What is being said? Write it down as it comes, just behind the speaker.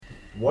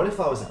What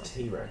if I was a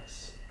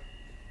T-Rex?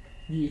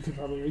 You could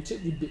probably reach it.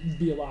 You'd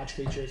be a large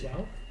creature as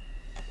well.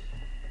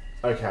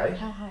 Okay.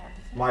 How high up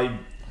is it? My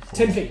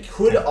 10 feet.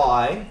 Could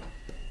I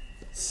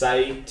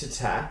say to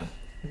tack,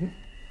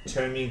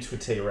 turn me into a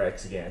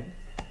T-Rex again,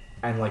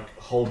 and like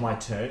hold my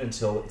turn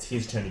until it's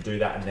his turn to do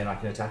that, and then I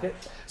can attack it?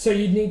 So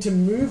you'd need to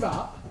move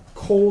up,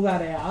 call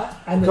that out,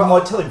 and then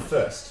I'll tell him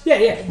first.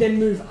 Yeah. Then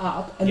move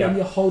up, and then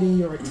you're holding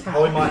your attack.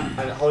 Holding my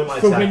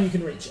for attack. when you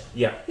can reach it.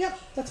 Yeah. Yep,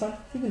 that's fine.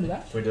 We can do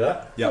that. Can we do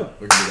that? Yeah,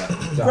 we can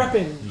do that.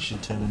 Prepping. You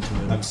should turn into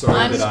a... I'm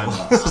sorry that I'm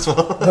last as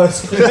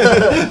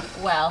well.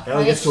 Well, He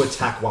only gets to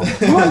attack one.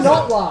 You are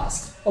not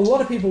last. A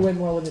lot of people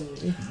went lower than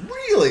you.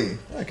 Really?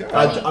 Okay.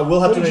 I will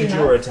have What to did you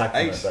endure have? attack.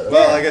 8. From it,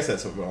 Well, I guess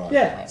that's what we're on.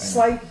 Yeah,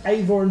 Slate,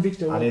 Eivor, and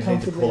Victor I will need to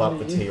comfortably pull up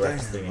under the you.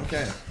 T-Rex thing.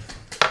 Okay.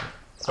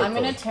 I'm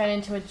going to turn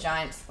into a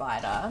giant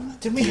spider.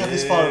 Didn't we have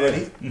this fight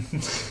already?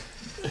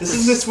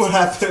 Isn't this what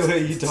happened where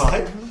you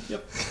died?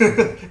 Yep.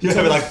 You're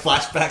having like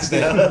flashbacks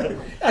now.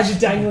 As you're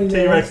dangling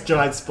there. T-Rex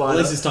giant At spider.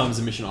 least this time was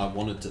a mission I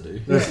wanted to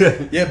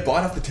do. Yeah,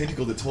 bite off the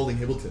tentacle that's holding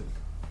Hamilton.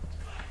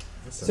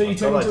 So you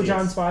turn into a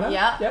giant spider?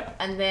 Yep.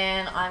 And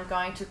then I'm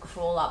going to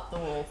crawl up the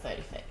wall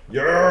 30 feet.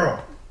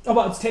 Yeah. Oh,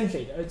 but it's 10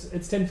 feet.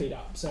 It's 10 feet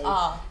up. So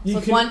So you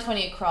it's can,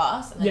 120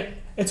 across. And then Yeah,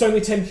 it's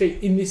only 10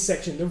 feet in this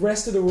section. The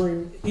rest of the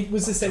room, it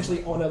was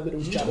essentially on a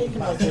little jump.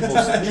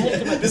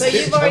 So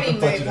you've already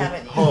moved,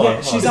 haven't you? Hold on,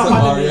 Yeah, she's hold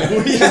up on.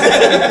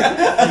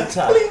 underneath.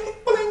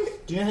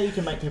 Do you know how you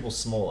can make people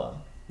smaller?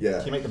 Yeah.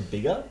 Can you make them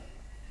bigger?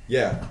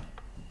 Yeah.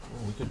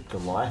 Oh, we could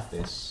Goliath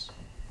this.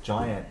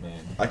 Giant man.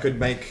 I could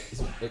make... Is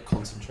it a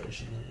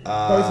concentration?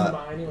 Both of them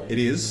are anyway. It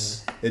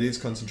is. It is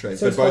concentrated.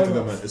 So but it's both of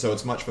going them off. are... So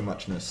it's much for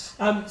muchness.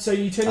 So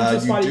you turn into a You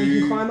spider. You do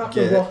can climb up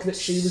the get- rock that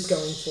she was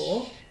going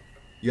for,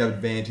 You have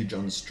advantage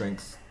on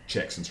strength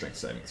checks and strength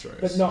saving throws.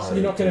 but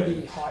you're not going to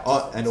be high.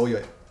 Oh, and all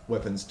your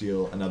weapons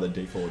deal another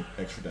d4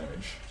 extra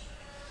damage.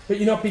 But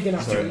you're not big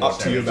enough So to. up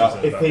to you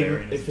about...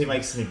 If he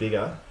makes me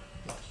bigger,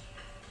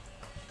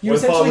 You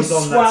what if I essentially was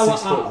on swell that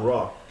 6 foot up.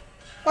 rock?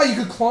 Oh, you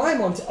could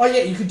climb onto. Oh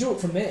yeah, you could do it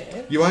from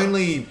there. You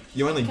only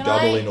Can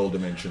double I- in all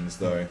dimensions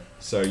though,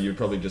 so you'd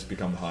probably just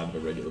become the height of a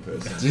regular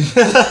person.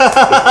 But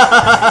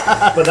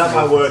that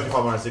might work if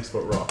I'm on a 6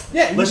 foot rock.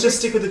 Yeah. Let's just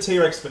stick with the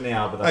T-Rex for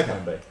now, but that's Okay.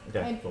 going to be.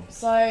 Okay, cool.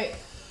 So I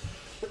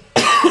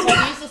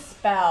used a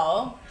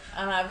spell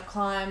and I've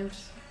climbed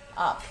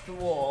up the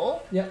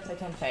wall. Yep. So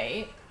 10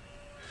 feet.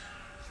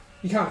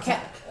 You can't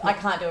attack. I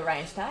can't do a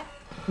range attack.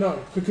 No,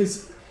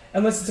 because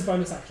unless it's a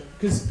bonus action.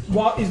 Because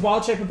is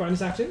wild shape a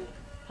bonus action?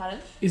 Pardon?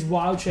 Is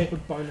wild shape a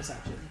bonus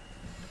action?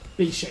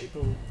 Beast shape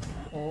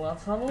or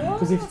Let's have a look.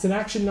 because if it's an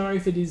action, no.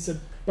 If it is a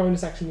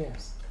bonus action,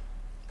 yes.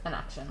 An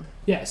action.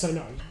 Yeah. So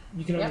no,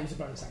 you can only Yep. use a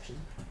bonus action.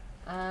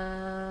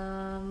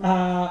 Um,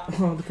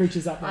 The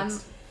creature's up I'm,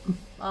 next.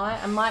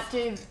 I might do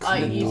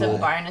use a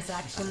bonus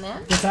action then.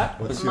 What's that?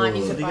 What's I might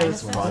use a your...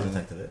 bonus I action.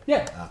 detected it.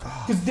 Yeah.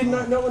 Because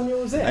didn't no one knew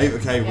it was there.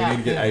 Okay, we Yeah. need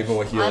to get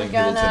Eivor healing I'm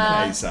gonna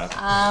Hamilton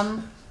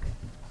ASAP.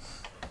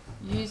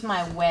 use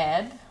my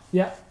web.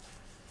 Yeah.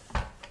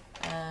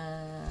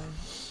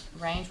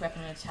 Range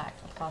weapon attack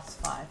plus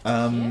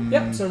 5.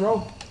 Yep. So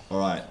roll.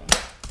 Alright,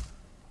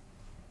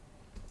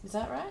 Is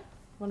that right?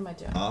 What am I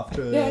doing?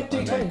 after Yeah, I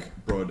do 20.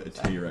 make Broad a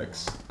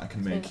T-Rex, I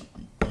can make you...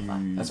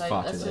 That's so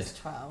far that's too just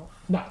 12.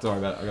 No. Sorry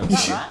about it, I got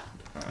Is that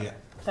right? Yeah.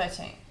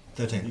 13.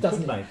 13.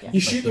 Doesn't make You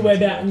shoot the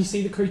web out and you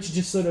see the creature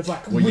just sort of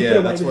like Well, whip yeah, it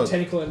away that's with what- the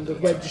tentacle and the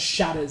web just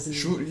shatters and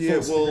Sure, yeah,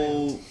 falls to the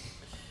ground. well...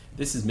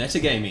 This is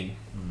metagaming.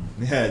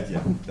 Yeah,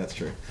 that's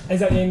true. Is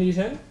that the end of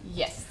your turn?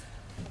 Yes.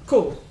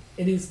 Cool.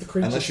 It is the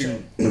creature's Unless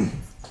you... turn.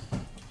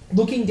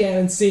 Looking down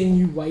and seeing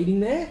you waiting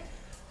there,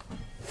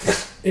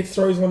 it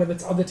throws one of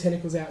its other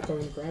tentacles out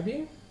going to grab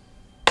you.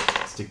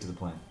 Stick to the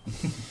plan.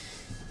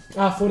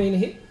 14 to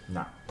hit.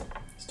 No.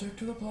 Stick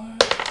to the plan.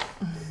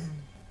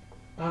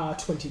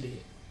 20 to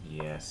hit.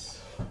 Yes.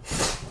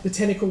 The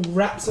tentacle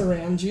wraps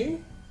around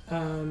you,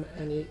 and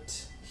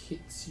it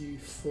hits you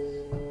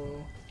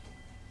for...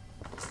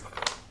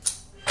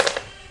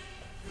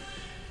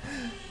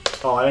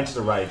 Oh, I entered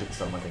a rage at the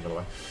start of my thing, by the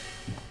way.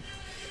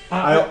 Uh,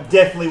 I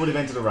definitely would have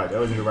entered a rage. I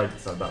was in a rage at the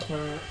start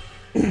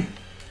of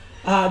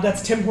that.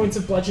 that's 10 points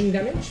of bludgeoning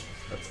damage.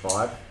 That's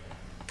 5.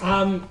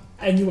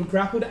 And you were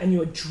grappled and you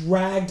were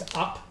dragged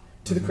up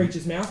to the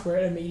creature's mouth where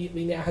it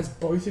immediately now has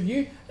both of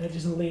you and it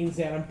just leans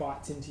down and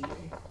bites into you.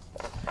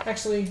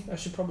 Actually, I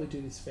should probably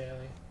do this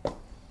fairly.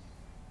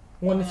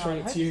 1 to 3, I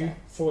it's hope you. so.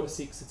 4 to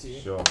 6, it's you.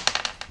 Sure.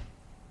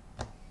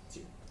 It's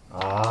you.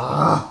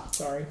 Ah!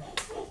 Sorry.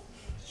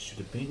 Should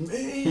have been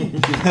me.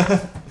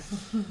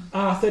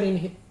 13 to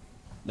hit.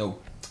 No.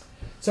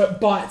 So it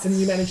bites and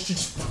you manage to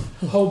just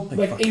hold,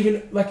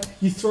 even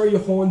you throw your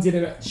horns in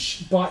and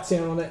it bites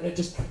down on it and it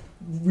just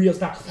reels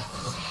back.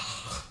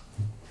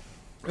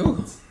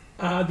 Ooh.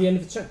 The end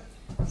of its turn.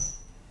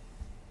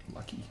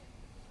 Lucky.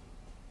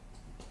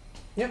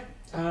 Yep.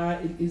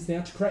 It is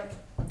now to Craig.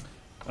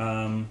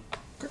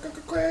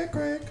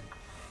 Craig.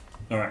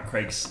 Alright,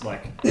 Craig's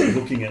like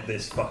looking at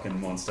this fucking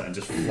monster and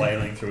just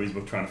flailing through his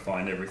book trying to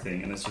find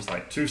everything, and it's just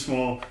like too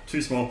small,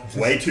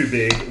 way too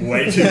big,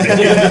 way too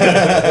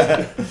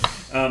big.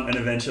 And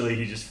eventually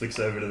he just flicks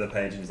over to the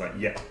page and is like,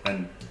 "Yep,"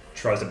 and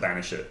tries to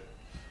banish it.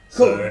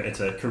 Cool. So it's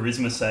a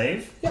charisma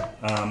save.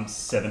 Yep.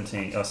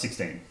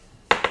 16.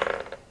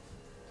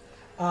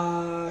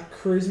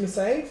 Charisma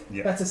save.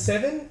 Yeah. That's a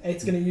 7.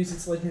 It's going to use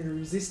its legendary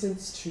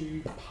resistance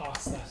to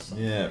pass that.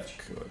 Yeah, of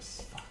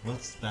course.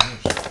 What's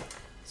Spanish?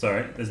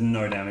 Sorry, there's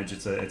no damage.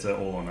 It's a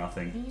all or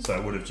nothing. So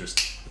it would have just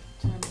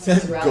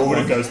Sounds would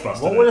have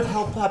ghostbusted What it. would have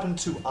helped happen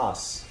to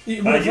us? You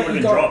You would have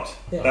been got- dropped.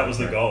 Yeah. That was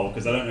the goal,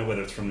 because I don't know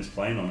whether it's from this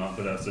plane or not,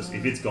 but that's just,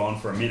 if it's gone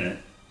for a minute,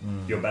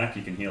 you're back,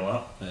 you can heal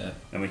up, Yeah.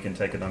 and we can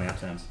take it on our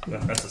terms.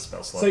 That's a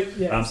spell slot. So,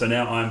 yeah. So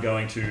now I'm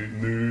going to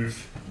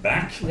move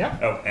back,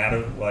 Yep. out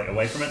of, like,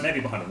 away from it,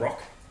 maybe behind a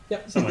rock,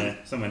 Yep. somewhere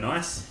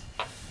nice,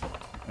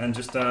 and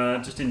just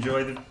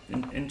enjoy the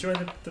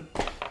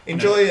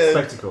Enjoy a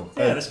Spectacle.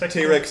 the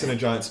spectacle. T-Rex and a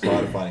giant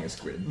spider fighting a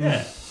squid.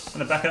 Yeah,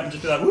 and then back up and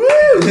just be like, woo!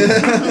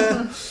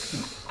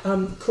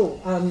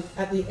 Cool.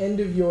 At the end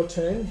of your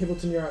turn,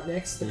 Hibbleton, you're up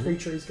next. The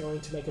creature is going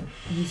to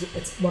use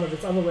it's one of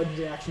its other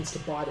legendary actions to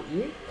bite at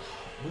you.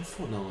 We've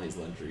fought none of these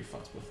legendary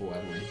fucks before,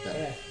 haven't we? That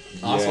Yeah.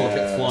 arsehole Yeah.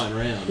 kept flying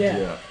around.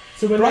 Yeah.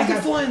 So when But they I kept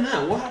have, flying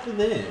that. What happened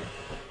there?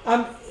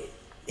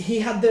 he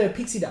had the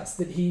pixie dust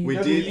that he. We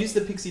No, did- we used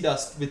the pixie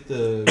dust with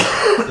the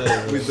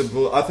With the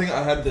bull, I think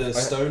I had the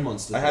stone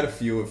monster. I had a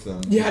few of them.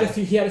 You had a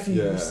few. He had a few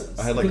Yeah, uses.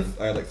 I had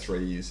like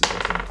 3 uses. I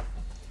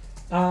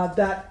think.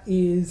 That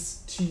is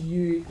to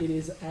you. It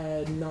is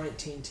a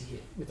 19 to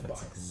hit with the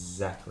That's bite.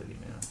 exactly the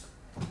amount.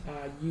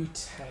 You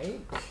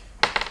take.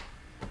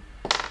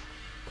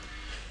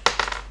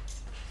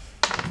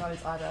 Not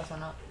his eyebrows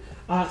went up.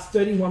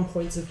 31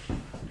 points of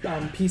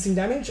piercing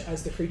damage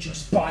as the creature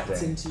just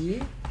bites Dang. into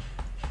you.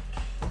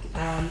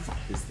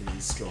 This thing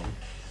is strong.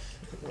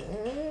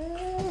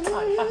 Oh,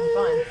 fucking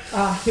fine.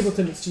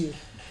 Hibbleton, it's to you.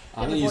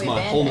 I'm going to Before use you my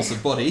bend wholeness it.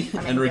 of body I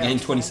mean, and regain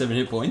yeah. 27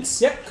 hit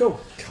points. Yep, cool.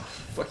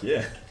 Fuck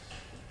yeah.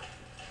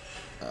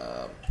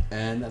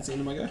 And that's the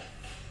end of my go.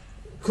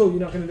 Cool, you're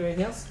not going to do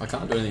anything else? I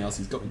can't do anything else.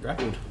 He's got me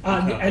grappled.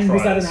 And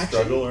was that an action?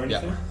 Struggle or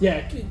anything?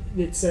 Yeah,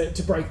 it's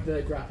to break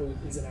the grapple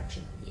is an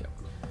action. Yep.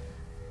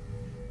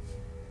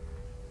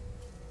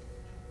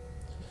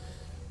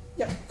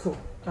 Yep, cool.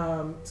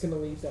 It's going to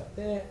leave that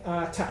there.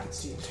 Tack,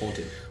 it's to you.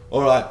 Taunted.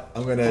 All right,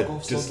 I'm gonna Fuck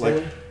off, just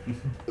slug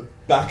like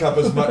back up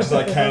as much as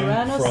I can from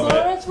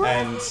Tyrannosaurus it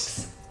and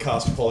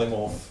cast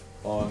polymorph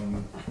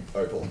on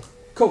Opal.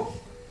 Cool.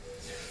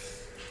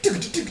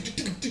 T-Rex.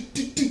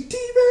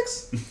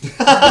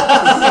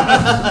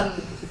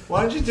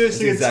 Why don't you do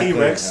sing a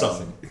T-Rex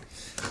song?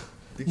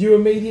 You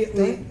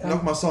immediately.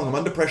 Knock my song. I'm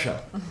under pressure.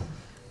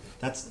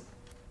 That's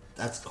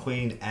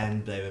Queen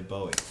and David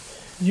Bowie.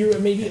 You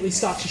immediately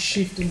start to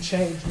shift and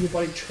change, and your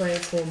body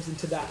transforms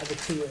into that of a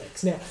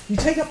T-Rex. Now, you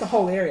take up the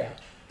whole area.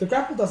 The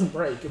grapple doesn't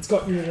break. It's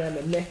got you around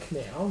the neck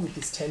now with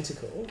this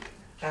tentacle,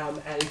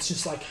 and it's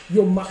just like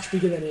you're much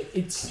bigger than it.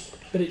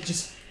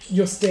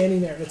 You're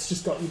standing there, and it's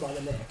just got you by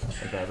the neck.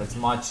 Okay, but it's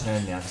my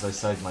turn now because I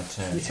saved my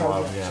turn. You So I'm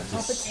held going to have to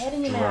Pop its head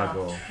in your mouth.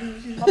 struggle.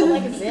 Pop it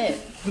like a zip.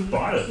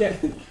 Bite it. Yeah.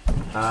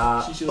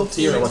 She's your So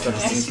T-Rex. what's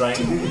that?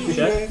 Strength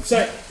check?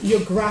 So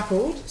you're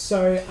grappled.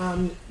 So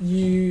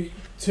you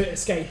to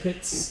escape.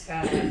 It's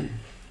a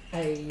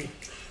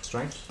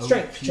Strength.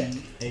 strength check.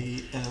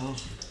 O-P-A-L.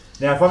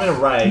 Now, if I'm in a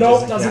rage,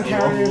 Nope, doesn't doesn't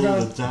count. carry over.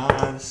 Oh, the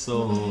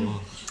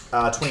dinosaur.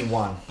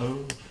 21.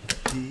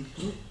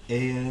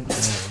 O-P-A-L.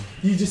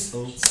 You just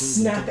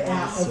snap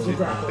out of the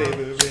grapple.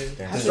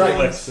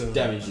 Strength.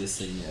 Damage this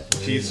thing, yeah.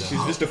 She's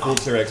just a full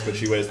T-Rex, but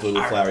she wears the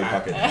little flowery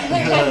bucket.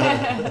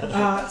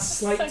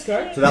 Slate's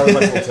go. So that was my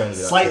full turn to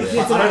do that. Slate. Yeah.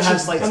 Yeah, it's I an don't action,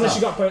 have Slate unless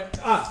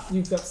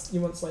stuff.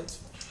 you want Slate's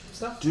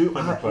stuff. Do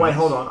I have, wait,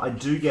 hold on. I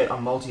do get a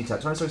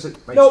multi-attack. Sorry, makes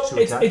No, 2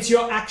 it's attacks.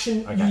 your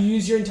action. Okay. You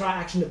use your entire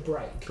action to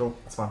break. Cool,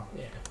 that's fine.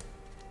 Yeah.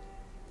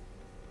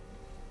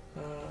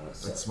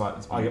 So, It's my,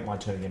 I get my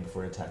turn again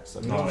before he attacks.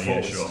 So Oh, yeah,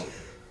 sure.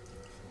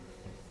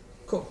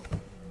 cool.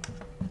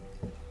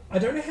 I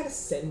don't know how to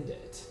send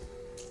it.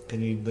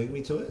 Can you link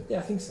me to it Yeah,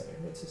 I think so.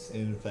 Let's just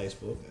in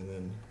Facebook and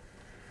then?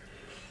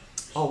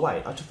 Oh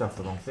wait, I took that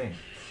for the wrong thing.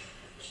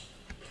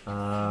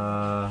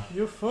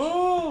 You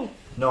fool!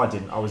 No, I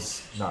didn't. I only. I was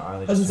just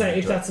gonna say, wanted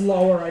if to- that's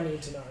lower, I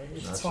need to know. If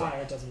it's That's higher,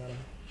 right. it doesn't matter.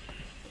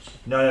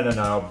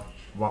 No.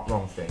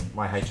 Wrong thing.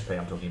 My HP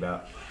I'm talking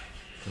about.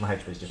 'Cause my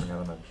HP is different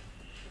element.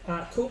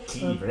 Cool.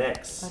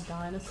 T-Rex. A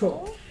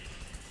dinosaur?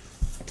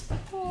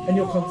 Cool. And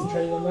you're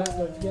concentrating on that,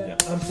 don't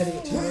forget. I'm setting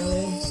it to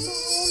million.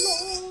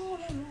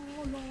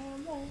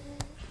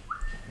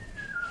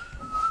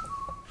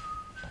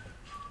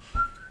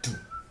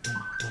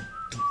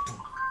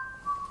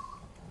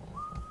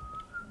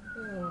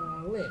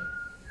 Lynn.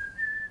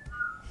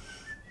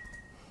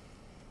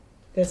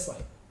 There's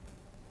Slate.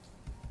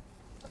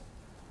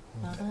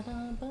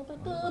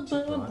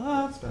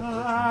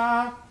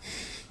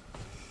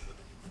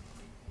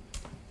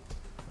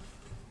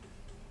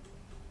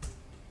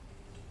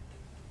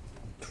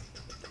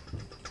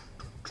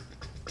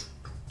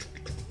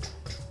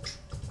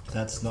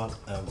 That's not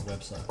a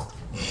website.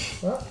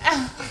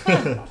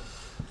 What?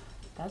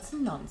 That's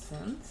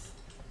nonsense.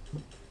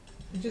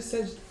 You just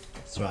said.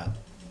 That's right.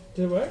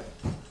 Did it work?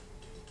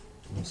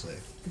 We'll see.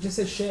 It just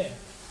says share,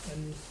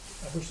 and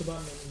I push the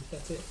button, and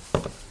that's it.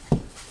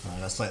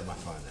 Alright, let's slate my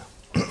phone now.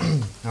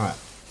 Alright.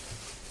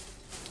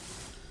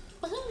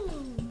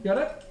 Got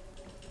it?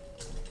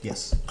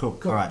 Yes. Cool.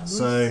 Cool. Alright,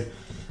 so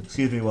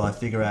excuse me while I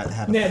figure out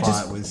how to Now,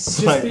 fight with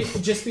Slate.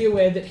 just be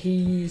aware that he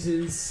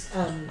uses,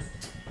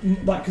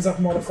 because I've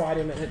modified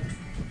him and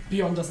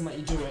Beyond doesn't let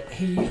you do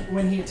it.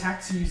 When he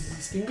attacks, he uses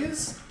his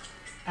fingers,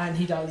 and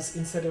he does,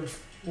 instead of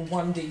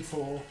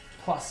 1d4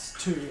 plus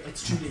 2,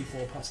 it's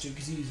 2d4 plus 2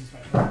 because he uses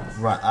both weapons.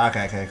 Right,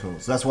 okay, cool.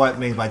 So that's what it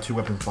means by two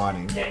weapon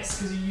fighting. Yes,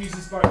 because he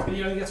uses both, but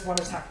he only gets one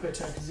attack per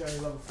turn because he's only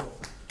level 4.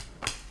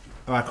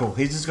 Alright, cool.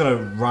 He's just gonna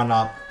run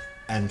up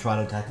and try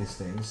to attack this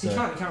thing. So He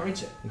can't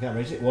reach it. You can't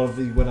reach it? What if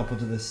he went up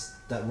onto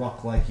that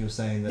rock like you were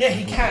saying? That Yeah,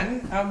 he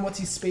can. What's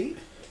his speed?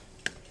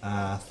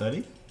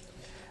 30?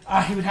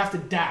 He would have to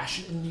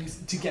dash and use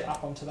to get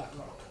up onto that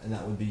rock. And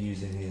that would be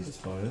using his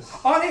bonus.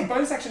 Oh, no,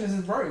 bonus action is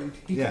his rogue.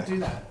 He Yeah. could do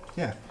that.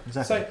 Yeah,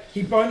 exactly. So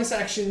he bonus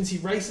actions, he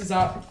races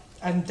up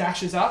and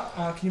dashes up.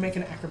 Can you make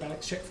an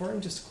acrobatics check for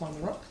him just to climb the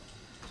rock?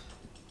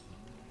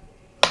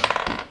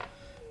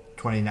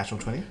 20, natural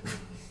 20.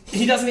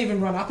 He doesn't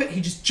even run up it, he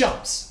just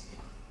jumps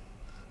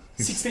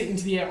 6 feet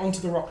into the air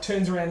onto the rock,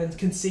 turns around and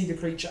can see the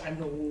creature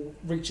and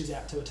reaches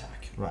out to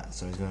attack. Right,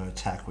 so he's going to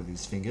attack with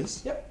his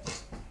fingers. Yep.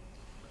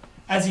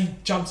 As he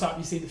jumps up,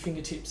 you see the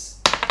fingertips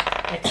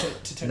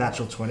exit to turn.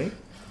 Natural 20.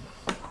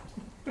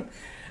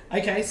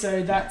 Okay,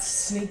 so that's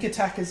sneak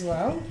attack as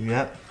well.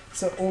 Yep.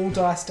 So all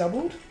dice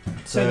doubled.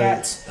 So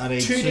that's I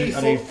need 2d4.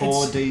 I need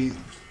 4d.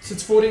 So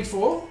it's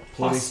 4d4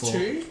 plus 4d4.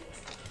 2.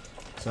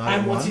 So I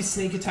And need what's 1. his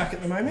sneak attack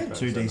at the moment?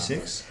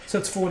 2d6. So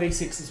it's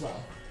 4d6 as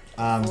well.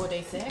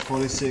 4d6.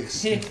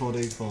 4d6 Here. and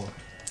 4d4.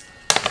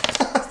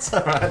 That's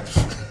alright.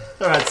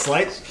 Alright,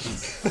 Slate.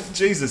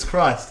 Jesus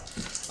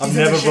Christ. I've He's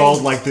in never the rolled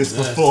shade. like this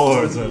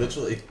before. So.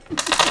 Literally.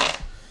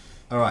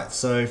 Alright,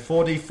 so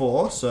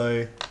 4d4,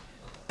 so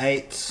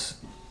 8,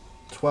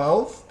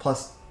 12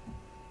 plus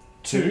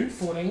 2,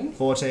 14.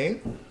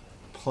 14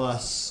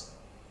 plus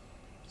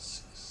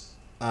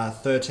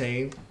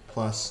 13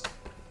 plus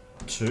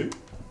 2.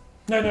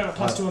 No,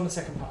 plus 2 on the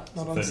second part,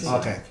 not on the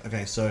second.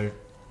 Okay, so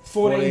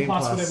 14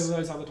 plus plus whatever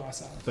those other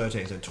dice are.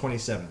 13, so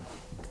 27.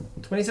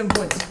 27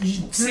 points.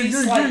 You see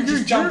Slate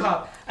just jump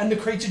up, and the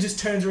creature just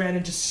turns around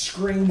and just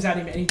screams at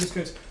him, and he just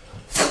goes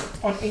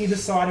on either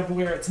side of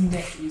where its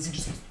neck is. He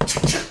just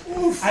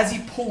as he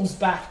pulls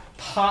back,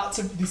 parts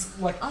of this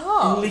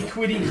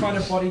liquidy kind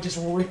of body just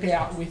rip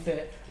out with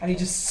it, and he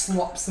just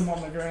slops them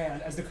on the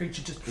ground as the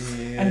creature just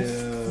and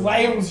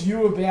flails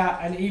you about,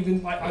 and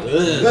even like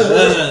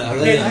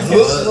it just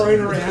gets thrown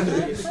around a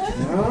bit.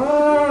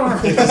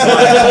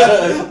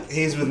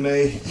 He's with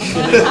me.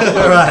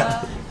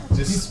 Alright.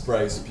 Just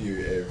spray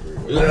spew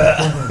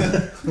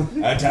everywhere.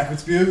 Attack with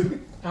spew.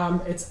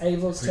 It's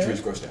Avel's turn. Creature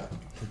is grossed out.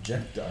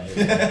 Projectile.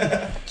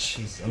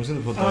 Jeez, I was going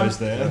to put those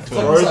there.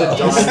 Throw the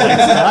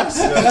dice.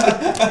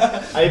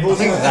 Able I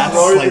think to that's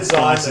throw the Slate's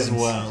bonus dice as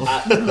well.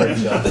 at the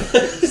creature.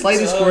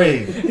 Slate is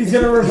green. He's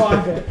gonna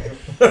revive it.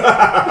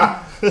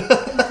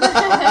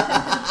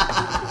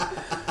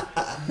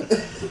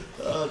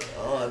 Oh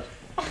god.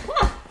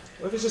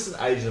 What if it's just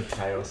an age of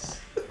chaos?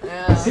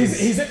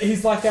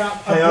 He's like a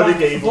Chaotic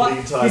black, evil the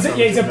entire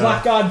he's a time.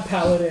 blackguard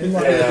paladin.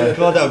 Like, Yeah.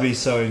 God, that would be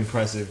so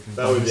impressive.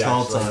 That would be this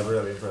whole actually time.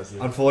 really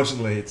impressive.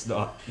 Unfortunately, it's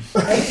not.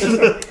 How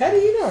do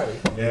you know?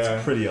 Yeah.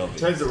 It's pretty obvious.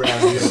 Turns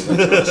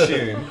around.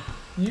 Tune.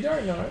 You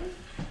don't know.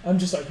 I'm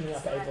just opening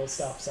up Abel's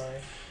stuff. Sorry,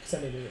 because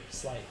I need to do it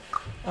Slate.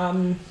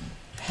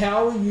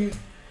 How are you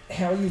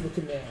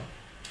looking now?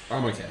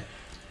 I'm okay.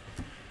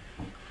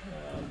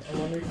 I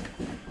wonder.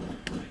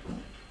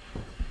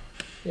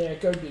 Yeah,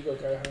 go big or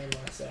go home,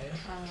 I say.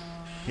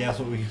 Yeah, that's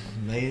what we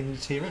made in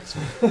T-Rex.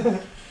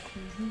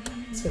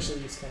 Especially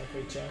this kind of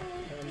creature.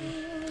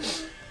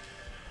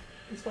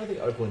 That's why I think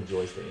Opal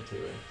enjoys being a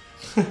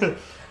T-Rex.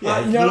 Yeah,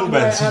 you know, little no,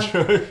 man's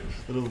intro.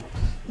 Little.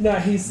 No,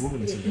 he's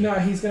Woman is in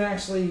he's going to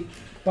actually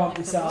bump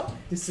this up.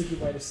 This is a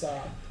good way to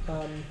start.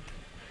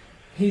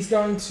 He's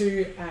going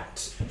to at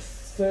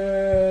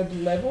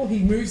 3rd level. He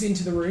moves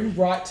into the room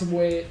right to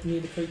where near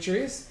the creature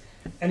is,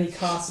 and he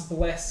casts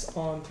Bless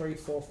on 3,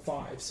 4,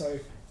 5. So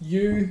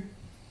you.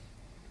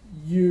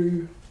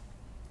 Who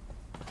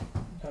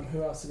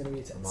else is going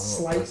to be attacked?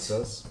 Slate.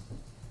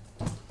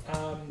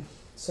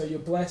 So you're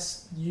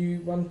blessed. You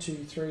 1, 2,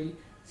 3,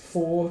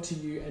 4 to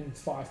you, and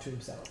 5 to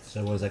himself.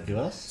 So what does that give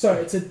us? So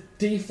it's a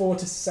D4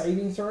 to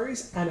saving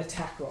throws and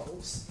attack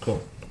rolls.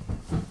 Cool.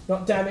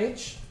 Not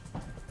damage.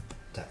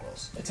 Attack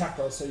rolls. Attack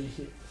rolls. So you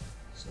hit.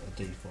 So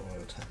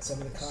D4 attack. So I'm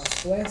going to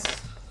cast Bless.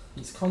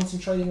 He's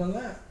concentrating on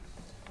that.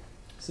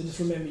 So just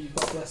remember you've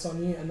got Bless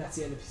on you, and that's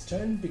the end of his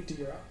turn. Victor,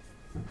 you're up.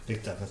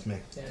 Victor, that's me.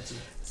 Yeah, that's you.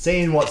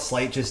 Seeing what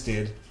Slate just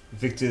did,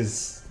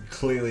 Victor's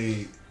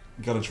clearly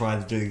got to try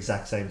and do the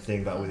exact same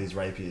thing, but with his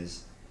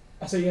rapiers.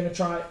 So you're going to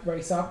try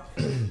race up,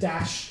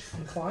 dash,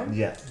 and climb.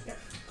 Yeah.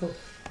 Cool.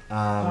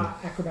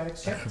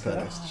 Acrobatics check.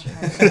 Acrobatics check.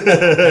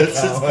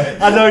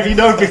 I know, you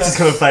know Victor's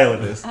going to fail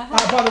at this.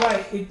 By the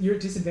way, you're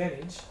at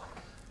disadvantage.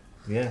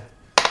 Yeah.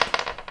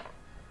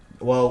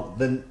 Well,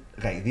 then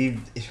Okay, the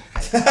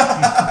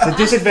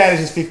disadvantage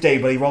is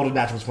 15, but he rolled a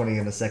natural 20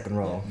 in the second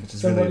roll, which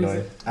is So really what is annoying.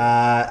 it?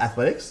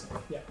 Athletics?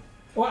 Yeah.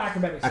 Or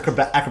acrobatics.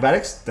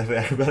 Acrobatics?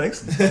 Definitely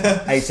acrobatics.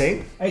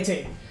 18.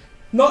 18.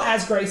 Not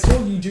as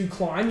graceful. You do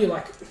climb. You're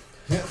like,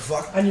 Yeah,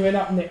 fuck. and you end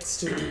up next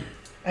to,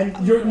 and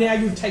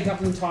you've taken up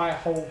the entire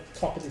whole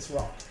top of this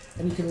rock,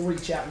 and you can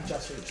reach out and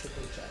just reach the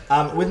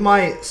creature. With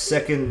my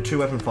second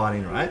 2-weapon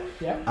fighting, right?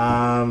 Yeah.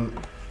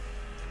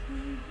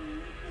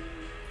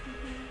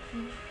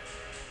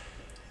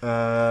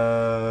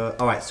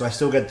 Alright, so I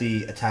still get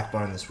the attack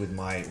bonus with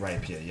my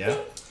rapier, yeah?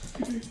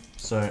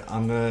 So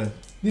I'm gonna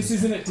This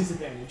isn't at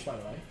disadvantage, by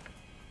the way.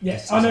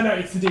 Yes. This Oh no, isn't. no,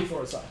 it's the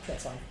D4 as well.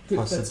 That's fine. Good.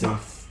 plus That's the fine.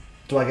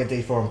 Do I get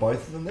D4 on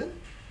both of them then?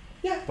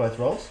 Yeah. Both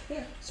rolls?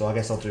 Yeah. So I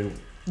guess I'll do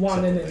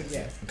One and then separate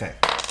yeah. things. Okay.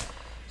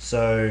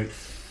 So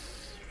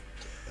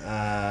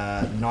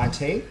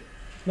 19,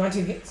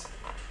 19 hits.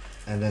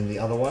 and then the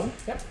other one?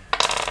 Yep.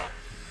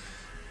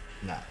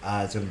 No,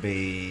 it's gonna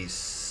be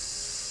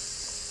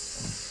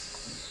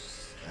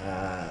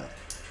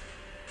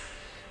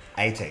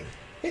 18.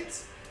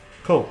 Hits.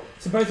 Cool.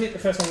 So both hit. The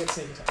first one gets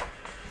sneak attack.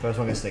 First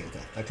one gets sneak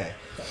attack. Okay.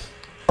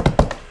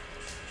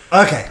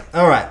 Okay.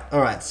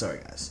 Alright. Sorry,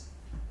 guys.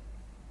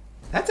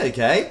 That's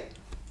okay.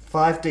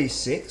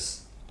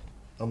 5d6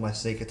 on my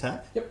sneak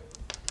attack. Yep.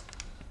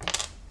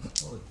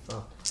 Holy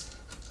fuck.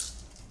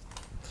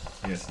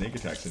 Yeah, sneak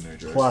attacks are no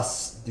joke.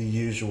 Plus the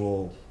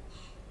usual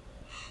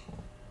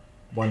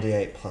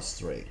 1d8 plus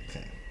 3.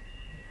 Okay.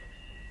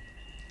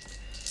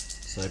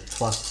 So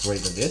plus 3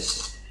 to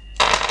this.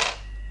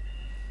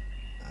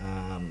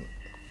 10,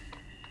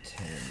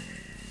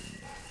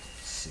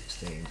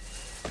 16,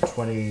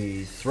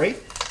 23.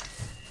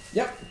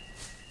 Yep.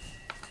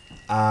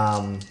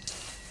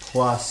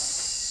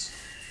 Plus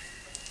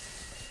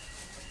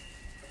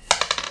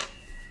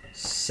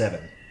 7.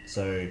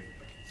 So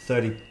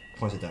 30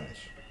 points of damage.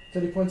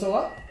 30 points all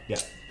up. Yeah.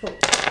 Cool.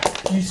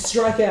 You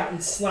strike out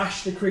and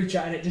slash the creature,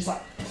 and it just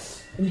like,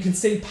 and you can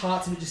see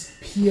parts of it just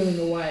peeling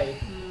away.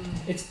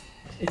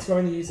 It's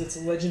going to use its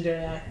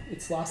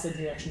last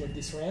legendary action of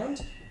this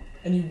round,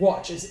 and you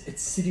watch as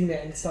it's sitting there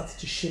and it starts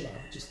to shimmer,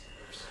 just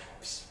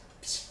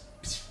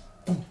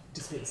boom,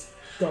 disappears.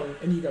 Go,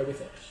 and you go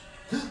with it.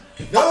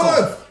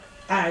 No!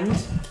 And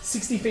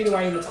 60 feet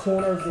away in the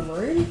corner of the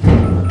room,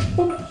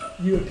 boom,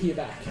 you appear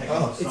back.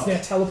 Oh, It's now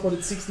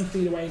teleported 60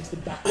 feet away into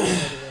the back corner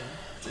of the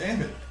room.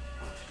 damn it.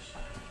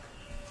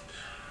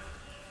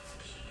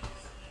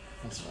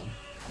 That's fun.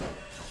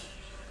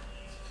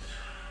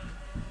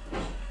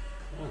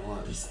 I don't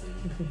like this thing.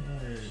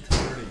 It's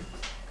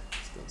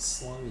got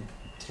slimy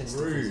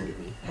testicles Rude.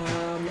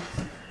 on me.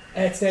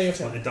 It's now your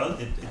Well, turn. it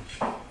does.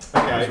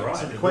 Okay, It was right.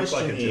 so the It looks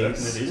like question a jerk,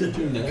 is- and it is a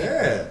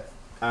jerk.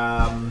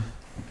 Yeah.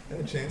 Had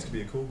a chance to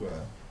be a cool guy.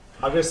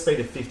 I've got a speed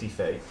of 50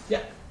 feet.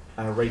 Yeah.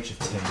 And a reach of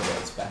 10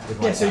 feet back. With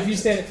my Yeah, so if you attack.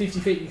 stand at 50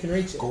 feet, you can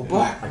reach it. Go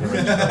back. I can reach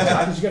it. Okay.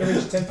 Because you got to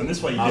reach 10 And feet.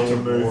 this way you I get to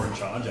will move. roar and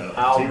charge at it.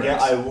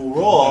 I will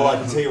roar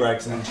like a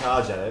T-Rex and then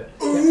charge at it.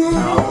 And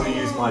I will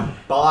use my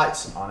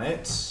bite on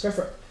it. Go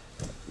for it.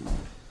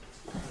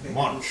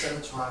 Okay, set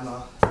a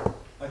timer.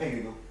 Okay,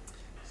 Google.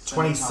 Set a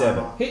 27.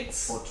 timer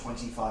Hits. For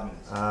 25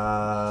 minutes.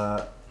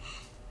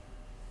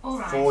 All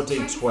right,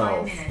 4d12.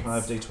 25 Can I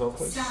have minutes. d12,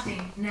 please?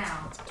 Starting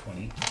now.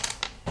 20.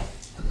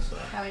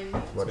 How many?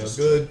 What Smells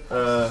is good.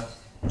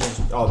 That's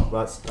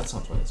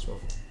not 20, that's 12.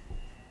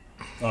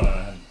 Oh no, I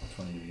had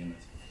 20 to begin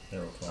with.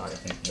 They're all 12, I Okay,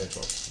 think. they're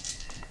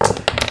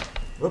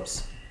 12.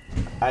 Whoops.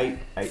 8,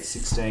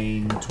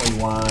 16,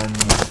 21,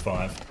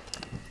 5.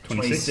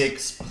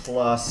 26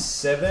 plus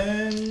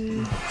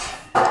 7.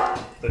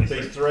 33.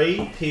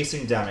 33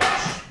 piercing damage.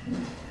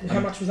 How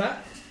much was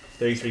that?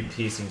 33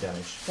 piercing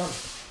damage. One.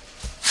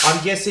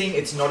 I'm guessing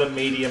it's not a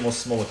medium or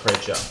smaller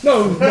creature.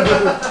 No,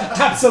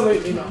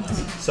 absolutely not.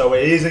 So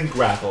it isn't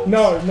grappled.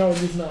 No, it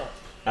is not.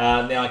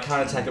 Now I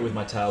can't attack it with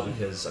my tail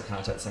because I can't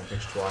attack the same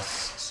creature twice.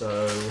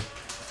 So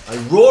I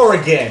roar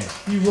again.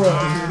 You roll.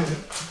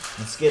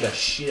 And scare the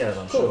shit out of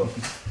them, Cool. sure.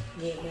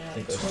 Yeah, I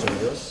think those two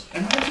of yours.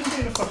 Imagine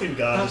being a fucking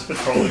guard just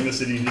patrolling the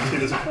city and you see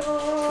this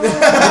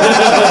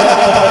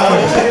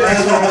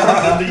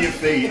under your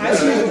feet.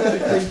 as you look at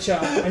the creature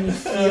and you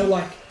feel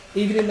like,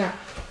 even in that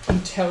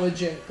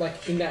intelligent,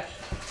 like in that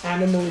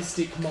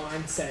animalistic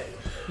mindset,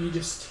 you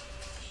just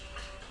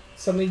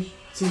something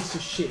seems to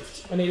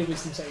shift. I need a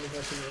wisdom saving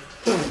throw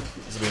from you.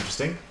 This will be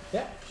interesting.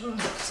 Yeah.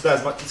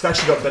 It's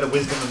actually got better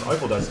wisdom than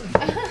Opal does.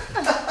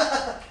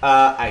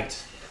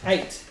 8.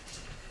 8.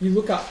 You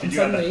look up Did and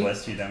you add that suddenly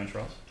bless to your damage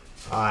rolls?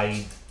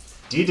 I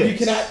did it. You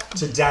can add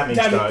to damage,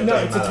 damage. though. it No,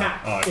 doesn't it's matter.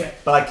 attack. Oh, okay. Yeah.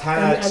 But I can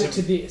And add add it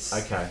to this.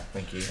 Okay,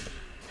 thank you.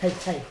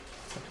 Hey.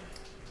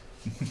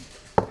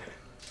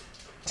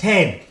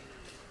 10.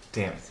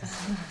 Damn it.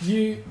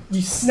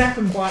 You snap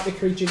and bite the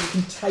creature. And you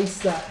can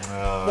taste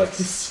that like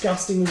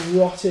disgusting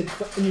rotted.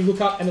 And you look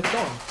up and it's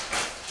gone.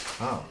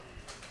 Oh.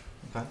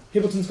 Okay.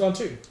 Hibbleton's gone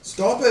too.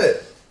 Stop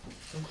it!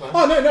 Okay.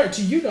 Oh no!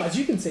 To you guys,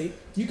 you can see.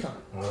 You can't.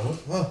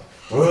 Oh.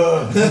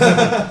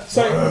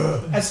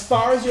 So, as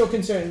far as you're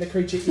concerned, the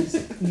creature is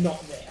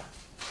not there.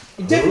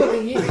 It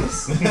definitely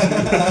is.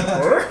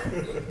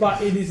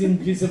 But it is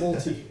invisible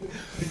to you.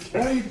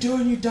 What are you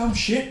doing, you dumb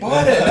shit?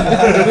 Bite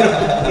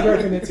it!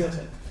 Griffin, it's your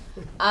turn.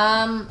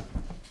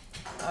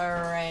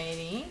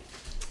 Alrighty.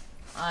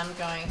 I'm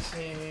going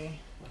to.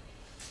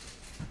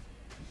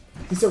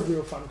 This is a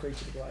real fun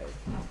creature to play.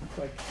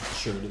 Like,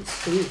 Sure it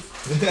is. it is.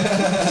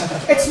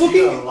 It's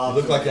looking. You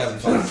look like you're having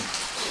fun.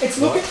 It's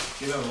looking.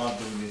 You don't love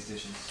doing these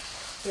dishes.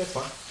 Yeah, it's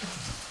fine.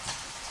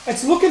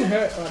 It's looking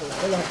hurt, by the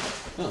way. Like,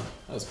 Oh,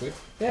 that was quick.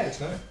 yeah. Next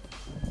note.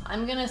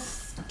 I'm gonna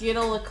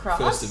skittle across.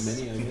 First of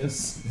many, I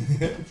guess.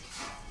 And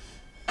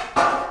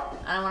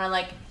I want to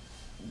like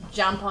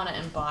jump on it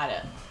and bite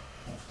it.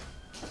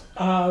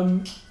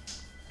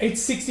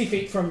 It's 60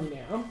 feet from you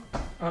now.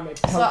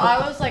 So I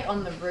was like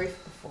on the roof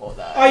before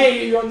though. Oh yeah,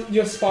 you're on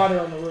your spider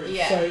on the roof.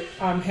 Yeah. So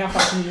how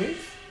far can you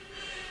move?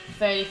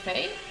 30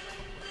 feet.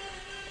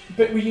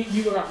 But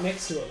you were up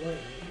next to it, weren't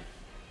you?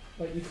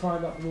 Like you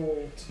climbed up the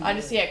wall. I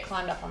just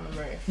climbed up on the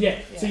roof. Yeah.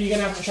 So Yeah. you're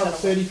gonna have to travel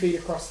Settle. 30 feet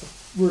across the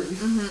roof,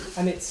 Mm-hmm.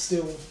 and it's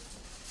still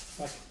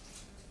like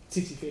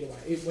 60 feet away.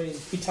 It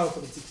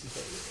teleported 60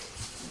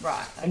 feet,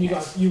 Right. and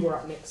you were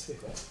up next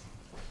with it.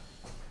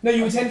 No,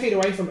 you were 10 feet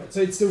away from it,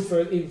 so it's still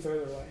even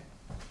further away.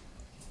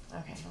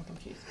 Okay, I'm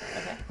confused.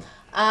 Okay.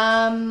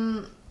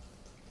 Oh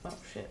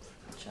shit.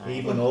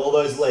 Even all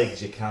those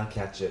legs, you can't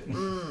catch it.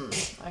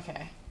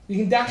 Okay. You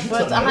can dash. So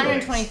it's no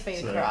 120 legs, feet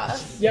so-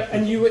 across. Yep,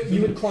 and you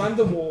would climb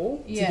the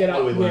wall Yeah. to get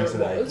Oh, up we where learned it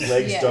today. was,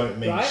 Legs Yeah. don't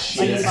mean right?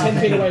 shit. And you're 10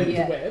 feet away with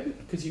Yeah. the web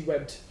because you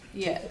webbed.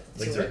 Yeah.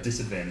 Legs are a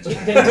disadvantage.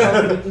 It then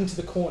teleported into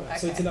the corner,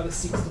 so it's Okay. another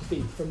 60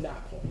 feet from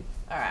that point.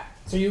 All right.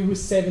 So you were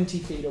 70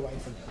 feet away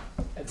from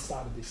it at the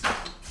start of this game,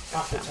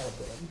 after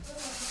teleporting.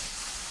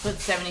 So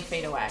it's 70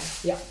 feet away.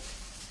 Yeah.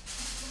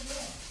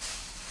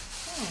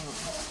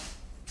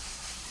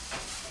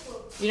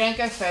 You don't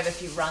go further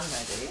if you run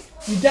though, do you?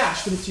 You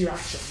dash, but it's your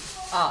action,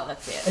 Oh,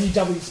 that's it. and you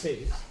double your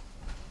speed.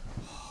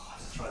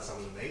 Let's try some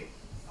of the meat.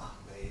 Fuck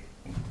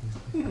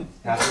me.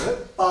 Happy with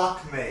it?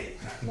 Fuck me.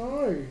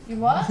 No. You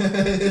what?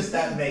 Just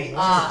that meat.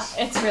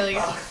 It's really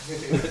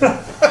good.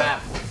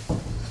 Alright.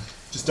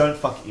 Just don't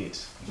fuck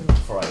it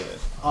before I eat it.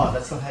 Oh,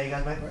 that's not how you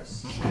going to make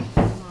roast?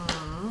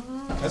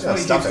 That's Yeah, what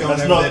he stuff keeps it. going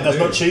That's over not, there that's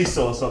to not do. cheese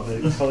sauce,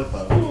 something. It's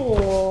cauliflower.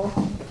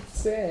 Oh,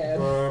 sad.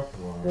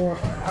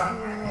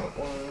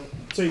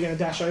 So you're going to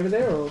dash over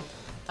there, or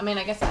I mean,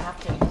 I guess I have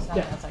to. There's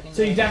nothing else I can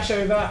So do. you dash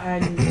over,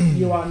 and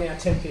you are now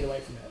 10 feet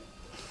away from it.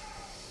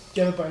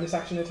 Do you have a bonus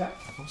action attack?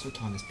 I've also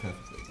timed this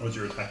perfectly. Was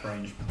your attack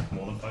range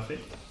more than 5 feet?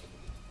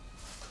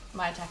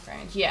 My attack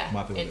range, yeah.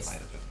 Might be a little It's,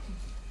 bit later,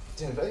 but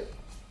 10 feet?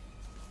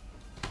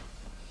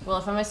 well,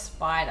 if I'm a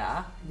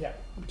spider, Yeah,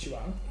 which you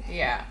are.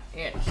 yeah,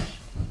 it's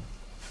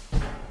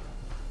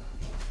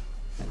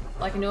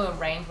like I can do a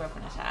ranged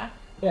weapon attack,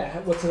 Yeah,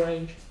 what's the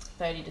range?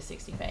 30 to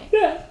 60 feet.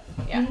 Yeah.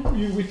 Yeah.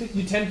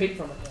 You're 10 feet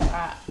from it. Yeah.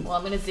 Alright, well,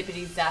 I'm gonna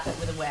zippity zap it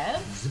with a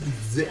web.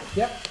 zip.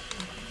 Yep.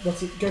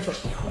 What's it? Go for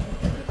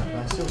it.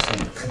 I still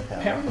see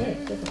Power? Yeah,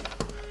 go for it.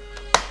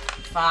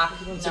 Fuck.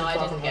 You want No, some I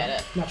far didn't from get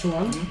it. Natural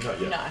one.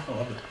 Not yet. No, I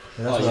love it.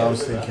 That's Oh, what yeah, I was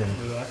look at that.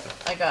 thinking. Really like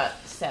that. I got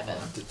 7.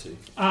 Did too.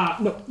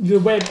 No, the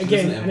web again,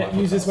 Doesn't and it have one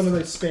uses podcast. one of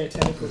those spare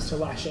tentacles to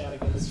lash out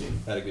against you.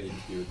 I had a good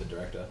interview with the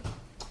director.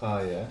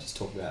 Oh, yeah. Just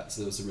talk about,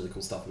 so there was some really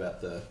cool stuff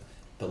about the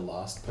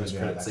last Because you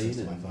post-credit have scene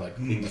access to and my like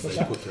phone. things they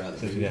Okay. put throughout the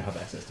So if you movie. don't have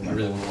access to I my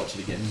really phone. want to watch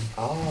it again.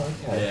 Oh,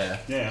 okay. Yeah.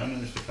 Yeah, I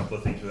noticed a couple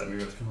of things with that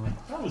movie. I was kind of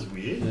like, that was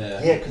weird.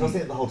 Yeah. Yeah, because I was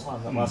thinking the whole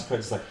time that last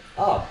credit's like,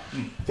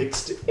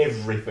 fixed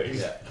everything.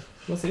 Yeah.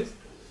 What's this?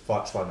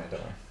 Fight Spider-Man,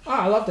 don't worry.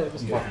 I loved it. It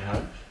was I'm good. fucking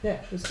home. Yeah,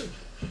 it was good.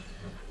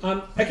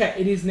 Okay,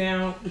 it is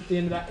now, at the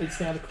end of that,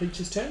 it's now the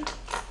creature's turn.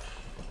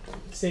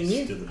 Seeing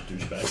you. Still a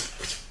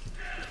douchebag.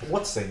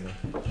 What's seen me?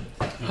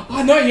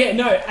 Oh, no, yeah,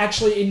 no.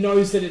 Actually, it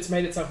knows that it's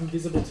made itself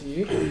invisible to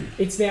you.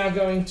 It's now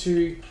going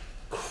to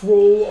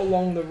crawl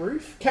along the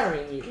roof,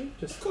 carrying you.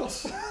 Just of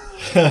course.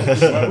 At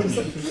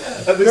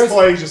this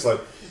point, he's just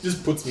like,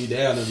 Just puts me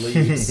down and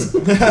leaves.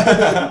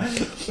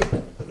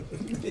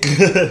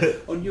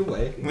 On your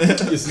way.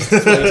 Just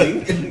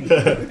waiting.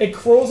 It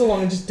crawls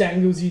along and just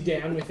dangles you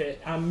down with it.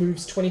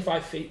 Moves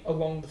 25 feet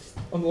along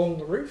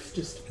the roof.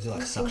 Just Is it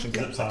like a suction Is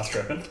cup? it fast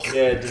weapon?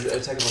 yeah, does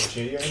it take an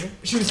opportunity or anything?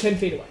 she was 10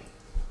 feet away.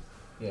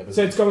 Yeah, but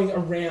So it's going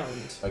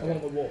around Okay.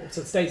 along the wall,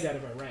 so it stays out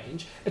of her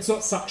range. It's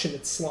not suction;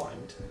 it's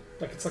slimed.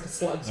 Like it's like a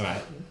slug.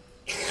 Alright.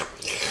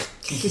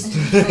 Just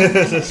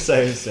The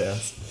same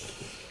sounds.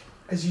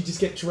 as you just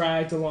get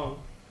dragged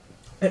along,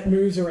 it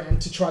moves around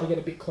to try to get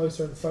a bit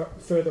closer and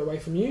further away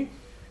from you,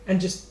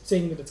 and just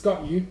seeing that it's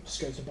got you,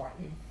 just goes to bite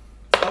you.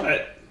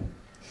 Alright.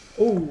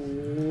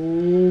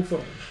 Ooh,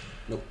 fun.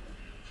 Nope.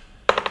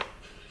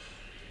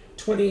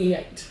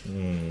 28. Yeah.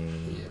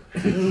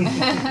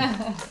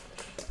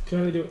 Can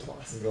only do it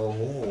twice.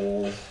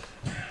 oh.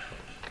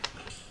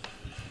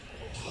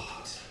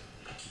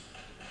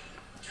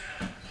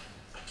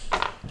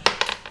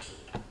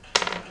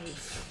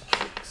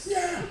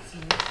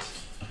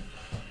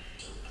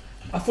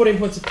 I 14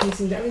 points of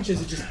piercing damage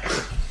as it just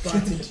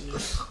bites into you.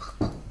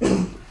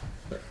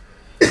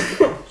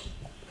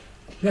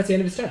 That's the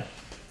end of his turn.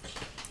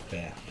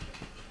 Yeah.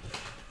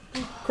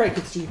 Craig,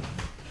 it's you.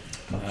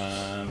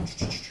 I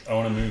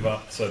want to move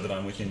up so that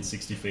I'm within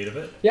 60 feet of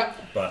it, Yep.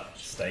 but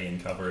stay in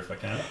cover if I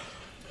can.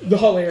 The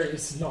whole area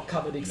is not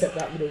covered except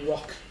that little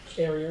rock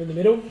area in the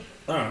middle.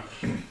 Alright.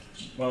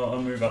 Well,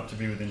 I'll move up to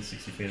be within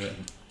 60 feet of it.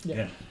 Yeah.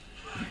 Yeah.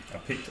 I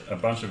picked a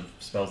bunch of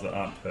spells that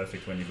aren't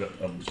perfect when you've got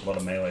a lot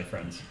of melee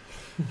friends.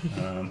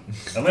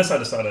 Unless I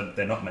decided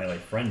they're not melee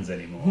friends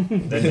anymore.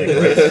 Then they're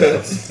great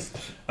spells.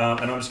 And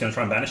I'm just going to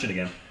try and banish it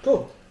again.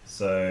 Cool.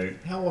 So,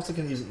 How often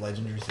can you use it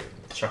legendary thing?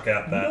 chuck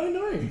out that.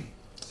 No.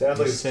 Sounds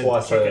like it's Said-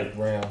 twice a Okay.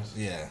 round.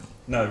 Yeah.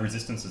 No,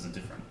 resistances are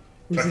different.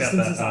 Chuck out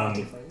Resistances that are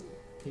different.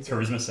 He's right.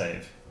 charisma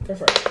save. Go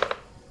for it.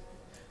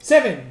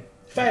 7.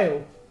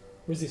 Fail.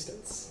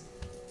 Resistance.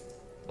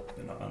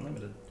 They're not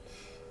unlimited.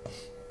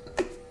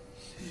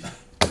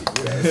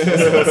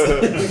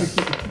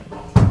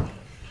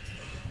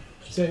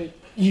 So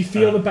you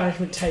feel the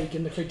banishment take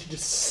and the creature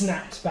just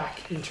snaps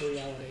back into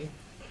reality.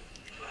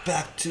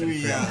 Back to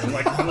reality. I'm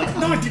like,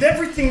 no, I did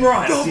everything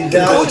right. Did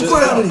that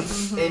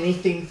just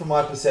anything from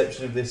my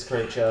perception of this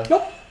creature?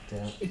 Nope.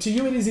 Damn. To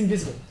you it is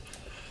invisible.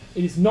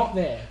 It is not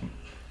there.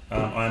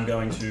 I'm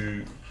going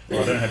to.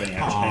 Well, I don't have any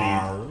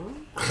action.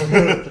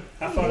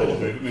 How far did it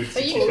move? It moved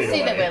But 60 you can feet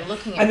see away. that we're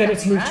looking at And then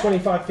it's something, moved right?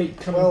 25 feet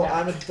coming Well, back.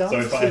 I'm a dumb So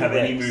if I have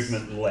any T-Rex.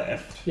 movement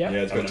left, Yeah. Yeah,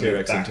 it's I'm got gonna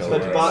move T-Rex back to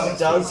intelligence. where I But was. it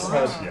does Oh.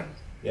 have. Yeah.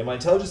 Yeah, my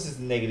intelligence is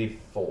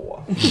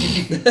 -4.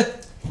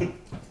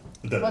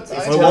 What's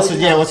It's over? What's the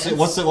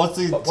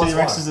But what's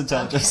T-Rex's one?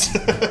 intelligence?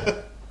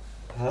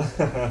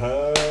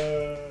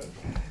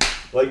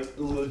 Like,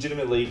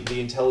 legitimately, the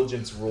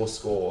intelligence raw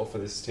score for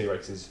this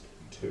T-Rex is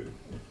 2.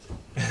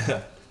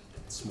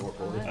 Smart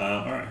boy.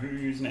 Alright,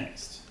 who's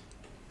next?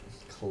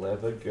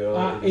 Clever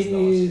girl. It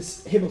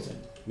is Hibbleton.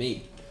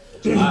 Me.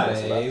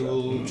 I I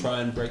will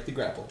try and break the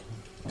grapple.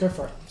 Go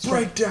for it.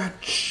 Break that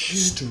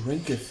shit.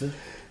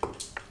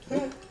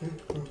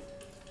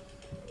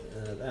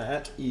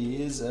 That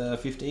is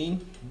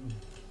 15.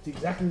 It's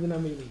exactly the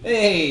number you need.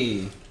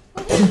 Hey!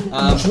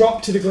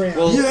 Drop to the ground.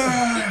 Well,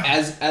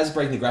 as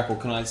breaking the grapple,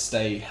 can I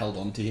stay held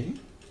on to him?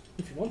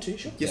 if you want to,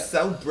 sure. You're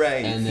so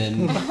brave. And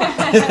then...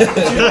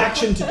 It's your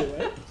action to do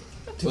it.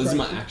 To Well, this is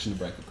my break it. action to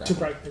break the To grapple.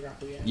 break the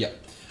grapple, yeah. Yep.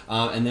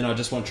 And then I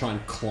just want to try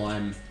and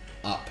climb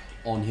up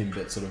on him,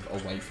 but sort of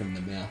away from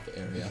the mouth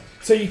area.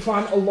 So you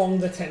climb along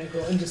the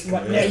tentacle and just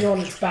like now you're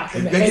on its back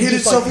and the It head hit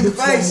just itself like in the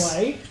looks one face.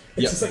 way.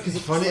 It's Yep. just like because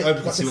it's Funny, like,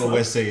 open to like see a what slug.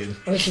 we're seeing.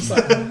 And it's just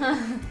like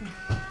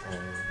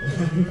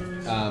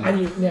and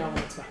you now on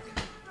its back.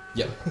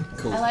 Yep.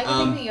 Cool. I like to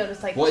think that you're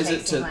just like what is it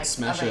chasing to like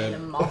smash a a-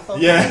 random moth or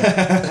Yeah.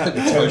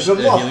 Potion,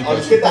 Good luck. healing I'll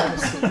just potion. get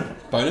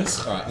that. Bonus?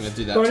 Alright, I'm going to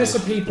do that. Bonus too.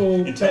 for people,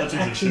 but Intelligence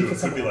action of 2, for it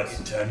could be someone like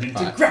else. turned into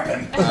Alright.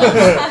 grappling.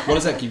 What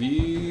does that give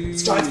you?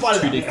 Giant spider.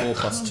 2d4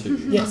 plus 2.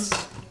 Yes.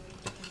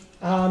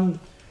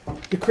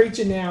 The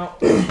creature now.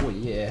 Oh,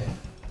 yeah.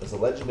 There's a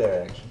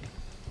legendary action.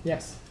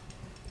 Yes.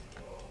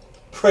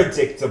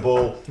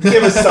 Predictable.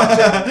 Give us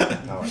something.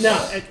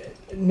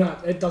 No,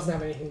 it doesn't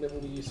have anything that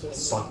will be useful. I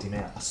sucked him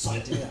out. I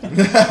sucked him out.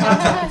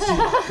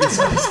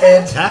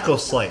 Tack or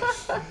slate?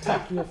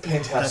 Attack your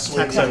Penthouse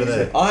Tack's over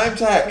there. I'm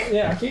Tack.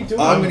 Yeah, I keep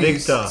doing I'm it. going to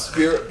use Victor.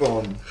 Spirit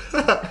Bomb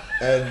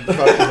and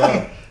fuck him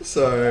up.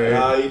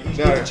 So, You need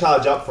to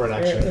charge up for an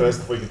action Yeah. first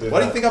before you can do that. what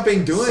do you think I've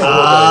been doing?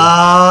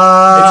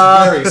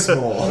 Ah. It's very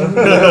small.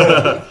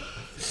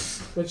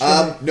 Which,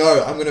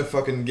 No, I'm going to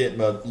fucking get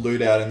my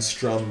loot out and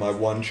strum my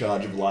one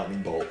charge of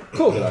lightning bolt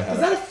cool. that I Does have.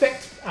 that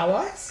affect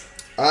allies?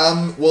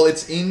 Well,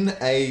 it's in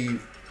a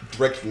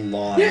direct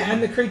line. Yeah,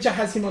 and the creature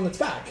has him on its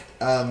back.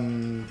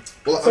 Well,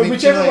 So I mean,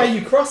 whichever can I- way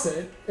you cross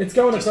it, it's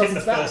going Just across hit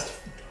its the back.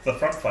 the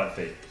front 5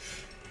 feet.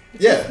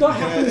 Yeah. Not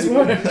how things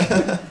work.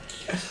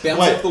 Bounce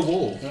Wait. off the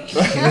wall.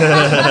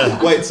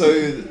 Wait,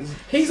 so,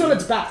 He's on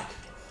its back.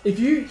 If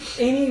you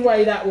any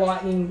way that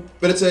lightning,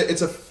 but it's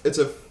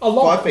a a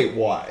lot. 5 feet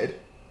wide.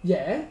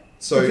 Yeah.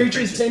 So The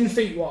creature is 10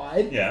 feet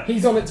wide. Yeah.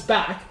 He's on its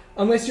back.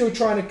 Unless you're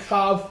trying to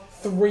carve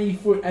 3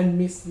 foot and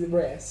miss the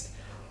rest.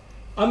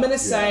 I'm gonna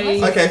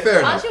say. okay,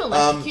 fair Aren't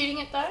enough. you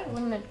electrocuting it though?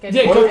 Wouldn't it get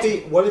Yeah, What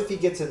go- if he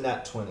gets a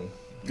nat 20?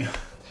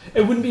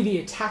 It wouldn't be the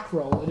attack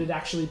roll. It'd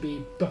actually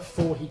be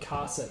before he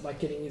casts it, like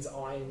getting his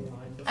eye in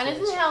line. Before And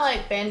isn't it's- how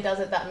like Ben does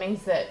it? That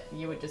means that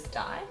you would just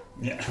die.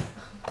 Yeah.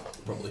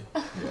 Probably.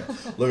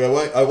 Look,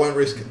 I won't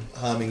risk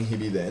harming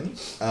Hibby then.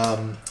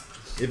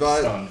 If I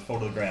Stunned, fall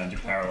to the ground,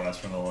 you're paralyzed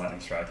from the lightning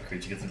strike. The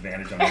creature gets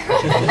advantage on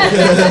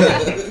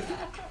you.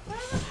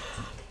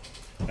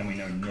 And we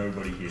know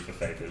nobody here for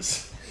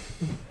favors.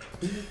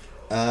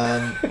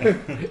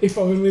 If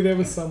only there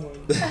was someone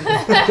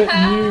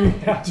that knew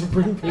how to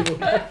bring people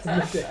back from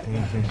the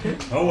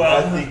dead. Oh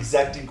I have the well.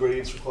 exact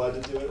ingredients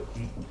required to do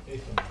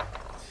it.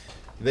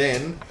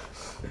 then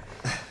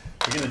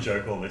We're going to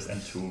joke all this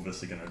and 2 of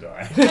us are going to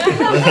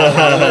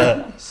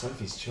die.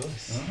 Sophie's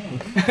choice.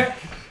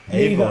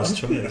 Avor's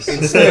choice.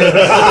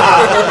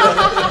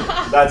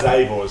 That's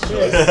Avor's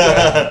choice.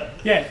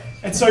 Yeah,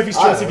 it's Sophie's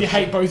I choice know. if you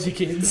hate both your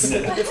kids.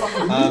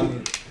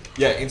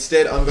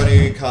 instead I'm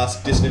going to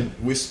cast Dissonant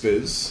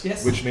Whispers,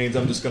 Yes. which means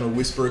I'm just going to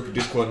whisper a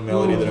discordant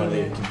melody that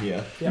only you can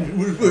hear. Yeah.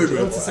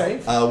 What's the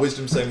save?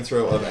 Wisdom saving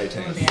throw of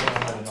 18.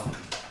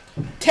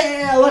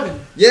 11.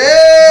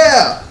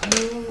 Yeah!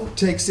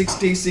 Take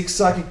 6d6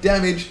 psychic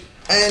damage,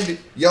 and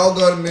y'all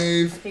gotta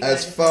move think I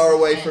as just far missed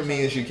away the from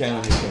me as you can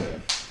on your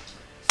turn.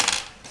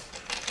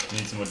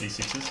 Need some more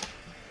d6s?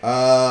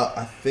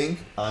 I think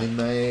I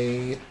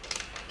may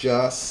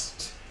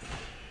just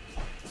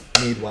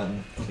need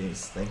one,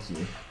 please. Thank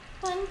you.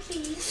 One,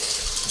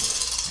 please.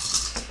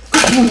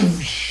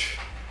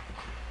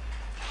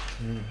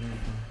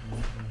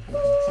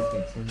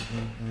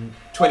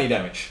 20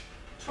 damage.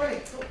 20.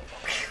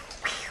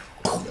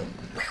 Cool.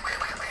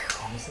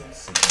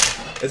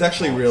 It's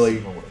actually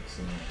really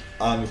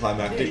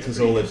unclimactic because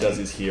all it does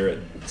is hear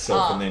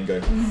itself and then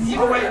go.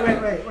 Oh,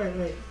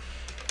 wait.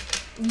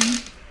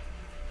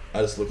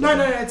 I just look. No, like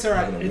no, I'm it's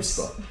alright. having a It's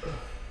whisper.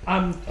 I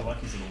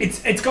like his little...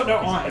 it's got no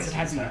eyes. It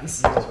has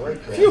ears.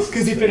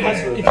 Because if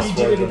you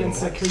did it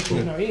against a creature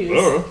with no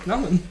ears,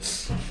 nothing.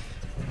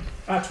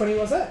 20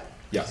 was that?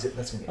 Yeah.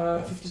 56. Oh,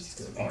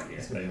 yeah.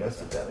 That's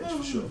the damage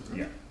for sure.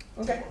 Yeah.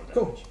 Okay,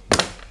 cool.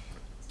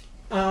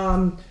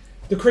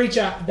 The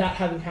creature, that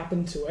having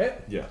happened to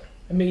it, Yeah.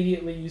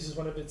 immediately uses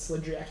one of its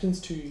legendary actions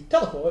to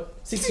teleport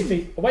 60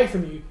 feet away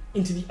from you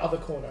into the other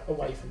corner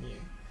away from you.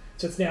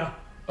 So it's now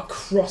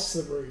across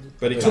the room.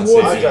 But he can't Towards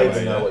see the I don't me.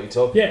 even know what you're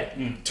talking Yeah,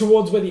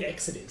 towards where the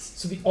exit is.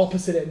 So the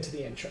opposite end to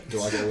the entrance.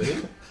 Do I go with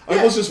him?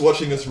 I was just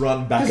watching us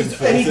run back and Because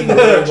forth in anything the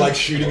that- room, like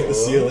shooting at the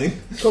ceiling.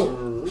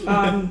 Cool.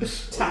 Tack,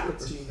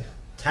 it's to you now.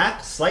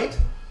 Tack? Slate?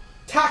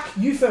 Tack,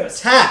 you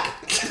first.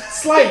 Tack!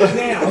 Slate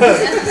now.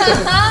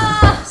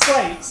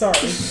 Slate, sorry.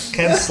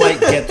 Can Slate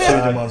get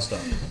through the monster?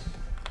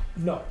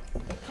 No.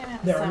 Came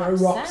out There so are no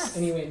much rocks sass.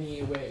 anywhere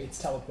near where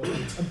it's teleported.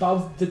 It's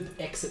above the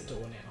exit door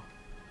now.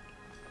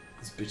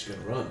 This bitch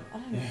gonna run. I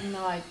don't have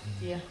no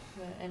idea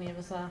where any of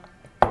us are.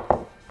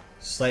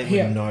 Slate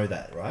Here. would know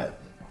that, right?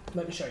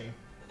 Let me show you.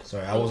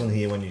 Sorry, I wasn't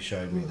here when you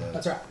showed me the...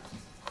 That's right.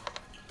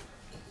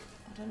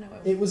 I don't know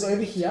where It was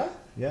over here.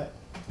 Yeah.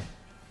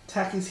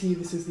 Tack is here.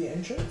 This is the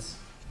entrance.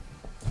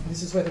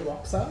 This is where the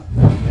rocks are.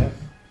 Yeah.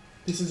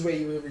 This is where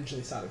you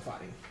originally started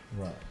fighting.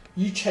 Right.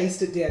 You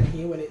chased it down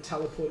here when it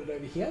teleported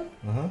over here.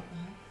 Uh-huh.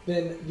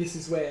 Then this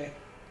is where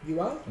you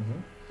are.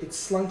 Mm-hmm. It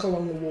slunk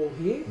along the wall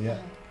here. Yeah.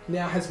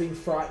 Now has been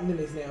frightened and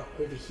is now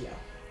over here.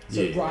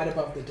 So Yeah. right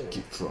above the door.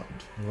 Get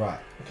frightened. Right.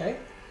 Okay?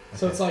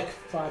 So Okay. it's like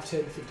 5,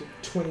 10, 15,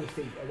 20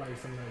 feet away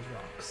from those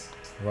rocks.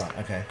 Right,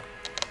 okay.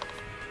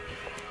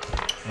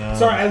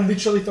 Sorry, I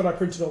literally thought I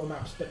printed all the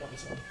maps, but not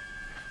this one.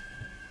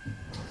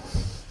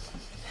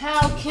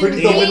 How can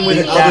Pretty even with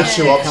we the other get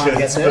two there? options. Can't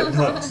get there.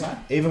 What's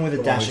that? Even with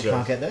a dash, you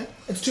can't get there?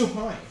 It's too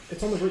high.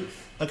 It's on the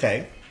roof.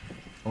 Okay.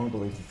 I want to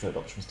believe the third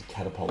option was to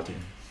catapult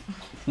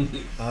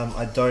him.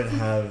 I don't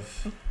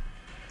have...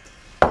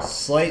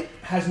 Slate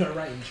Has no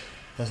range.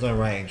 has no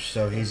range,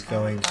 so he's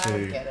going I don't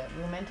to... get it.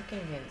 We're meant to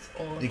convince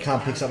all of You the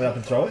can't pick something up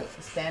and throw it?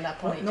 to stand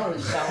up on each No.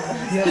 other's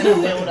shoulders Yeah,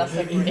 and build us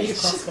a you need a bridge.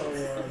 crossbow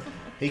or...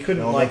 He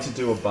couldn't, I'd like... like to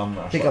do a bum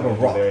rush. pick like up a we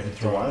did rock there and in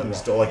throw Toronto it. and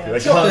still, like, Yeah. they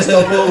can't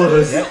stop all of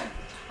us. Yep.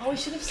 Oh, we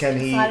should have Can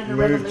he decided a move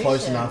revolution.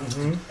 close enough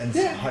and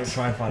Yeah.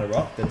 try and find a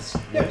rock that's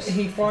Yep, loose?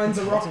 he finds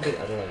a rock and I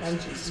don't know.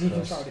 you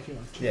can try it if you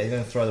want to. Yeah, he's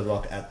going to throw the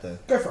rock at the...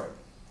 Go for it.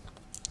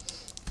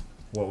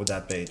 What would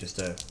that be? Just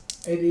a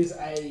It is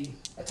a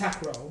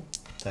attack roll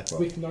attack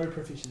roll? with no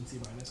proficiency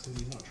bonus because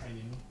he's not trained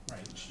in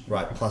range.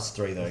 Right,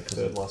 +3 though, because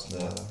Third of last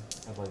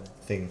the Adelaide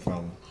thing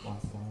from...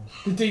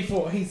 The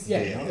D4, he's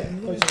Yeah.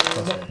 close to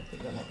 +3. the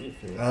That might be it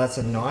for you. That's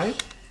a 9?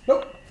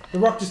 Nope. The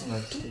rock just No,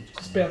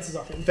 just bounces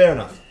off him. Fair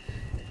enough.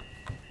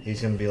 He's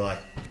going to be like...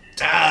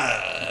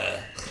 "Ah!"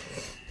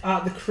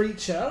 The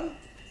creature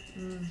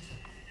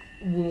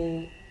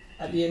will,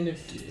 at the end of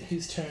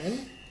his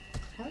turn,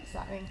 How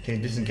exciting. Can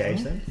you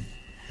disengage then?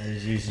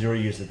 He's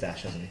already used the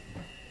dash, hasn't he?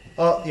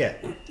 Oh, yeah.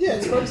 yeah,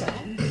 it's bonus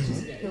action.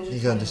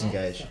 He's going to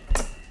disengage.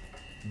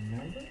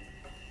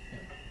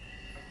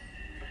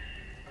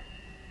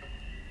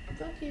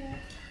 Fuck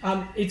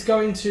yeah. It's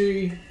going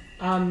to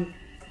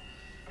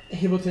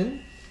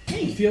Hibbleton.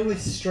 You feel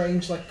this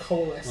strange like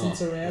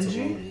coalescence around that's a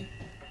you. roll.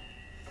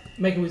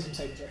 Make a wisdom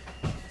saving throw.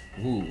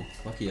 Ooh,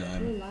 lucky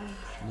I'm Relax.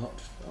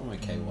 not. I'm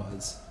okay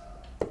wise.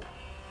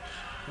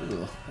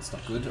 Ooh, that's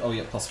not good. Oh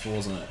yeah,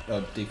 +4s on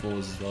it. D4s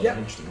as well. Yep.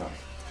 Interesting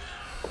enough.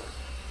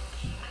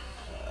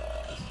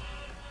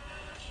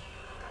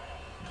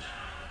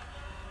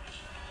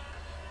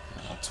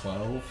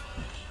 12.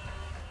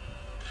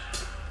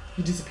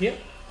 You disappear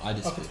I off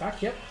its just.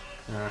 back. Yep.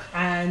 Ah,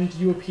 And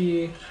you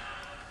appear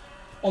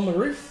on the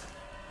roof,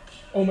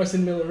 almost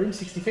in the middle of the room,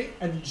 60 feet,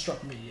 and you just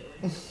drop immediately,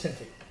 10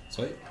 feet.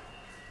 sweet.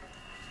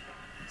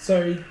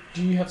 So,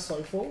 do you have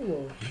slow fall,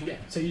 or yeah?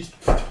 So you just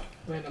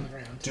land on the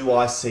ground. Do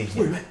I see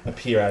him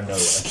appear out of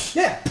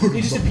nowhere? Yeah,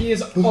 he just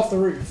appears off the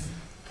roof.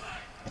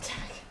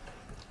 Attack.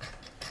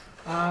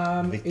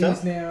 It Victor?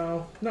 is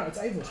now it's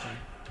Avel's turn.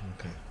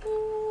 Okay.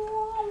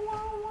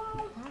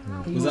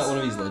 Was that one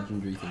of his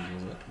legendary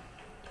things? Was it?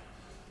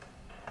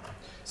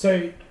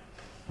 So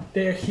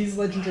they're his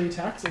legendary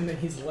attacks and then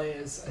his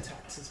lair's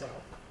attacks as well.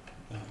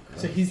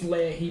 So his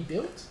lair he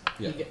built,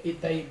 Yeah.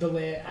 the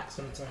lair acts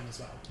on its own as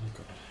well.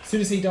 Okay. As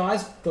soon as he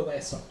dies, the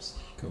lair stops.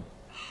 Cool.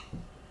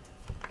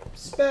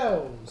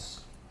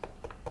 Spells.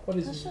 What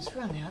is Let's it? just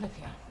run out of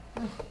here.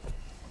 Oh,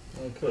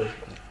 cool.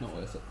 Not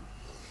worth it.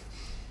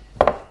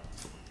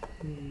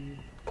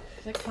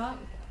 Because I can't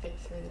get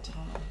through the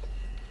tunnel.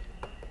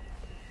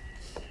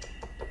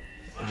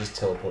 It just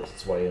teleports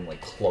its way and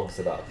like clogs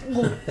it up.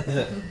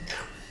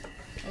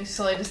 I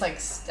slowly just like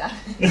stab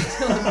it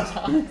until it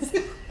dies.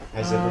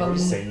 Has everybody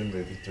seen the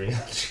movie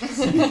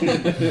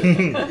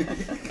 300?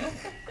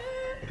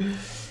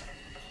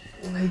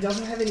 He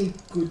doesn't have any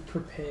good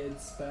prepared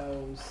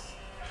spells.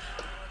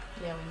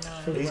 Yeah, we know.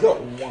 For He's the-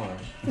 got one,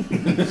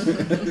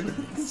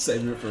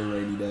 Saving it for a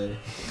rainy day.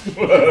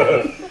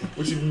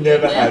 which you've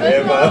never had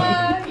ever.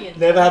 know.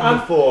 Never had Um,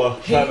 before.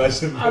 He, Can't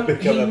imagine he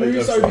become that big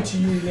moves of over stuff. to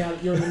you now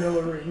that you're in the middle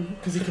of the room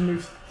because he can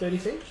move 30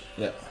 feet?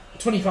 Yeah.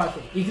 25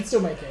 feet. He can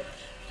still make it.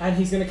 And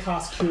he's going to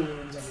cast Cure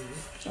Wounds on you.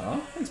 Oh,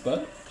 thanks,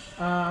 bud.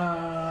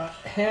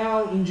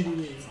 How injured are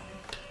you?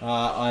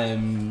 I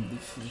am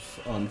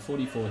on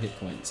 44 hit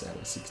points out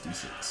of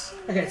 66.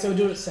 Okay, so we'll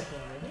do it second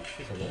round.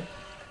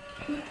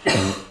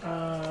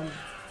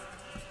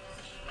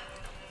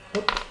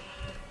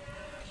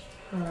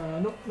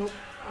 Nope.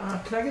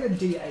 Can I get a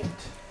D8?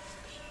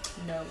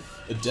 No.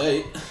 A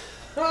date?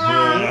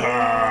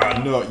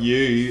 Not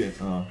you.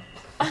 Oh.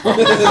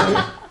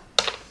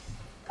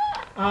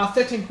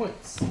 13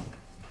 points.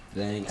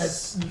 Thanks.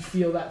 As you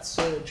feel that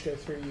surge go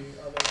through you.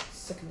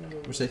 Second level.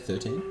 Would you say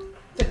 13?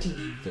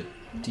 13.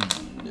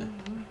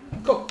 13.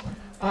 Cool.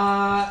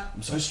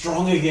 I'm so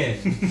strong again.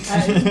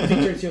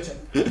 Victor, it's your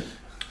turn.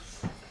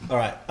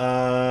 Alright,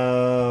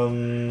 Can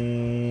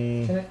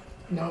it?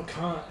 No, it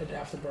can't. It'd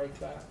have to break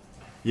that.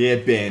 Yeah,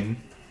 Ben.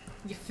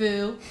 You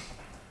fool.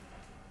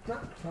 No,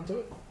 can't do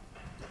it.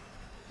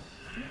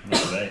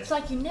 Not today. It's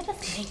like you never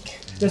think.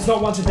 It's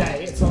not once a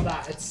day. It's not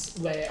that. It's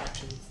layer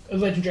actions.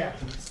 Legendary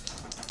actions.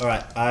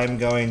 Alright, I'm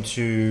going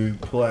to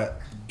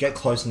get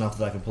close enough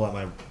that I can pull out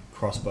my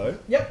crossbow.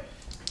 Yep.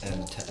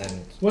 And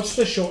What's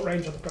the short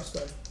range on the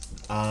crossbow?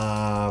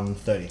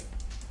 30. Let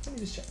me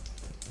just check.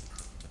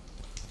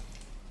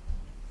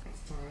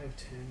 5, 10,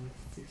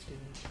 15,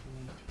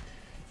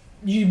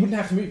 20. You wouldn't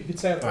have to move. You could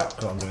stay on the Alright, rock.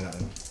 cool, I'm doing that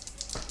then.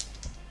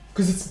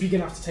 Because it's big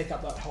enough to take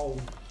up that whole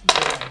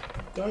area.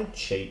 don't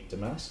cheat,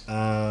 Damas.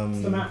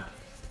 It's the map.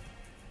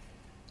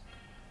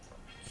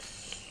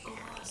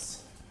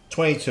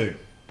 22.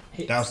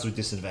 Hits. That was with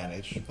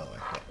disadvantage, by the way.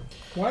 Yeah.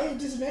 Why are you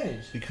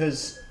disadvantaged?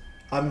 Because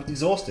I'm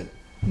exhausted.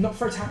 Not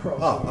for attack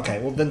rolls. Oh, okay.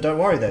 Well, then don't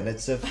worry then.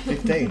 It's a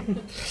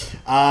 15.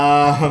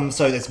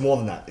 So it's more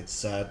than that.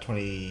 It's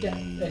 20 Yeah,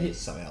 that hits.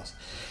 something else.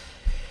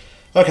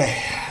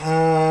 Okay.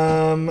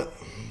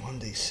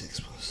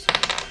 1d6 plus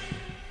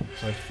 3.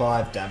 So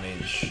 5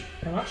 damage.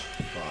 How much?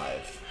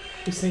 5.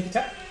 With sneak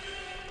attack?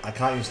 I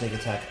can't use sneak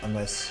attack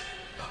unless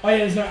Oh yeah,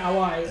 there's no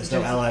ally. there's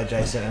no ally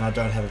adjacent and I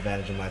don't have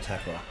advantage on my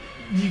attack roll.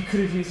 You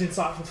could have used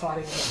insight for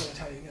fighting. I'm not going to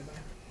tell you again though.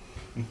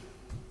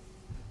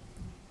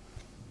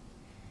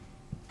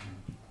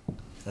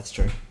 That's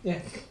true. Yeah.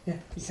 You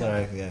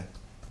So, yeah.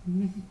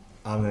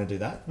 I'm going to do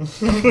that. can.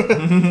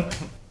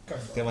 Go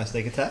for Get my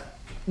sneak attack.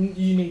 it.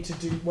 You need to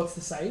do. What's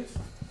the save?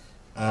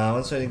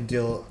 Once I can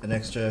deal an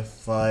extra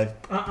 5.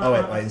 Oh,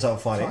 wait. Inside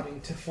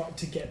fighting.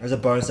 To get As a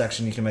bonus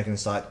action, you can make an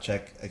insight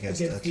check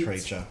against Against a its-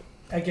 creature.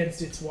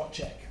 against its what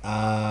check?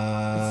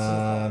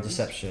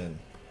 Deception.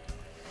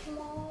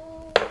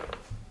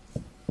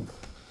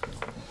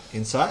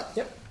 Insight?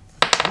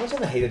 How much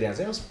on the heater down?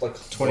 It's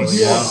like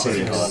 26. Yeah.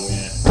 Pretty hard,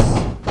 yeah. It's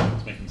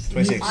making me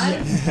sleep.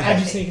 26. Add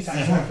your sneak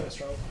attack to my first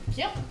roll.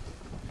 Yep.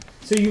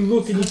 So you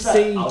look and you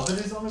see. oven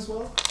is on as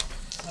well?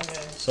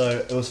 Okay. So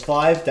it was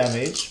 5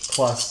 damage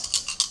plus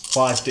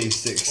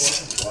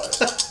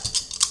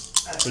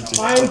 5d6.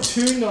 I am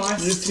too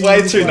nice. It's to way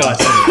you too as well.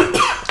 nice.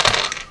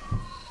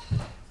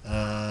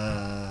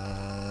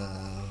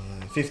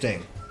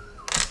 15.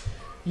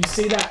 You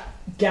see that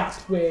gap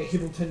where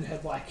Hibbleton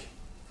had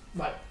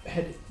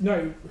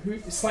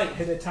Slate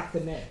had attacked the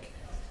neck,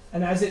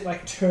 and as it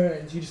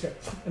turns, you just go,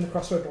 and the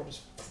crossbow ball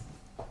just,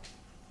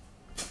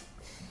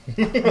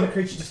 and the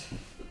creature just,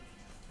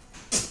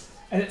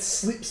 and it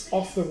slips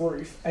off the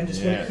roof, and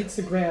just when Yeah. it hits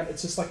the ground,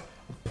 it's just like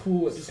a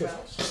pool. It just goes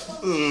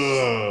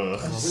Ugh.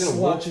 and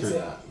sludges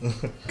out.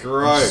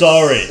 Gross.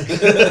 Sorry.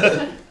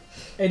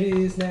 It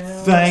is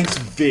now. Thanks,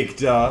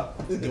 Victor.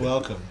 You're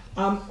welcome.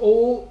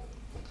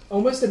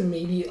 Almost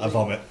immediately. I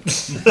vomit.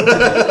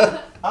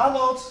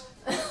 Arnold!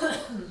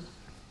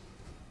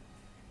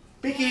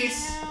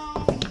 Bickies!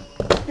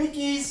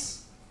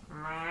 Bickies!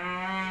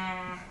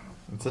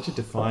 It's such a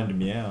defined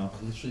meow. I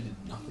literally did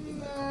nothing in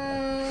that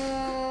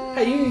combat.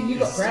 Hey, you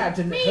got grabbed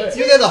and it hurt.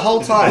 You were there the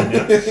whole time.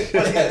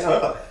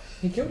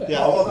 He killed it.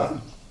 Yeah.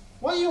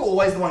 Why are you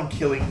always the one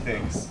killing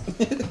things?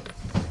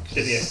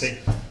 PTSD.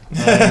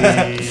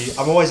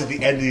 I'm always at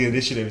the end of the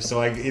initiative, so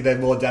I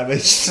then more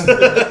damage.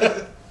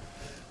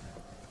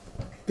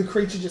 The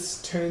creature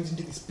just turns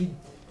into this big,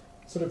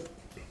 sort of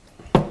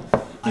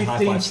I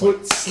high-five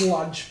 15-foot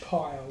sludge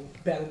pile,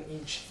 about an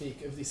inch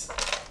thick, of this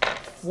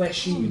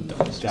fleshy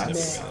That's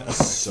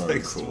mass. so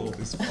cool.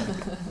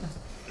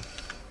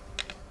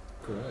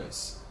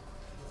 Gross.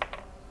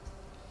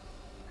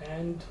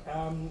 And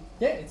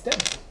it's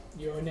dead.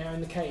 You are now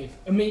in the cave.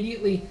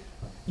 Immediately,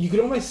 you could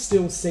almost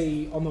still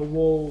see on the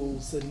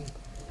walls and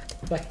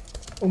like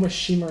almost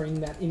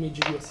shimmering that image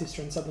of your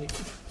sister, and suddenly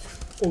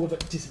all of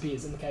it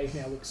disappears, and the cave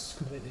now looks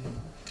completely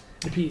normal.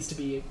 It appears to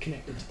be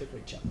connected to the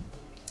creature.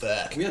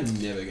 We are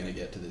never going to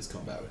get to this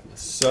combat with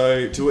this.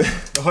 So, do we?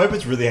 I hope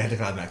it's really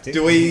anticlimactic.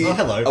 Do we? Oh,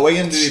 hello. Are we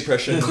going to do the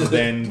impression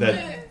then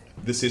that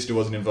the sister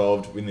wasn't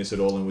involved in this at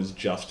all and was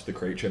just the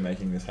creature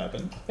making this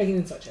happen? Make an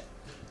insight check.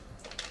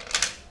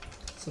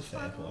 That's a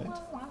fair point.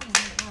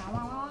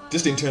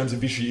 Just in terms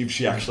of if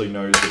she actually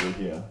knows that we're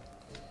here.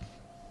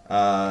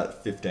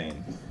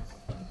 15.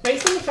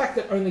 Based on the fact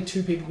that only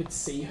 2 people could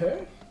see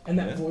her, and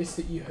that Yeah. voice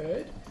that you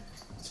heard,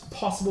 it's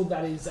possible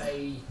that is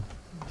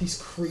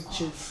this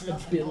creature's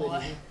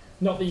ability.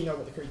 Not that you know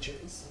what the creature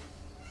is.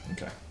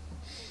 Okay.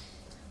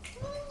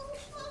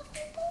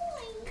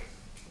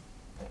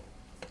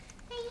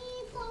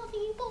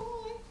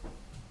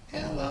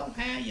 Hello,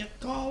 how you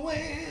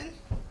going?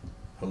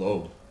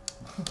 Hello.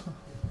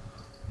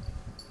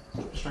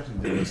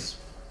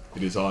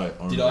 It is I.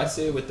 Did I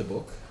see her with the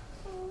book?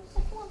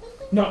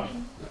 No.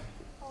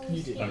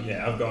 You did.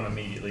 Yeah, I've gone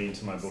immediately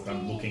into my book.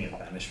 I'm looking at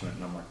banishment,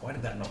 and I'm like, why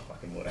did that not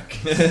fucking work?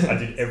 I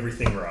did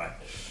everything right.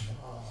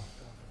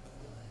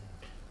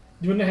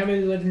 Do you want to know how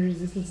many legendary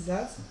resistances it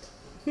has?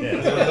 Yeah,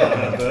 that's what I thought. I'm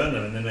going to burn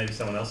them, and then maybe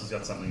someone else has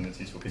got something that's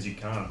useful, because you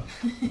can't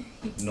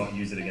not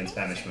use it against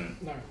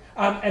banishment. No.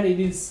 And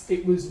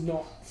it was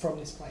not from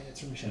this plane, it's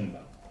from the Shadow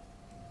Belt.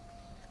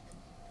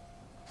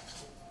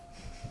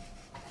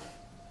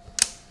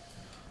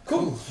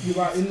 Cool. You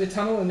are in the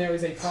tunnel, and there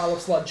is a pile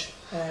of sludge.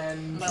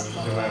 And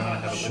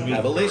Should we,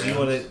 Have a look.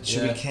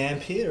 should we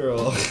camp here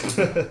or?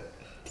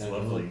 It's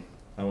lovely.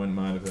 I wouldn't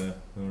mind if a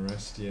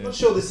rest, yeah. I'm not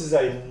sure this is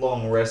a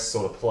long rest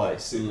sort of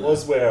place. It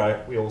was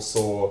where we all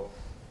saw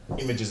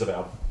images of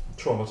our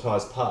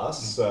traumatized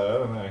past, so I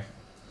don't know.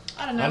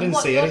 I don't know. I didn't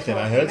what see you're anything,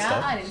 I talking heard about.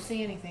 stuff. I didn't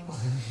see anything.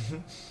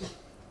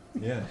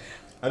 Yeah.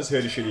 I just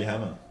heard you shoot your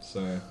hammer,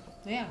 so.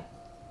 Yeah.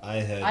 I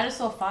heard. I just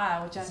saw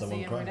fire, which I Someone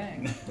see every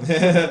crying.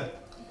 day.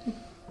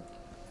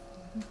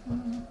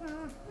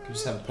 Could we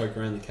just have a poke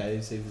around the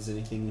cave, see if there's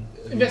anything.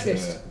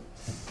 investigate.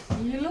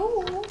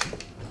 Hello.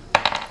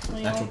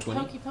 Natural 20.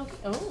 Pokey, pokey.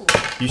 Oh.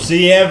 You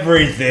see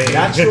everything.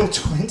 Natural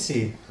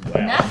 20.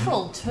 Wow.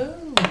 Natural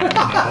 2.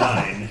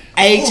 9.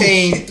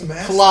 18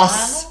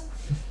 plus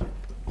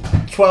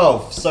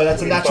 12, so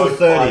that's a We natural both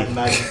 30. find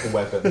magical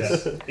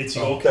weapons. Yeah. It's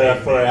your They're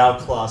cave. for man. our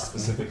class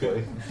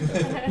specifically.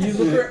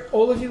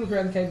 All of you look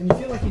around the cave, and you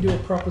feel like you do a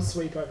proper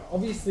sweep over.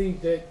 Obviously,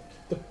 the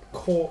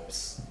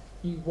corpse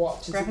you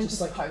watch is Reckon just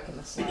just like poking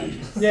the sludge.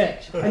 yeah,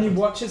 and you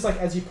watch as like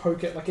as you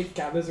poke it, like it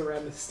gathers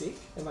around the stick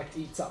and like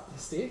eats up the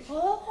stick.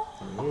 Ooh.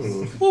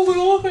 You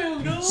look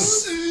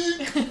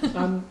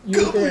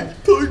around.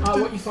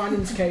 What you find in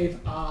this cave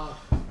are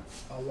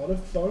a lot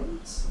of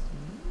bones,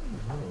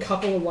 a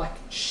couple of like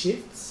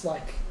shifts,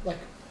 like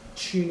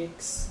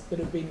tunics that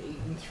have been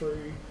eaten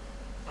through,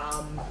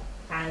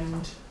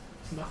 and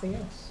nothing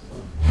else.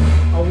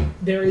 Oh,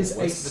 there is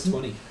What's the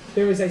 20?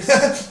 there is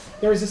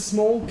a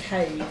small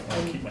cave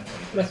I'll keep and my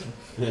 20. like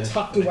Yeah.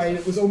 tucked away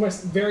that was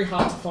almost very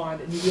hard to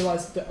find, and you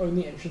realise that the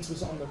only entrance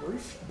was on the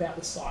roof, about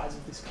the size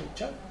of this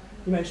creature.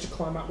 You manage to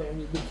climb up there and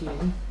you look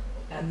in,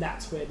 and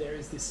that's where there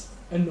is this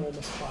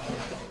enormous pile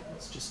of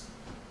bones, just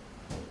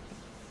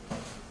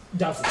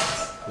dozens.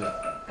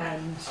 Yeah.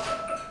 And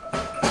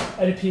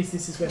it appears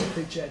this is where the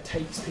creature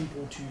takes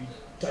people to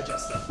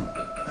digest them.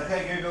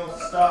 Okay, Google,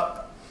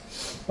 stop.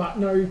 But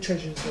no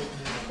treasures or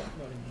anything,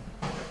 not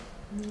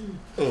in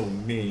Oh,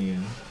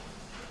 man.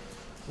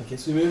 I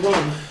guess we move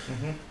on.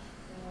 here.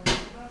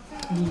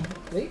 You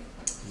leave.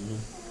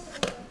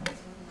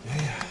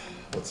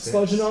 What's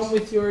Slogging on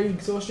with your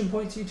exhaustion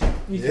points, you take.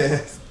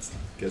 Yeah.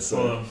 Guess so.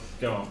 Well,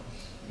 go on.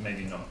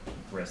 Maybe not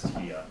rest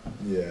here.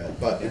 Yeah,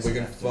 but if we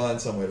can find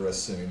somewhere to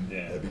rest soon,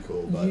 Yeah. that'd be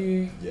cool. But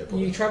You yeah,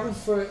 probably you travel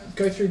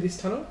go through this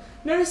tunnel.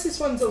 Notice this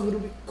one's a little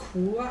bit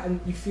cooler, and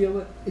you feel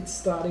that it's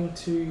starting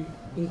to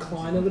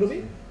incline a little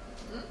bit.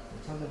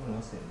 How's everyone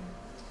else getting?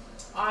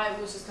 I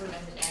was just going to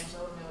message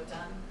Angela when we were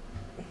done.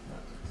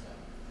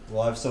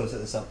 Well, I've sort of set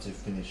this up to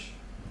finish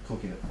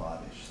cooking at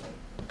 5ish, so.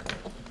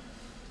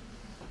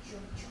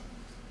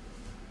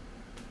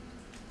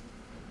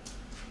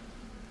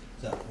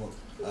 Is that what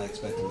I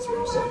expected this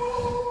to say?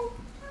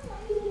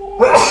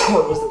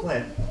 What was the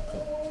plan?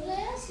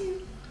 Bless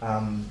you. What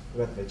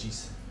about the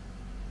veggies?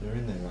 They're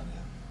in there right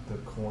now. The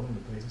corn and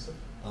the peas and stuff?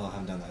 Oh, I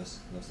haven't done those.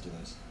 I'll have to do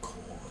those.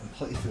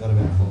 Completely forgot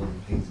about corn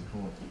and peas and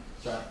corn.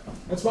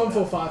 It's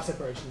 1-4-5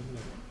 separation, isn't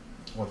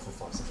it? 1 for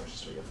 5 separation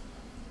street.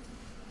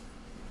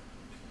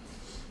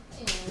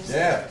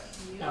 Yeah.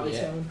 Ali's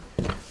Yeah.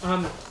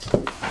 going.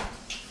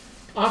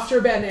 After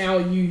about an hour,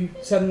 you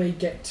suddenly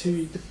get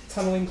to the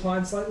tunnel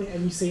incline slightly,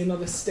 and you see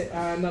another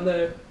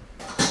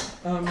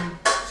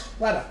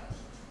ladder.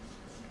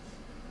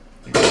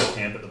 You can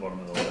camp at the bottom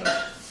of the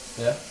ladder.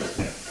 Yeah?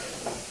 Yeah.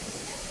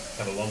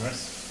 Have a long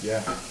rest.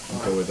 Yeah, I'm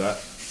cool with that.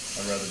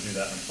 I'd rather do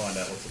that and find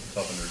out what's at the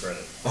top and regret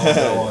it. I'll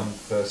go on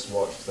first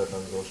watch because I have no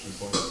exhaustion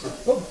points.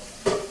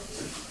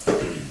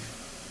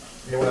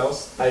 Anyone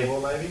else? Abel,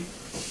 maybe?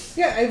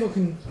 Yeah, Abel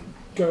can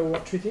go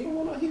watch with you.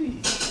 What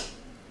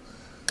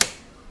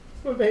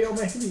about your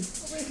maybe?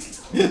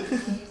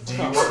 Do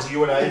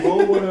you and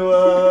Abel want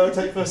to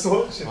take first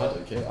watch? I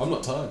don't care. I'm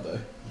not tired though.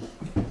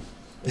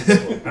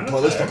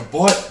 Well, let's take a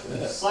bite.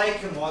 Slay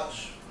can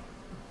watch.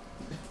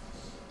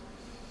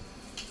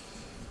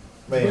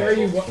 Me and Where are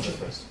you Abel. watching?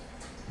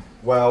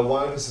 Well,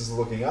 one of us is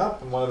looking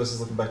up and one of us is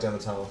looking back down the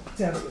tunnel.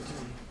 Down at the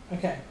TV.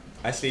 Okay.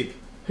 I sleep.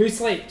 Who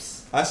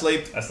sleeps? I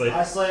sleep. I sleep.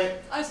 I slay.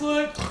 I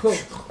sleep. Cool.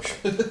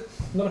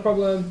 Not a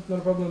problem. Not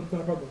a problem.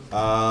 Not a problem.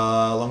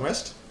 Long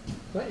rest.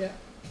 Not yet.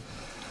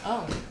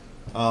 Oh.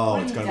 Oh,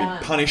 What it's have going you to done?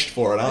 be punished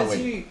for it, aren't As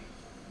we?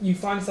 you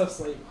find yourself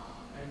asleep,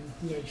 and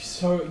you're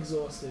so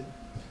exhausted,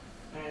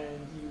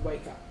 and you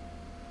wake up.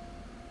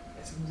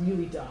 It's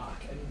really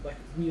dark and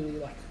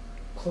really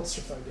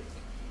claustrophobic.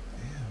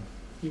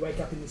 You wake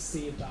up in this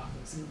sea of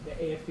darkness, and the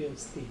air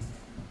feels thin.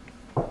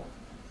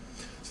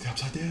 It's the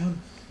upside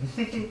down.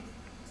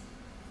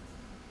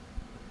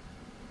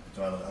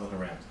 Do I look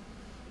around?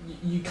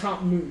 You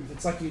can't move.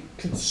 It's like you're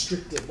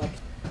constricted.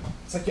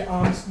 It's like your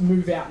arms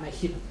move out and they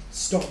hit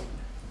stone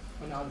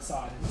on the other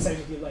side. And the same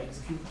with your legs.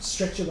 If you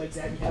stretch your legs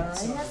out, you hit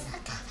stone.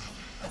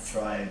 I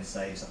try and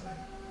say something.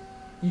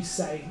 You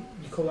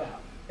call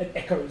out. It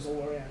echoes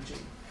all around you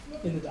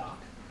in the dark.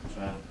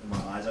 Try and, my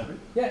eyes open.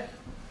 Yeah.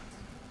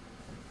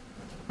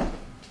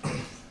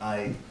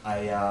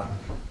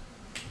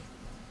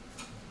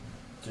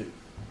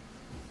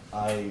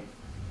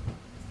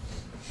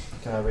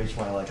 Can I reach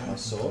my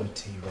sword?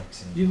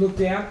 T-Rex You look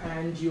down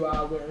and you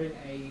are wearing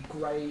a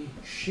grey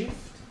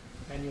shift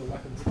and your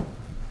weapons are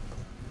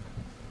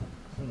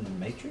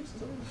Matrix?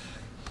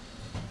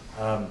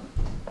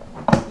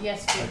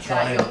 Yes, I with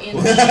try that, and you're in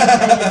Put the your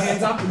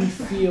hands up and you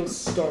feel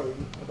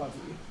stone above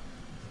you.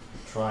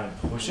 Try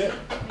and push it.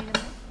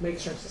 Make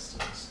strength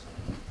systems.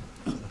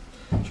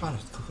 I'm trying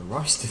to cook a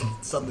roast and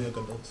suddenly I've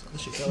got all this other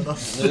shit going on.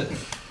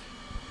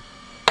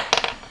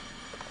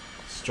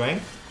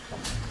 Strength?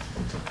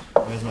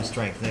 Where's my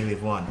strength?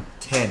 -1.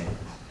 10.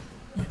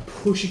 You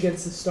push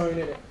against the stone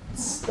and it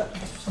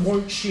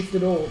won't shift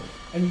at all.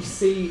 And you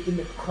see in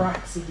the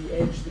cracks of the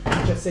edge that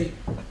you just see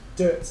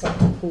dirt start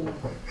to pull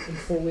and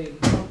fall in.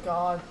 Oh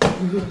god.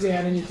 You look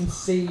down and you can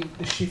see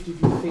the shift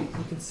of your feet.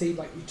 You can see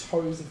your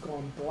toes have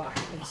gone black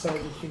and so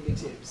have your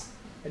fingertips.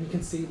 And you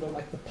can see the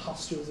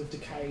pustules of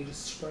decay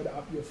just spread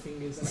up your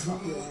fingers and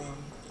up your arm.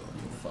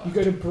 You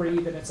go to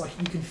breathe and it's like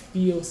you can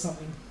feel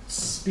something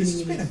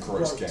spinning in your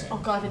throat. Oh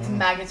god, if it's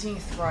maggots in your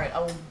throat, I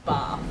will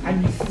barf.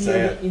 And you feel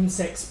the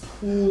insects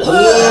pull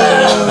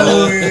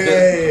Oh,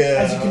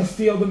 yeah. as you can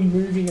feel them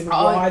moving and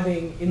Oh.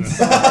 writhing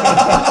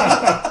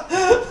inside.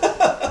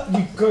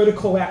 You go to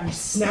call out and you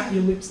snap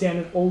your lips down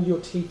and all your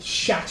teeth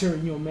shatter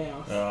in your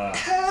mouth.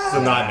 It's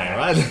a nightmare,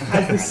 right?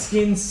 As the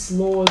skin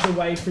slaws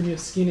away from your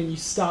skin and you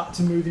start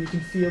to move and you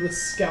can feel the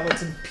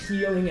skeleton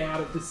peeling out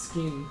of the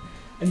skin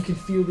and you can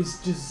feel this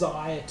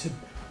desire to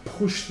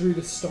push through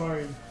the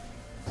stone,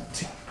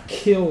 to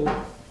kill,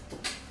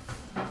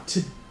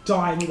 to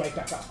die, and you wake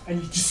back up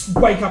and you just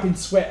wake up in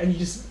sweat and you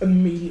just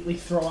immediately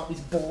throw up this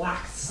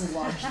black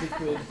sludge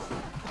liquid.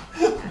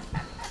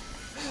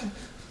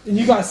 And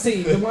you guys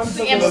see the ones The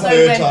that episode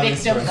third where time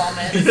Victor this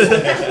vomits.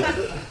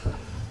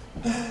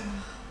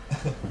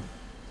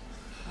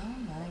 Oh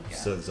my god.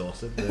 So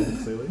exhausted,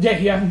 clearly. yeah,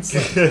 you haven't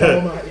slept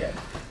all night yet.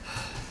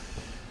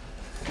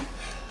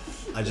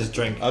 I just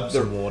drank the-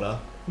 some water.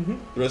 Mm-hmm.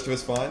 The rest of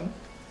us fine?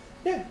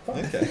 Yeah,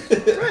 fine. Okay.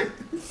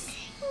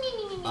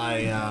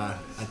 I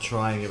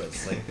try and get back to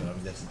sleep. And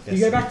I'm just You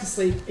go back to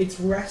sleep. It's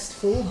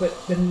restful,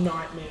 but the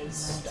nightmares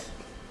stop.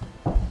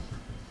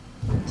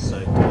 So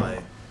do I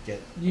get?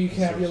 You can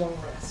have your long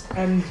rest.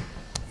 And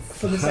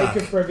for the sake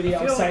of brevity, I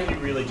I'll feel say like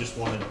you really just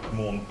wanted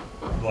more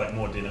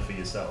dinner for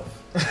yourself.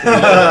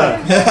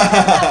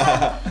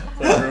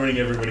 Like ruining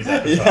everybody's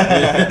appetite.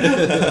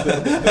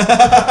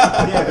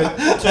 Yeah, but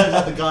it turns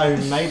out the guy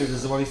who made it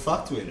is the one he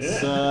fucked with. Yeah.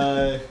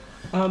 So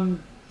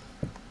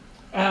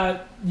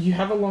you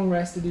have a long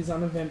rest. It is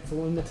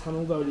uneventful in the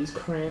tunnel, though it is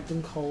cramped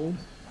and cold.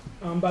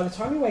 By the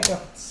time you wake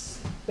up, it's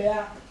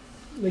about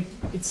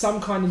it's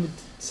sometime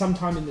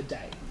in the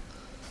day.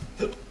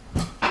 do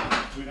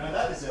we know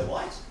that? Is there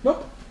light?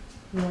 Nope.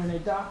 You're in a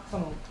dark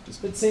tunnel.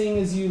 But seeing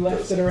as you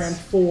left at around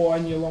 4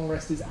 and your long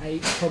rest is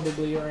 8,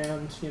 probably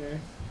around 10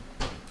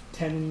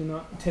 in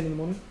the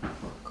morning.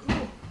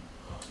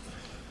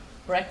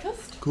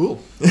 Breakfast? Cool.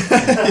 I'm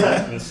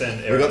gonna send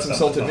We Eric got some up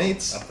salted the top,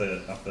 meats. Up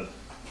the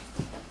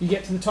You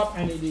get to the top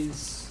and it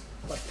is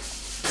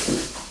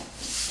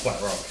flat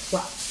rock.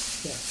 flat.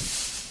 Yeah.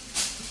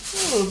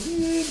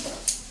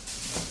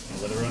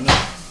 I'll let everyone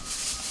know.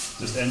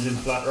 Just ends in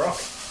flat rock.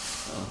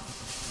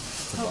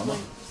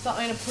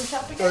 Something to push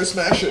up against? Go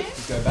smash it.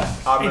 Go back.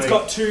 It's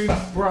got 2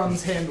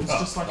 bronze handles,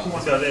 just like the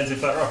one. So it ends in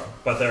flat rock,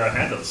 but there are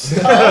handles.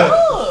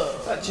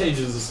 Oh! That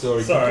changes the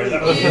story. Sorry,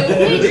 that was You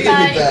big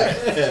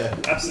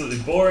bag. absolutely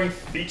boring,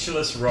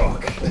 featureless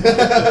rock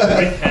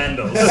with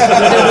handles. I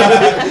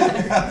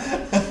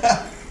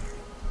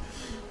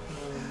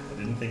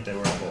didn't think they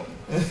were important.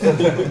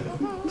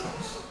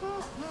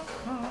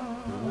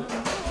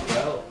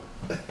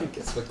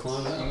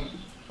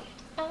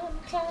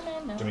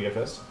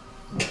 go first?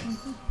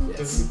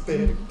 Yes.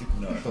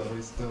 No.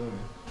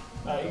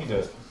 You can do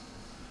it.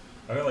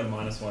 I got like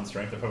 -1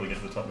 strength. I'll probably get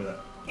to the top with that.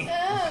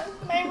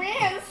 My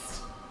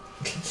wrist.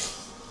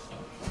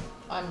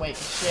 I'm weak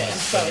as shit, and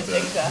so is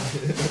Victor.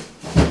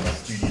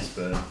 Studious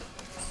bird.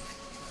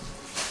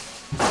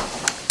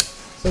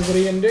 So what are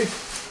you going to do?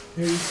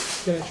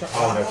 Who's going to try?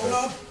 I'll go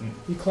first.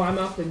 You climb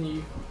up and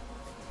you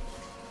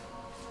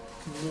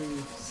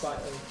move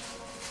slightly.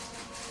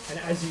 And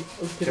as you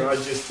open Can I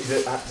it, just, does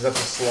it have to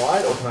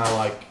slide or can I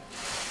like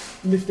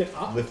lift it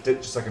up, lift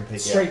it just so I can peek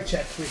out? straight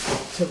check with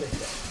to lift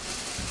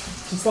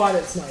it. To slide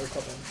it's no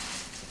problem.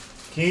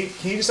 Can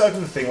you just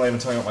open the thing, Liam,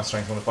 and tell me what my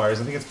strength modifier is?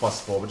 I think it's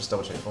 +4, but just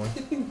double check for me.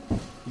 You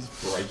just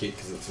break it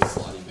because it's a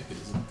sliding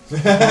mechanism.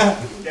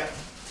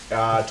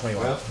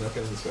 21. Well, not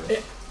going this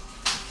way.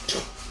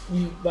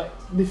 You like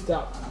lift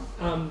up.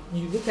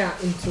 You look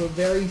out into a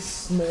very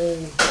small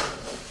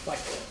like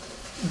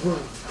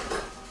room.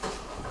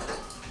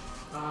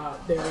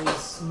 There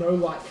is no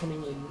light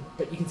coming in,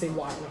 but you can see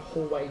light in a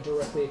hallway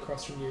directly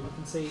across from you. You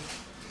can see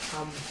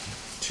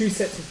 2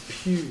 sets of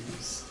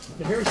pews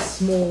in a very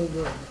small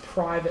room, a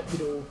private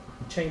little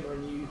chamber,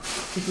 and you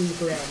quickly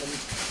look around and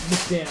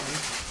look down,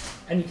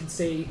 and you can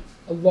see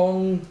a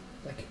long,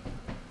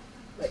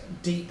 like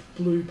deep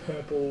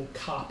blue-purple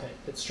carpet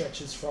that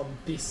stretches from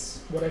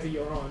this, whatever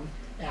you're on,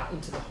 out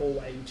into the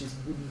hallway, which is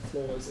wooden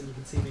floors, and you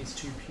can see these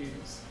 2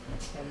 pews.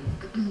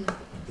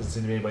 Does there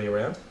seem to be anybody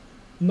around?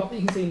 Not that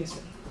you can see in this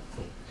room.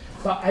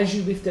 But as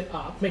you lift it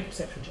up, make a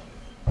perception check.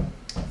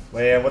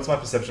 Liam, what's my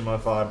perception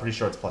modifier? I'm pretty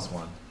sure it's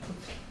 +1.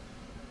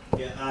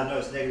 Yeah, no,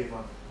 it's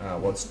 -1.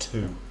 Well, it's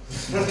 2.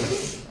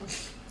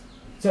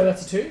 So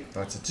that's a 2.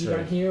 That's a You 2.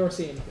 don't hear or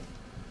see anything.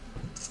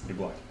 You're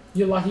black.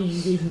 You're lucky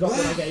you even got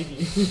what I gave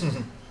you.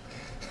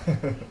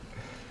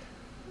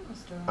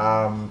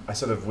 I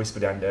sort of whisper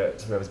down to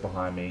whoever's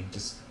behind me,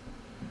 just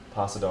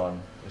pass it on.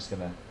 I'm just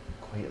going to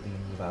quietly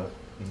move out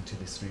into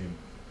this room.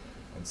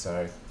 And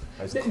so,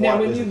 as Now, quietly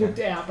when as you I looked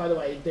can. out, by the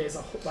way, there's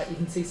a like you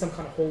can see some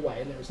kind of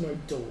hallway, and there is no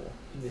door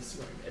in this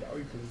room. It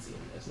opens in.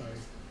 There's no.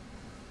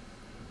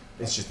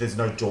 It's just, there's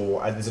no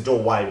door. There's a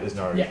doorway, but there's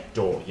no Yeah.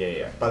 door.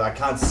 Yeah. But I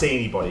can't see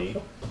anybody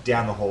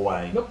down the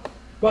hallway. Nope.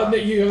 Well, no,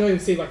 you only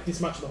see like this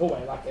much of the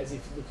hallway, like as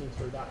if looking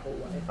through that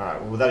hallway.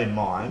 Alright, well, with that in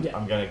mind, Yeah.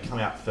 I'm going to come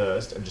out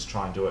first and just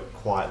try and do it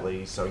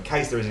quietly. So, in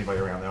case there is anybody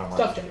around there, I'm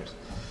Stealth like, check.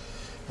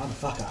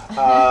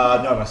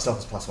 motherfucker. No, my stealth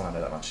is +1. I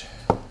know that much.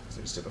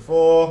 So, just did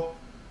before.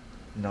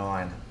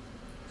 9.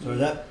 So is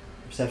that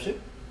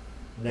perception?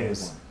 It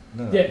was-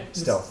 -1. No, Yeah.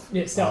 stealth.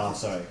 Yeah, stealth.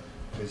 Sorry.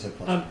 We said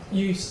 +1.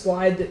 You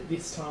slide it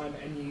this time,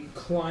 and you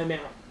climb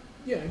out.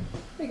 You know,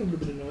 make a little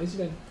bit of noise.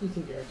 You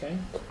think you're okay.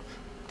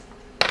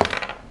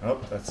 Oh,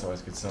 that's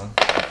always a good sign.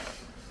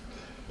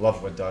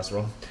 Love when dice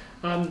roll.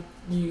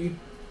 You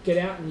get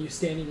out, and you're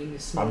standing in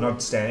this small I'm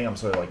not standing, I'm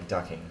sort of like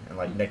ducking and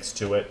like next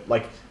to it.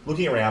 Like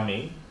looking around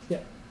me.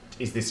 Yep.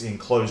 Is this an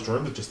enclosed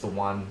room with just the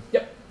one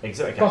Yep.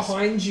 exit? Okay.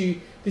 Behind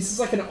you, this is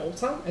like an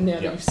altar, and now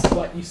Yep.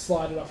 that you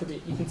slide it off a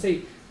bit, you can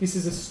see this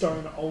is a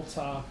stone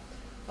altar,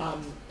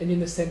 and in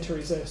the center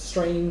is a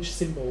strange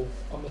symbol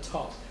on the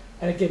top.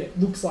 And again, it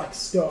looks like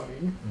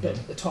stone,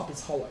 but the top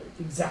is hollow,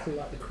 exactly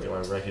like the Do I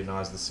crypt.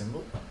 recognise the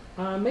symbol?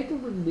 Make a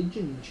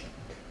religion check.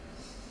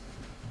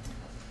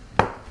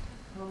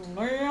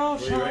 What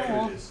do you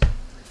reckon it is?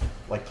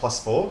 Like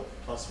 +4?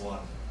 +1.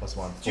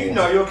 +1. Do you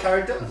know your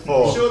character?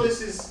 4. You sure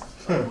this is...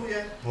 Oh,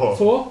 yeah. 4.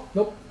 4?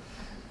 Nope.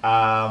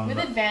 With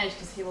advantage,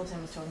 because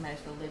Hamilton was talking about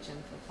his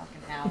religion for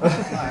fucking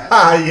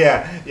hours.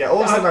 Yeah. All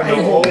of a sudden I know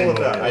Abel. all of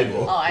that.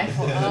 Abel. Oh, I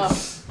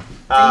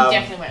thought, you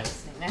definitely weren't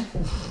listening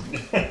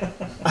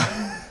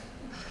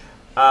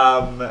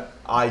now.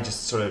 I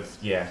just sort of,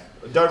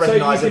 don't So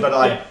recognise you it, but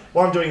can- yeah.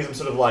 what I'm doing is I'm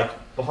sort of like,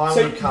 behind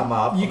So when you come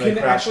up, You I'm going can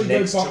to crouch actually go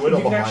next to it or you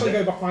can behind actually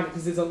it. go behind it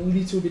because there's a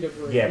little bit of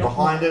room. Yeah, not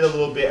behind it much. a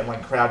little bit and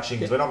like crouching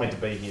because Yeah. we're not meant to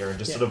be here and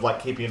just Yeah. sort of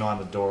like keeping an eye on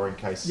the door in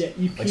case. Yeah,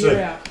 you like, peer sort of,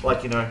 out.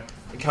 like,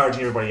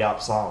 encouraging everybody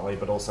up silently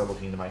but also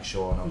looking to make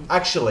sure. Mm.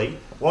 Actually,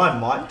 what I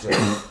might do,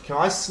 can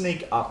I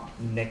sneak up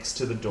next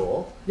to the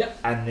door Yep.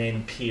 and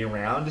then peer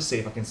around to see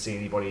if I can see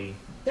anybody?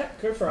 Yeah,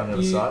 go for On the it.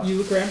 other side. You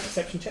look around,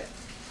 perception check.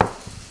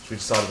 Which we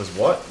decided was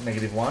what?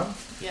 -1?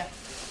 Yeah.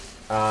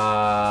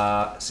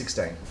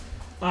 16.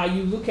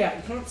 You look out,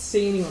 you can't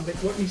see anyone, but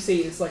what you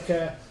see is like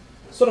a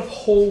sort of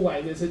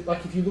hallway. There's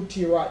like if you look to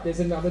your right, there's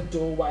another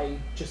doorway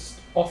just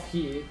off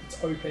here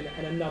that's open,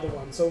 and another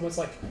one. So almost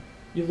like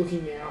you're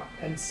looking out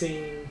and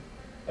seeing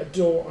a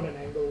door on an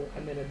angle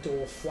and then a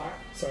door flat.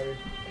 So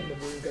and the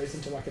room goes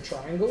into like a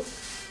triangle.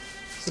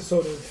 So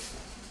sort of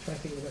trying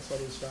to think of the best way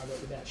to describe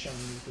it without showing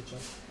you the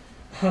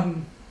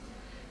picture.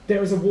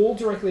 There is a wall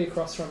directly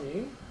across from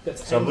you.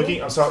 That's So I'm angled.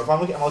 looking. I'm sorry. If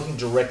I'm looking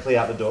directly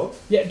out the door.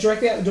 Yeah,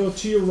 directly out the door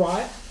to your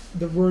right.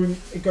 The room,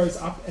 it goes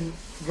up and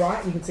right,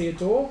 and you can see a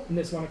door, and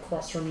there's one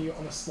across from you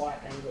on a slight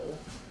angle.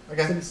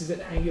 Okay. So this is an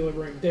angular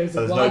room. There's So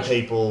a there's large, no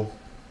people.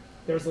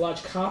 there is a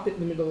large carpet in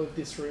the middle of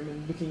this room,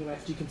 and looking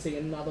left, you can see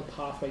another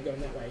pathway going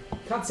that way. You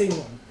can't see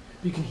anyone,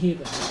 but you can hear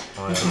them.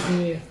 Oh, You yeah. can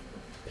hear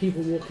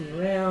people walking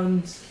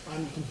around.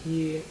 You can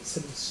hear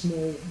some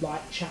small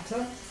light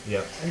chatter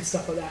Yep. and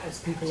stuff like that as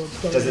people are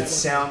going Does about it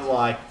sound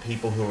like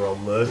people who are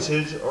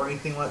alerted or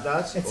anything like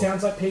that? It Or-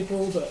 sounds like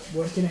people that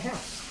work in a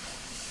house.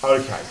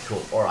 Okay,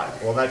 cool. All right.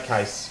 Well, in that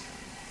case,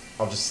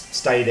 I'll just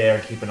stay there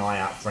and keep an eye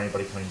out for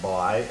anybody coming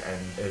by,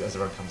 and as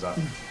everyone comes up.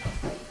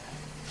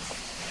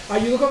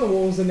 You look on the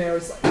walls and there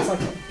is it's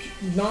like a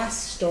nice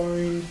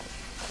stone.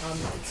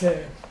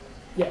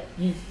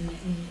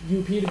 You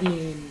appear to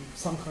be in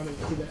some kind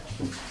of either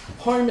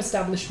home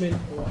establishment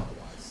or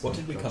otherwise. What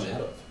did we come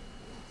out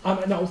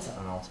of? An altar.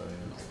 An altar.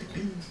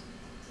 Yeah.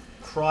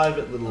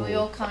 Private little Are we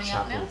all coming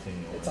up chapel now?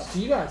 thing. It's up to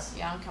you guys.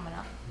 Yeah, I'm coming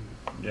up.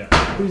 Yeah.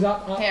 Who's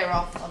up? Hair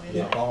off, obviously.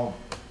 Yeah. Oh,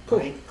 Cool.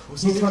 Right,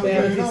 You come out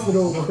of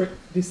close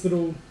this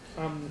little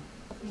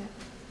Yeah.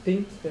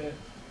 thing. The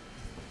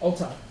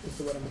altar is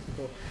the word I'm looking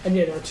for. And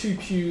yeah, there are 2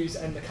 pews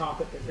and the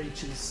carpet that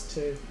reaches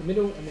to the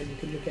middle, and then you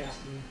can look out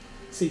and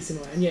see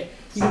similar. And yeah,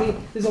 you can hear,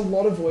 there's a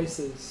lot of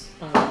voices,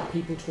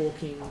 people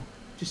talking,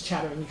 just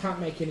chattering. You can't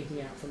make anything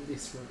out from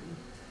this room.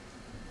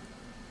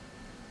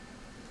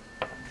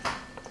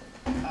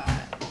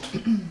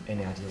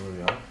 Any idea where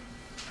we are?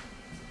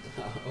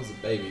 I was a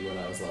baby when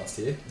I was last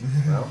here,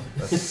 Well,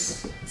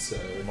 that's so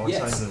more yes.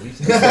 times than we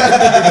can.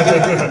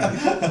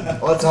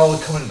 Oh, it's all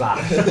coming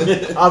back.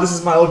 Oh, this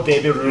is my old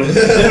baby room.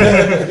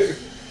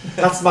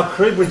 That's my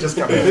crib we just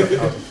got out of.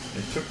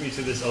 They took me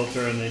to this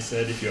altar and they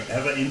said, if you're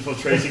ever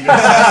infiltrating this,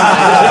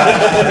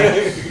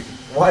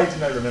 Why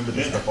didn't I remember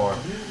this before?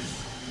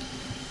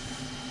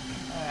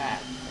 Alright.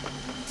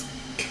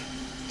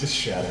 Just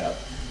shout out.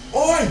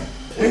 Oi!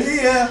 We're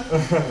here!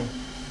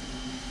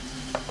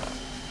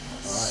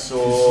 So,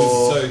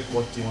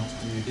 what do you want to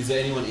do? Is there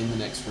anyone in the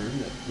next room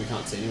that we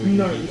can't see anyone?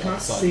 No, you can't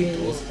see the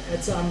anyone. doors.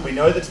 It's We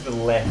know that to the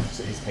left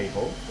is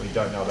people. We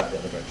don't know about the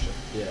other direction.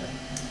 Yeah.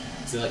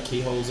 Is there like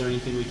keyholes or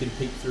anything we can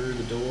peek through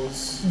the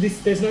doors?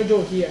 there's no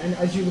door here, and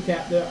as you look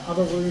out, the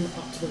other room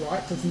up to the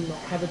right does not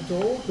have a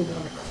door. The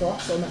one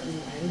across on that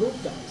little angle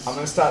does. I'm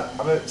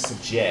going to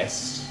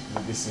suggest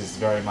that this is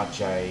very much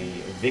a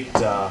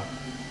Victor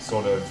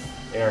sort of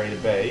area to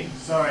be.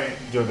 sorry.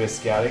 Do a bit of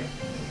scouting.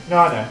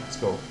 No, it's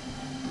cool.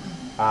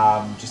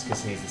 Just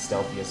because he's the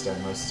stealthiest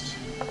and most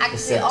Actually,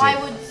 deceptive.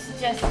 I would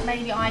suggest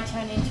maybe I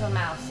turn into a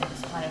mouse and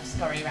just kind of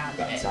scurry around a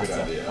That's bit. a good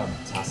idea.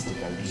 fantastic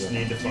idea. just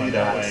need to Do find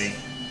that. our way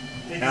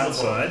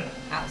outside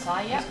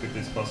Outside, as yep.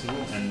 quickly as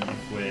possible, and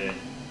if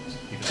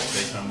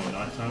it's daytime or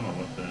nighttime or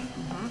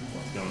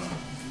what's going on.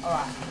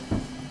 Alright.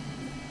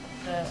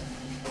 The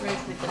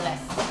route with the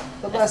less.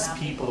 The less amount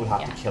of people who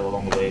have yeah. to kill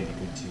along the way would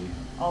be good too.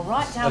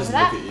 Alright, I down just for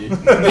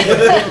look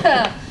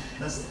that. at you.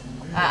 That's,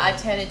 I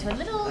turn into a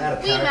little I had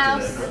a wee character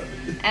mouse there,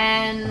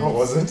 and What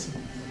was it?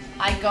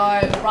 I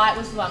go right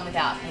was the one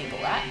without people,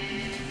 right?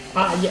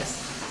 Yes.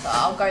 So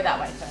I'll go that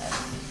way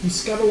first. You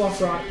scuttle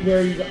off right. What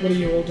are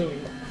you all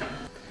doing?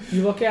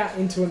 You look out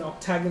into an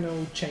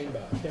octagonal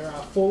chamber. There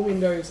are 4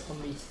 windows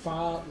on the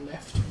far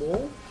left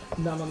wall,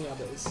 none on the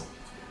others.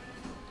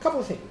 A couple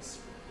of things.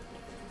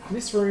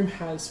 This room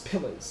has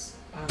pillars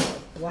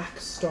of black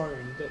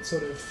stone that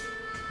sort of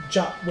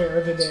jut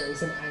wherever there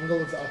is an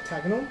angle of the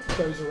octagonal,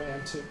 goes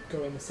around to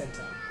go in the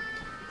centre.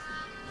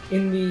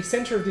 In the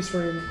centre of this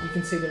room, you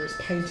can see there is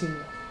paint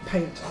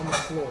on the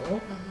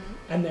floor,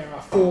 and there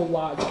are 4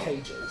 large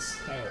cages.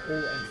 They are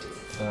all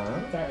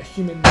empty. They are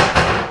human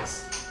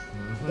cages.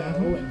 They are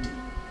all empty.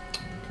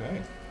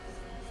 Okay.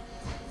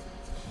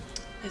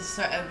 Are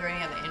there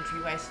any other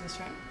entryways to this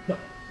room? No.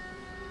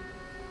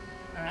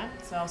 Alright,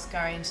 so I'll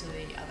scurry into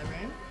the other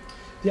room.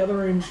 The other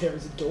room, there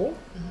is a door.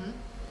 Mm-hmm.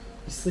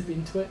 You slip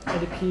into it.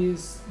 It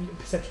appears...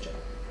 Perception check.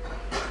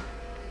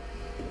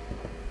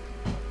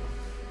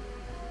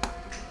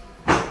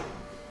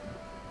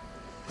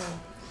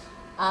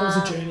 That was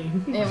a journey.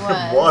 It It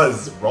was.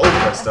 was roller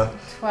coaster.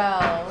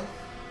 12.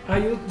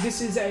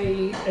 This is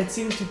it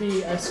seems to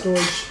be a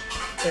storage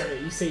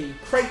area. You see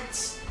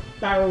crates,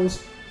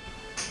 barrels,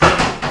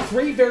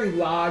 3 very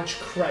large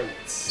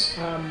crates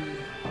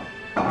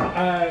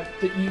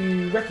that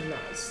you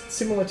recognise,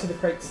 similar to the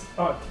crates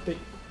that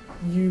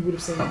you would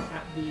have seen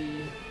at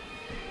the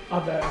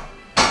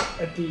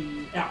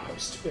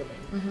outpost building.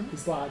 Mm-hmm.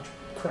 These large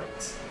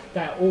crates.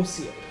 They are all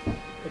sealed.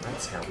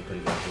 That's how we got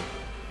it lucky.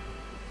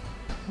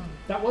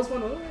 That was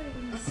one of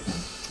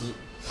those.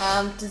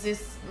 Does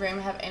this room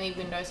have any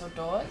windows or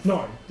doors?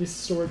 No, this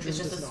storage room It's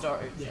just does a not.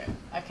 storage Yeah. room.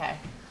 Okay.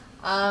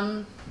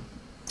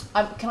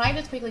 Can I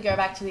just quickly go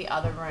back to the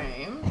other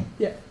room?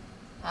 Yeah.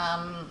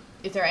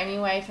 Is there any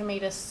way for me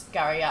to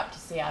scurry up to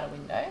see out a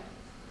window?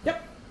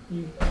 Yep.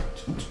 You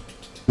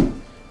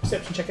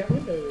perception check out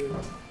window.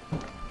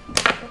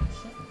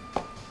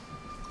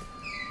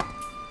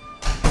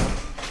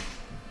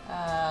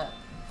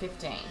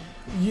 15.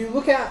 You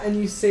look out and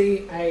you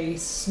see a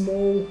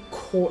small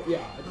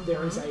courtyard.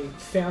 There is a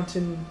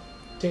fountain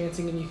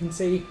dancing, and you can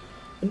see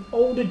an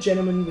older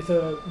gentleman with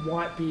a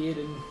white beard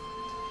and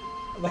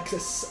like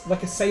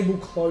a sable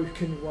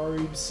cloak and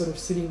robes, sort of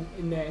sitting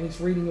in there, and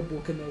he's reading a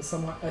book. And there's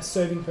a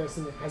serving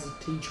person that has a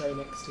tea tray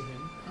next to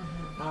him.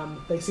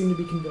 They seem to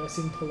be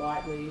conversing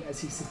politely as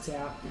he sits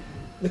out.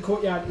 The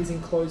courtyard is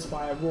enclosed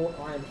by a wrought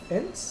iron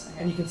fence,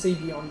 and you can see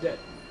beyond it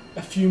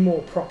a few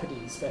more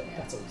properties, but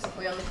that's all you see. Are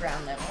we on the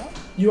ground level?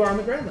 You are on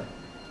the ground level.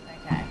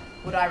 Okay.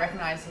 Would I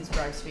recognise his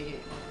robes for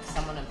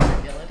someone of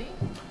nobility?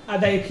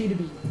 They appear to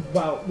be,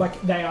 well, like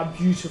they are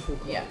beautiful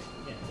clothing. Yeah.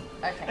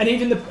 Yeah. Okay. And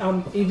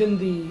even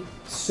the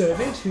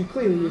servant, who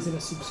clearly is in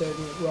a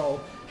subservient role,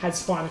 has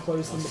finer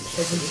clothes than the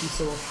peasants you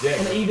saw. Yeah.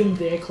 And even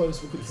their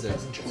clothes were good for Is it-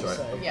 peasantry. sorry.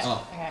 So Yeah.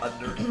 Oh.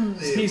 Okay.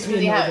 this appears to Does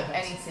be he a have noble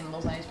house. any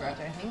symbols on his robes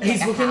or anything? He's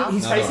Like a looking. house?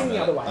 He's No, facing no, the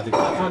no. other way. I think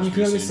that's You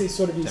can only soon. see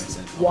sort of his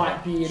 10%.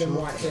 white beard and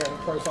white hair and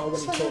profile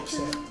when he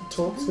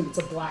talks, but it's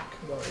a black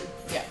robe.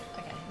 Yeah.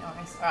 Okay. No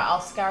worries. All right.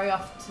 I'll scurry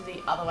off to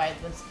the other way.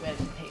 This where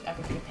I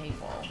can see a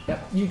peephole.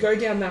 Yep. You go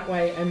down that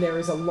way, and there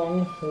is a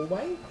long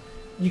hallway.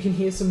 You can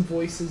hear some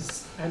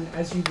voices, and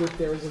as you look,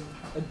 there is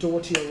a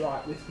door to your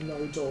right with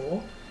no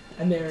door,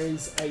 and there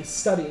is a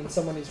study, and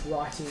someone is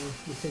writing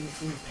with an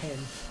ink pen.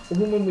 A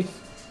woman with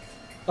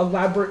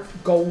elaborate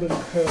golden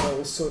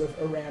curls sort of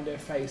around her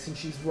face, and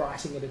she's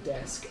writing at a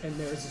desk, and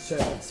there is a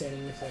servant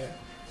standing with her.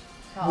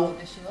 How old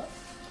does she look?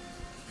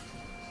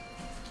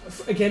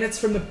 Again, it's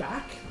from the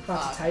back.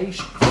 Hard to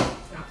tell.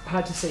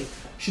 Hard to see.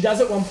 She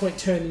does at one point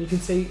turn, and you can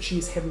see she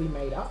is heavily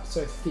made up,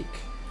 so thick,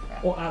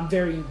 or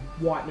very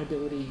white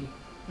nobility.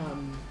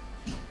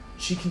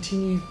 You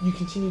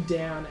continue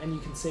down, and you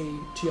can see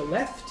to your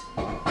left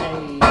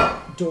a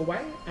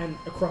doorway, and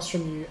across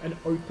from you an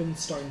open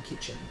stone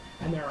kitchen.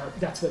 And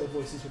that's where the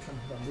voices were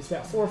coming from. There's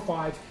about 4 or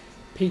 5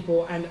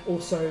 people, and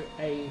also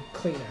a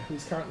cleaner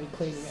who's currently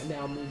cleaning and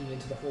now moving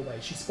into the hallway.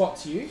 She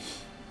spots you,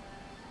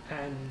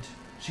 and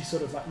she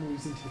sort of like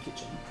moves into the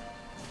kitchen.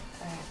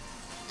 Okay.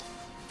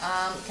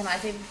 Can I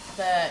see if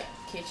the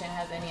kitchen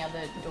has any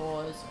other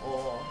doors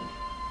or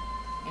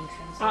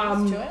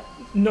entrances to it?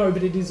 No,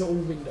 but it is all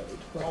windowed.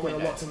 Like All there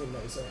windowed. are lots of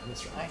windows around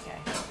this room. Okay.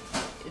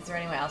 Is there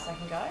anywhere else I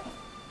can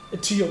go?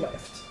 To your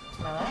left.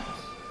 To my left?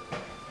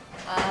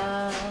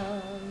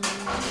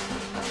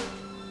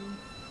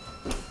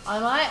 I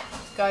might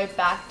go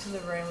back to the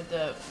room with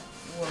the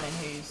woman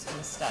who's in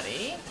the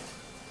study.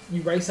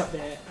 You race up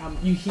there.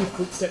 You hear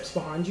footsteps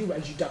behind you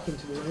as you duck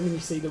into the room, and you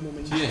see the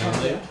woman. Do you come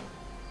hand down. it?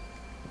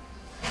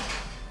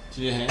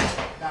 Do you hand?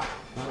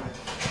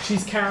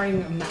 She's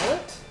carrying a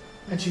mallet,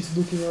 and she's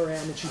looking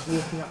around, and she's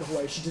walking up the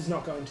hallway. She does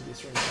not go into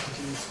this room. She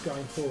continues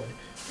going forward.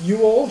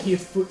 You all hear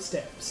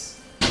footsteps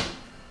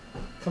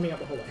coming up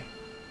the hallway.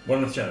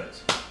 One with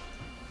shadows.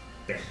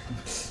 Damn.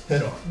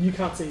 Sure. You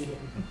can't see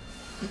him.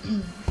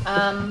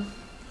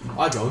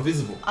 I go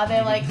invisible. Are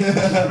there like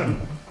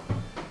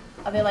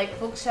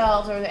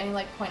bookshelves, or are there any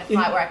like point of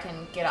height where I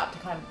can get up to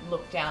kind of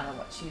look down at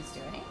what she's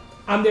doing?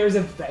 There is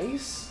a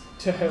vase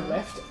to her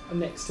left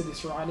next to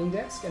this writing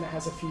desk, and it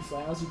has a few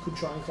flowers. You could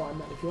try and climb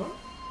that if you want.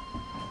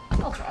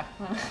 I'll try.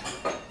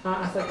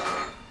 Athletics.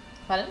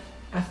 Pardon?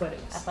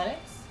 Athletics.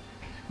 Athletics?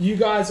 You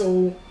guys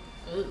all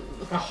Ooh.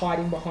 are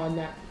hiding behind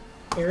that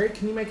area.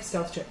 Can you make a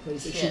stealth check,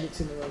 please, as she Shit.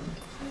 looks in the room?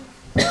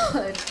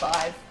 It's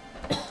 5.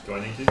 Do I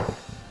need to?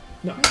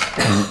 No.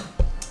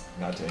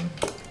 19.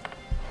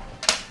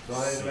 Do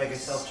I need to make a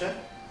stealth check?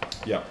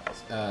 Yep.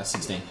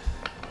 16.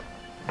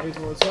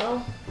 Eivor as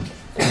well.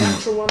 A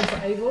natural one for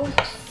Eivor.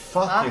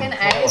 Fucking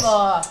course.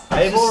 Eivor.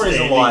 Eivor is a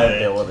Standing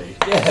liability.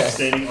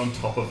 Standing on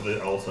top of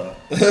the altar.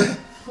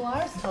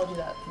 Polaris told you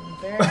that from the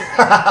very beginning.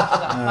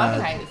 I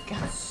fucking hate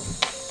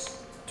this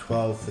guy.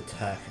 12 for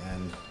tack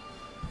and...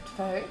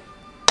 Vote.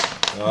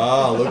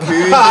 Oh, look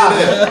who did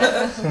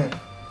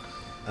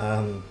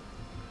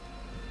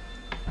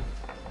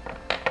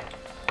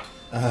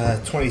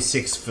it.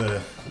 26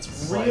 for...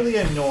 It's really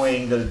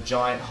annoying that a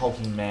giant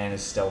hulking man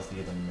is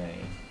stealthier than me.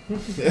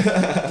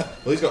 Well,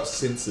 he's got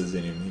sensors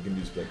in him. He can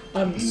just be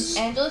like...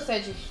 Angela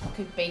said you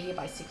could be here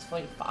by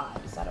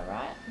 6:45. Is that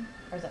alright?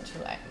 Or is that too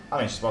late? I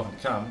mean, she's welcome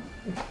to come.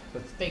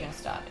 Big gonna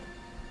start.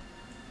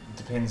 It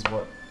depends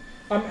what.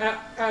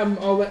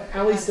 I'll let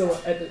Ali's still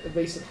at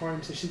least at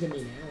home, so she's gonna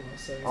be an hour.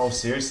 So. Oh,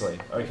 seriously?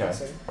 Okay.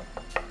 So,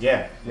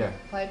 Yeah, yeah.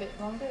 Play a bit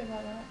longer, is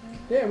that right?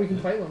 yeah, we can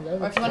play longer.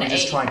 Or if you Can want we to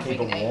just eat, try and we keep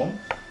can it eat. warm?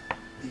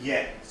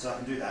 Yeah, so I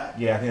can do that.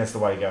 Yeah, I think that's the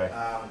way to go.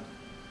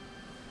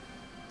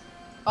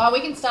 Oh,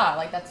 we can start.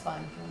 Like that's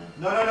fine. If you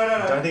wanna. No.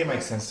 I don't think it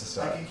makes sense to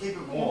I start. can keep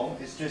it warm.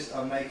 It's just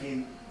I'm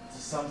making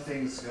some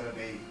things gonna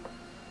be.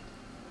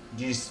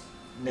 Do you just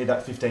need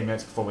that 15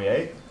 minutes before we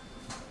eat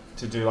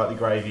to do like the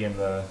gravy and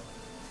the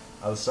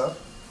other stuff?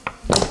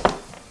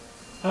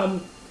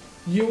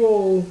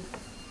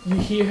 You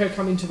hear her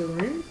come into the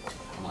room.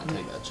 I might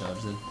take that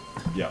charge then.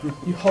 Yeah.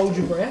 You hold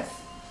your breath,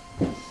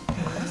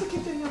 Why does it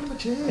keep getting under the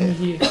chair? and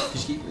you hear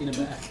Just keep leaning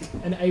back.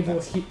 an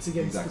Eivor hits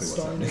against Exactly the what's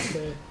stone.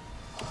 happening.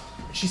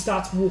 She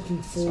starts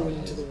walking forward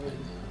into the room.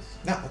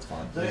 No, that's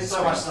fine. There's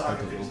so much stuff I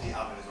can fit into the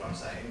oven, is what I'm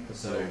saying.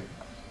 So,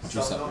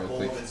 Juice some up not real all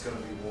quick. of it's gonna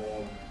be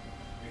warm.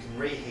 We can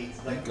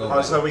reheat. Like, Go.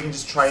 Oh, so we can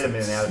just trade them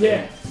in and out of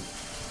Yeah. it.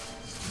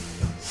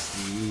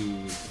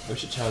 We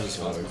should charge as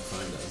well as my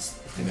phone does.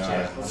 No. Yeah,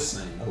 That's we'll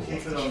insane. We'll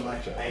keep it on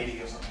like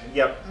 80 or something.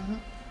 Yep.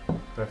 Mm-hmm.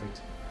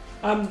 Perfect.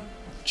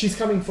 She's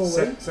coming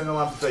forward. Send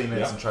alarm for 30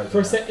 minutes Yeah. and try to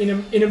For a set,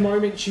 in a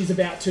moment, she's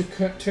about to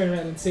turn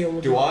around and see all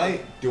of Do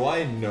you.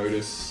 I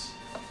notice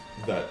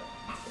that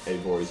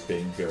Eivor is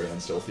being very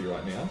unstealthy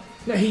right now?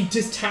 No, he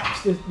just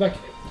tapped his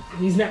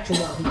natural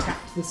one. He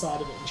tapped the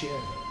side of it and she heard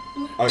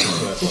it. Okay,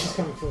 so that's So she's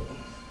coming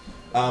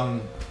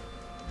forward.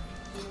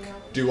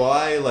 Do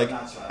I,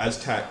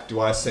 as Tack, do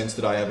I sense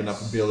that I have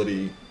enough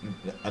ability,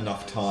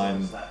 enough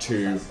time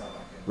to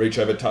reach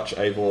over, touch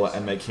Eivor,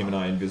 and make him and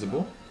I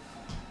invisible?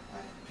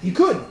 You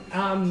could.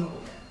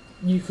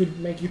 You could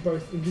make you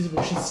both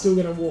invisible. She's still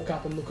going to walk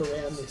up and look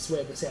around this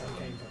where the sound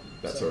came from.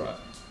 That's So, alright.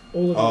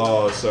 All of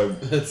Oh, so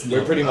It's we're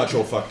not pretty much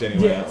all fucked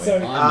anyway, Yeah, aren't we? so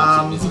I'm not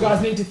you invisible.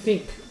 guys need to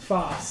think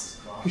fast.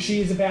 Because she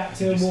is about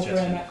to Just walk judge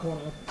around me. that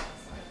corner.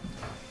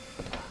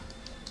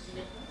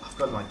 I've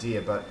got an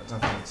idea, but I don't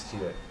think I can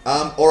execute it.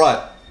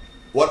 Alright.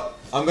 What?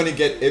 I'm gonna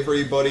get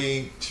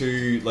everybody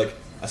to,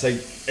 I say,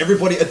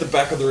 everybody at the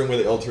back of the room where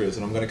the altar is,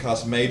 and I'm gonna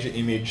cast Major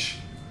Image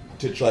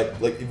to,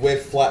 if we're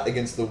flat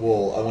against the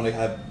wall, I want to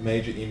have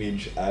Major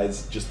Image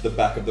as just the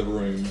back of the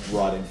room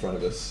right in front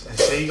of us.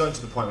 Has she gotten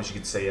to the point where she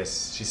could see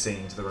us? She's seeing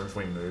into the room if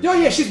we move. Oh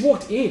yeah, she's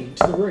walked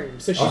into the room.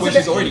 So she's, Oh, well,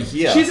 she's already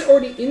here. She's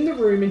already in the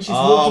room and she's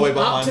Oh, walking we're up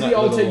behind to the that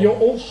altar. little- You're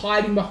all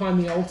hiding behind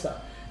the altar.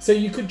 So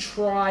you could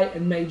try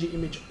and Major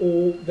Image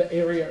all the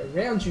area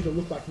around you to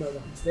look like no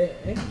one's there.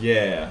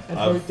 Yeah. And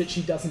hope that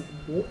she doesn't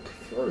walk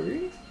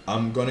through.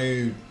 I'm going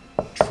to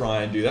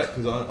try and do that,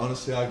 because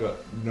honestly I got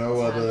no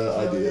other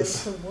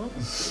ideas.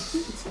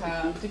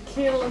 Time to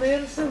kill an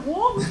innocent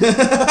woman.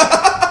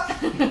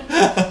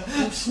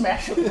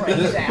 Smash her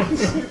brains out.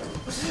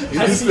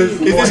 Is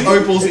this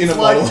Opal's inner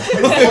model?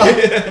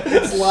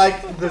 It's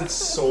like the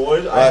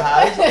sword I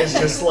had. It's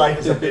just like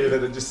there's a bit of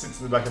it that just sits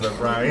in the back of her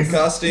brain.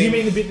 Casting. You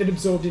mean the bit that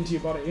absorbed into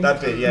your body?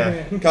 That bit,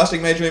 yeah.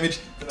 Casting Major Image.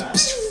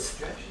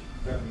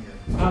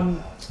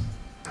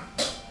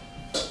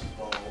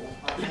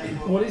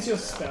 What is your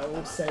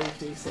spell save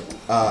DC?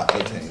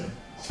 18.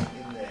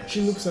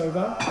 She looks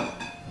over,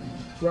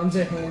 runs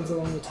her hands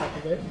along the top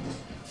of it,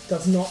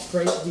 does not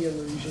break the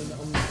illusion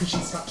because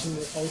she's touching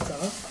the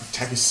altar.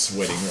 Tack is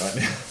sweating right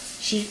now.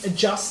 She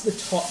adjusts the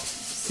top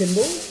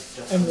symbol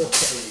and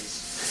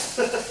walks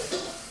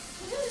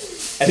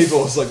out.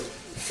 Eivor's like,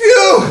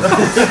 phew!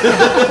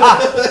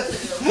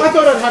 I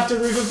thought I'd have to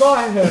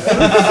revivy her.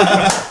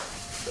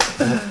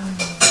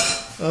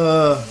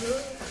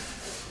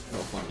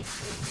 Not funny.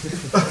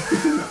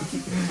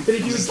 But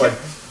if you Just would like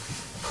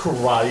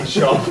karate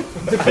chop.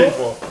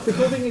 the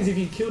cool thing is if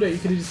you killed her, you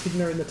could have just hidden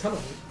her in the tunnel.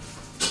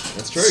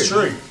 That's true. It's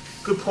true.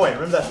 Good point.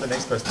 Remember that for the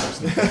next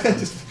person.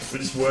 We're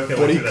just working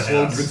our way Body through the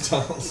clogged house. with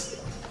tunnels.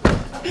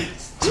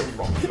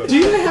 Do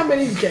you know how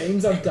many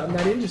games I've done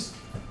that in? Just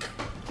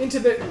into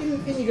the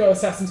in you go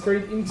Assassin's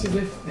Creed into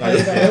the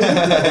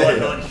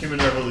like Human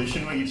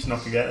Revolution, where you just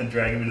knock a guy and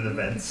drag him into the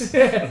vents.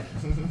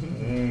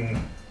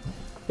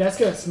 That's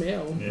gonna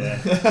smell. Yeah.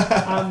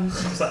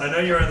 It's like, I know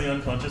you're only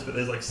unconscious, but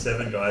there's like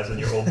 7 guys and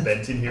you're all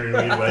bent in here in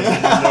weird ways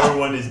and no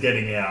one is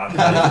getting out.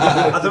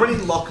 Are there any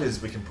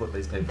lockers we can put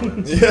these people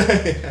in?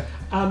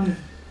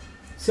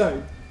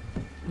 So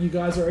you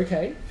guys are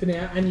okay for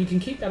now, and you can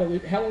keep that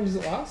aloof. How long does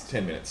it last?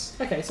 10 minutes.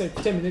 Okay, so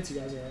 10 minutes you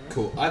guys are alright.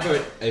 Cool. I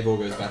vote Eivor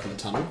goes back in the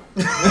tunnel.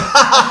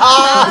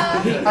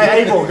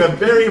 Hey, Abel, we've got a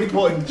very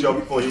important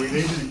job for you. We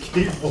need you to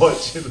keep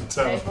watching the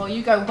tunnel. Okay, well,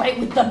 you go wait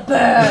with the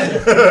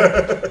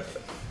bird.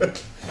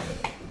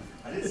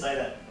 I didn't say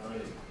that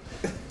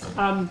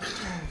already.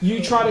 You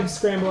try to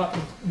scramble up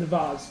the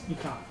vase, you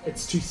can't.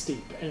 It's too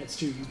steep and it's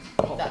too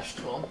That's polished.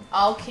 cool.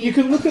 I'll keep. You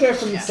can look at her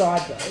from the Yeah.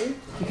 side though.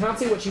 You can't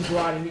see what she's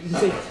writing, but you can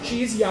see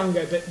she is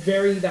younger, but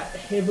very that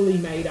heavily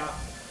made up,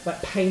 like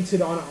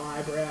painted on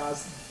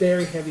eyebrows,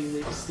 very heavy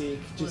lipstick,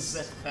 just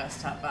Elizabeth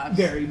first type vibe.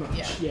 very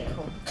much, yeah.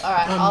 Cool.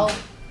 Alright, Um, I'll.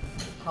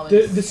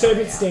 probably The just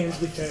servant carry out.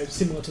 stands with her,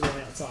 similar to the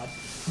one outside.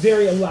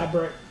 Very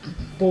elaborate,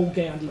 ball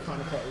gowny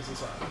kind of clothes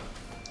as well.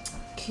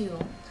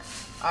 Cool.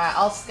 Alright,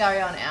 I'll scurry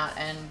on out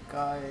and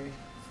go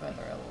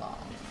further along.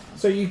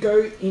 So you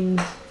go in,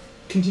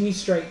 continue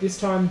straight. This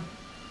time,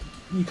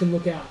 you can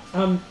look out.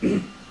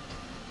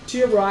 To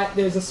your right,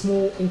 there's a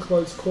small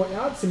enclosed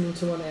courtyard similar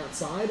to one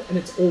outside, and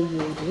it's all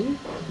walled in.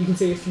 You can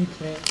see a few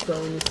plants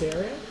growing in this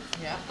area.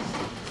 Yeah.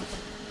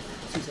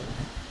 Excuse me.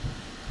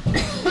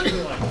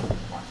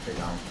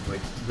 We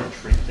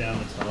retreat down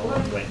the tunnel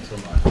and wait till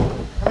night.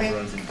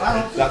 Everyone's in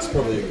bed. That's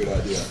probably a good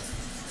idea.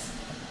 It's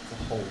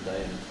a whole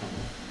day in the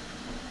tunnel.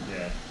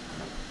 Yeah.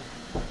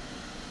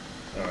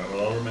 Alright,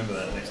 well I'll remember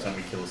that next time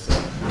we kill a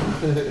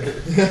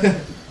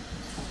servant.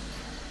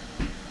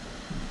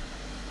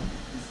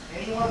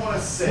 Does anyone want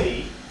to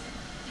see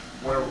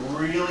what a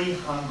really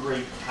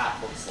hungry cat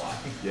looks like?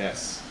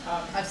 Yes.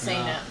 I've seen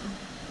it.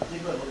 I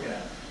think we're looking at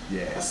it.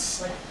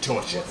 Yes.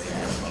 Torture.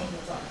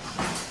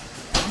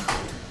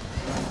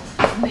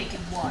 Make it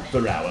want it.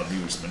 For our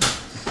amusement.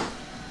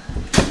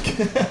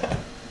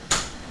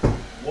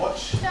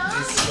 Watch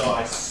this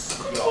guy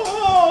scoff.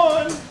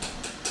 on!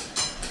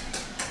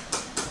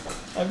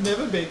 I've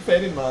never been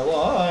fed in my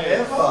life.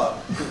 Ever.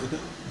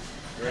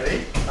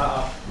 Ready?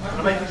 I'm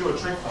gonna make you do a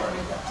trick for it.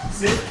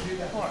 Sit.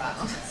 Poor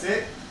Arnold.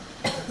 Sit.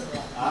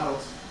 Arnold.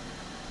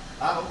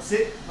 Arnold,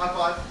 sit. High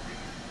five.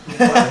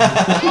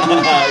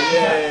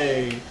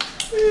 Yay.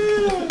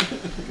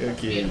 Go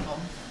kid. Beautiful.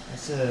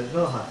 It's a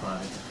little high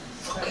five.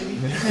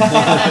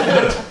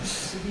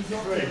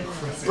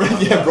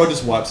 Yeah, Bro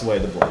just wipes away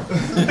the blood.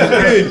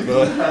 Good,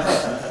 bro.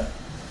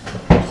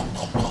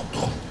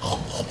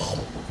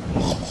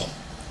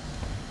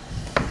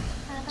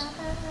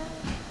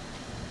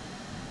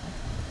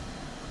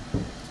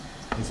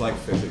 He's like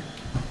Fezzik.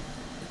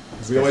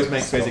 We always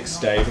make Fezzik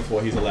stay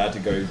before he's allowed to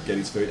go get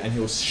his food, and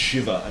he'll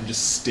shiver and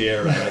just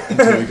stare at it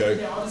until we go,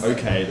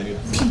 okay, then he'll...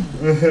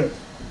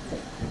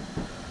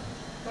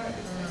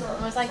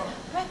 I was like,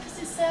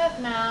 breakfast is served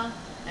now.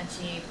 And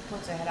she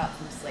puts her head up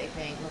from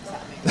sleeping, looks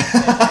at me,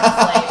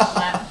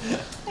 like,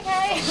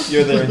 okay.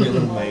 You're there in your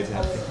little maid's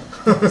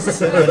outfit.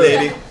 Sorry,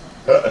 lady.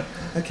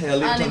 Okay, I'll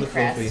leave it on the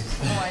floor for you.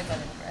 Unimpressed. Always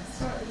unimpressed.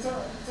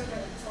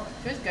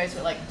 She always goes to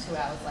it like 2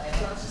 hours later.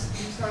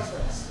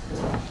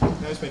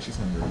 No, it's when she's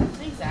hungry.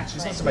 Exactly. She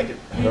just wants to make it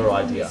her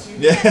idea.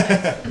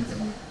 Yeah.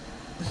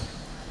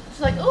 She's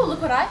like, oh,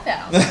 look what I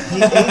found. He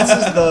eats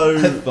as though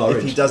if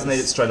Forage. he doesn't eat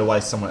it straight away,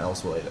 someone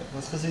else will eat it.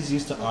 That's because he's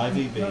used to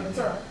Ivy being.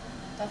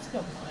 That's a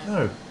good point.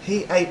 No,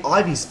 he ate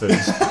Ivy's food. He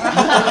knows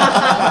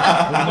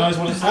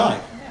what it's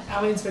like.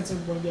 Ali and Spencer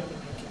won't be able to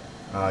make it.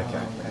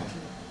 Okay.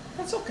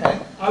 That's okay.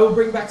 I will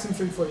bring back some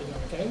food for you,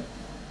 though, okay?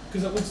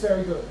 Because it looks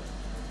very good.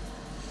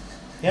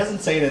 He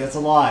hasn't seen it. It's a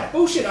lie.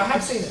 Bullshit, I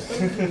have seen it. Don't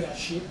give me that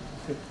shit.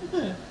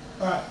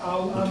 Alright,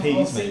 I'll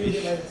peas, see you a maybe.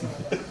 bit later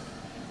tonight.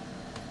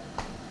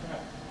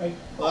 Alright,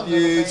 Love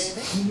yous.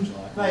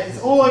 Mate, it's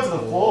all over the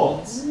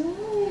floor.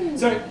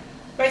 so,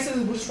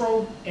 basically, we'll just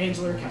roll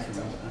Angela a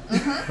character.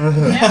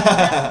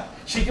 Yeah.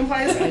 She can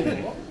play as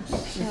Ava.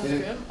 Sounds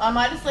good. I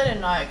might just let her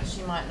know because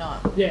she might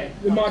not. Yeah,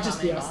 it might just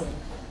be Coming us on. then.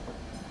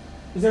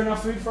 Is there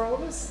enough food for all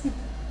of us?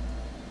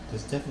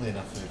 There's definitely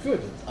enough food.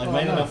 Good. I Oh,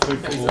 made no. enough food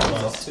for all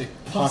of us.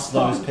 Plus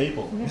those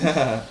people.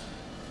 There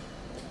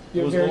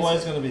You're was very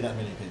always going to be that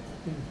many people.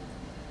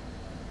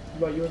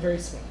 Well, you were very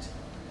sweet.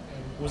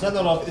 Was that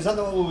not? Is that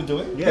not what we were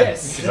doing? Yeah.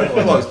 Yes.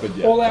 Close, but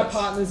yeah. All our that's-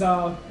 partners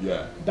are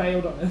Yeah.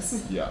 bailed on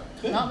us. Yeah.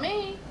 Not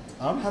me.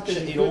 I'm happy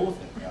to eat all of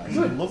it, guys.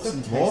 Good. It looks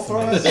and More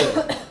tastes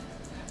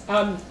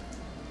amazing.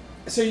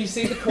 So you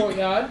see the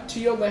courtyard. To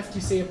your left,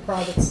 you see a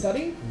private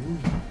study.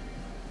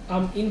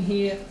 In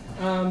here,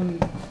 and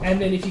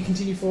then if you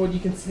continue forward, you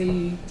can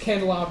see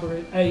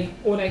a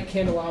ornate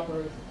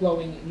candelabra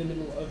glowing in the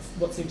middle of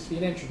what seems to be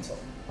an entrance hall.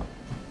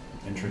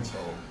 Entrance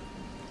hall.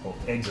 Or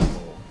exit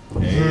hall.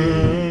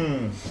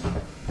 Well,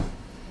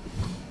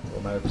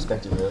 my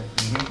perspective, really.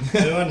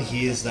 No one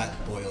hears that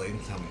boiling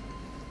coming.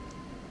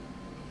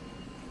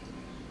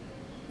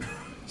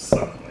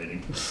 Silent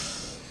waiting.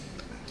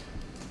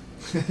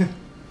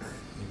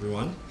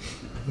 Everyone.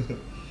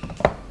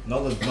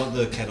 Not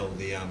the kettle.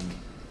 The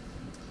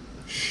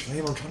Shh,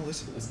 Liam, I'm trying to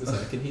listen. I was gonna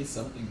say, I can hear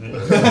something. The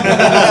right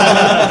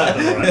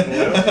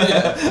boil.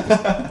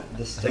 the I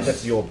think stuff.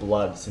 that's your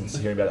blood, since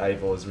hearing about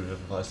Avor's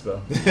Revivify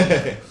spell.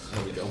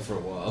 I'll be gone for a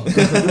while.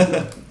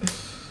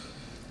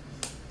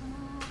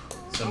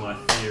 So my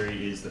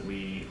theory is that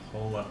we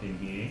hole up in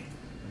here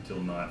until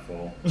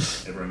nightfall.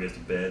 Everyone goes to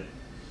bed.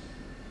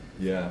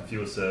 Yeah.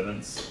 Fewer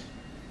servants.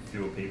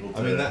 Fewer people.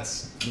 I mean,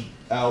 that's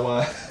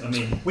our... I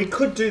mean, We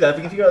could do that,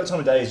 but if you go at the time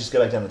of day, is just go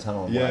back down the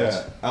tunnel and Yeah. wait.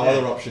 Our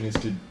other option is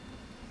to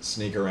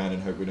sneak around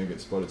and hope we don't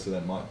get spotted, so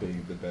that might be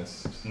the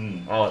best.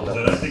 Oh, so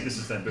I don't think this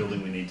is that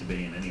building we need to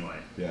be in anyway.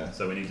 Yeah.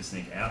 So we need to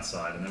sneak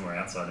outside, and then we're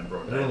outside in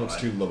broad Everyone daylight.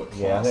 looks too low at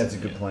class. Yeah, I think that's a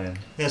good plan.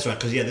 That's right,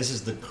 because this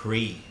is the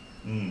Kree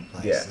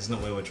place. Yeah. It's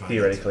not where we're trying.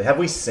 Theoretically. Have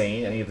we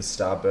seen any of the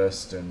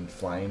starburst and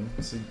flame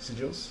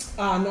sigils?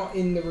 Not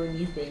in the room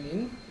you've been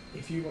in.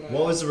 If you want to.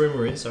 What was the room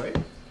we're in? Sorry.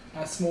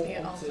 A small The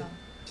altar altar.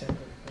 temple.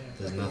 Yeah.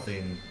 There's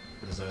nothing.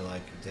 There's no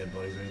like dead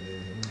bodies or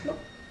anything.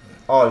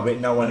 Oh, wait,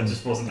 no one. It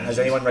just wasn't Has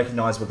mentioned. anyone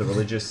recognised what the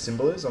religious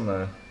symbol is on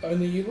the.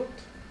 Only you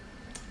looked.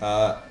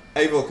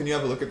 Abel, can you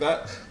have a look at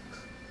that?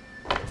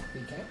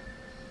 You can.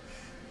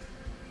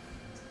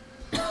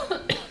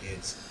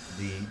 It's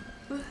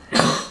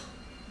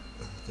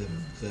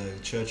the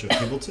Church of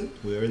Hibbleton.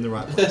 We're in the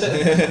right place.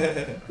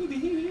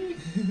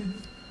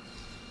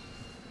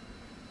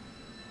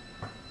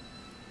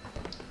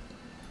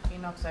 He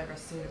knocks over a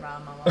suit of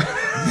armor.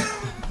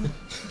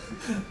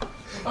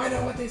 I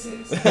know what this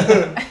is.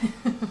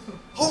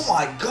 Oh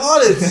my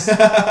god, it's.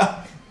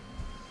 I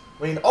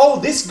mean,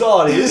 this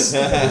god is.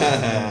 Sorry,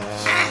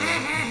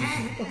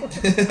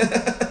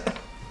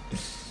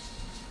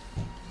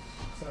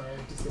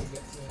 just gonna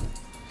get to it.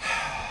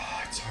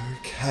 It's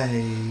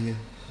okay.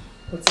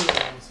 Let's see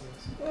what this is.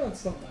 Oh,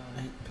 it's not bad.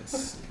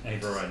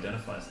 Abra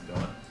identifies the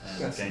god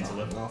and gains a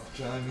level. enough,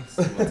 Jamie.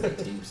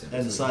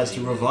 And decides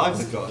to revive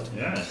the god.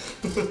 Yeah.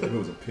 If it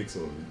was a pixel,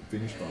 it would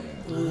finish by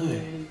now.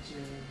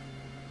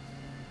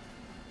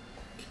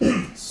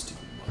 Stupid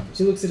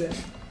She looks at it.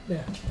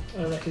 Yeah,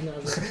 I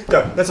recognise it.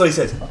 No, that's what he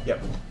says.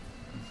 Yep.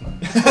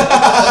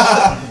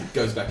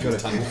 Goes back to the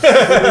tunnel.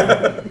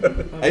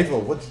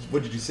 April, what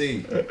did you see?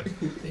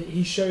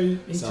 He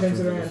turns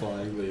it around.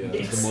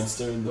 The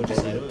monster in the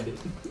body.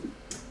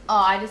 Oh,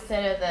 I just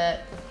said her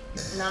that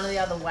none of the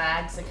other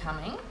wags are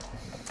coming.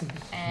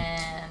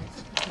 And...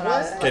 But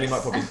I was Katie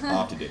might probably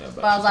after dinner.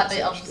 But I was like, she's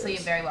but not obviously saying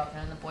you're very welcome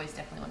and the boys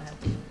definitely want to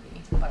have dinner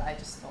with you. But I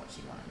just thought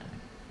she'd want to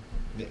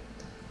know.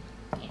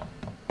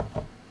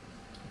 Yeah.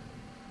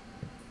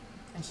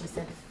 And she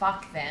said,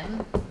 fuck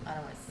them. I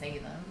don't want to see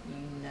them,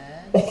 you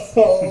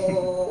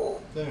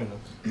nerds. Fair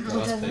enough.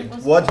 Last pig.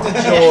 What did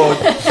your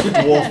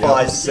dwarf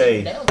eyes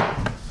see?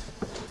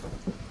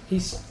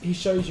 He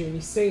shows you, and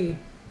you see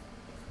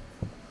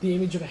the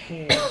image of a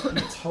hand, and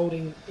it's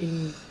holding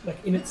in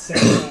its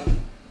center.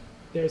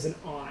 There is an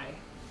eye.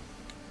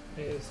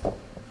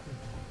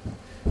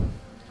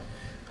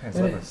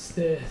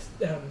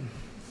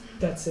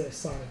 That's a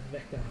sign of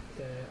Vector,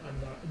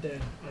 the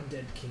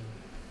undead king.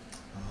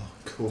 Oh,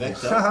 cool.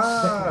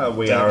 Vector.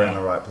 We are in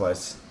the right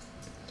place.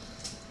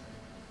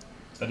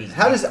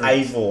 How does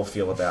Eivor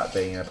feel about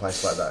being in a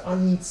place like that?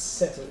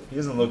 Unsettled. He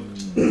doesn't look.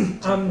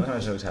 I don't know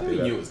if he looks happy We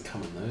about knew it it. was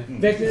coming though.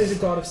 Vector is a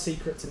god of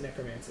secrets and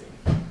necromancy.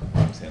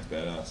 Sounds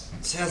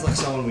badass. Sounds like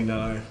someone we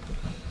know.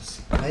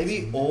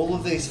 Maybe all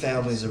of these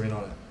families are in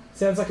on it.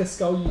 Sounds like a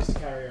skull you used to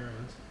carry around.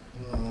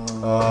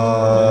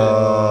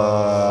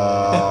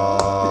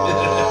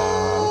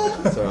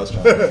 Sorry, I was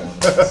trying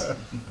to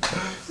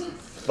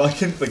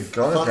Fucking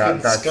forgot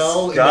about that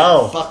skull.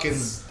 skull. In that fucking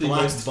The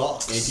black most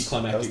box.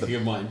 anticlimactic That was thing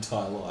of my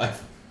entire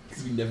life.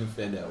 Because we never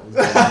found out what was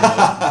going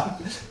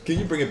on. Can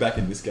you bring it back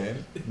in this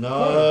game?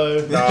 No.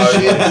 No.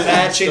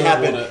 Bad shit Don't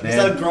happened. want it. It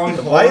started growing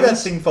The way that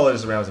horns. thing followed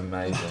us around was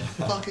amazing. What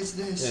the fuck is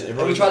this? Yeah, and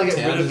everyone we try to in get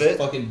town rid of just it.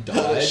 fucking It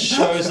died.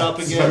 shows up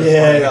again.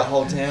 Yeah, that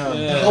whole town.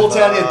 Yeah. The whole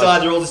town here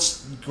died. They're all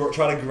just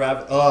trying to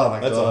grab. Oh my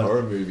That's god. a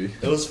horror movie.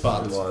 It was It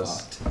fucked.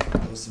 was.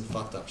 It was some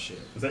fucked up shit.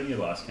 Was that your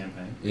last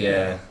campaign?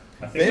 Yeah.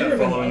 I think Ben that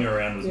remember- following you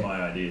around was Yeah.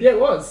 my idea. Yeah, it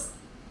was.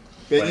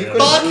 Ben, you've Fuck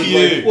got a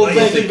you! Well,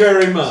 thank you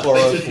very much.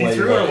 He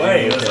threw it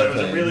away. It was like, it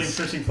was a really campaigns.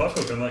 interesting plot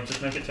hook. I'm like,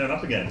 just make it turn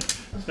up again.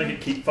 Just make it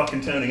keep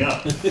fucking turning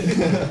up. I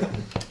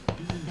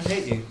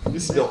hate you.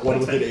 This is not one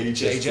with an 80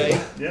 chest.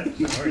 JJ. Yeah,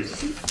 no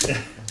worries. Yeah.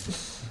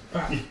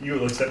 Alright, You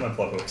will accept my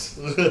plot hooks.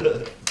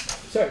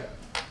 so,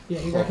 yeah,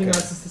 he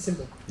recognises the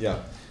symbol. Yeah.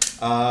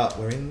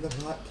 We're in the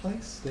right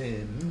place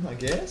then, I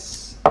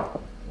guess.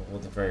 Or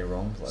the very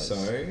wrong place. So,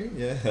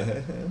 yeah.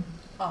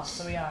 Oh,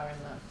 so we are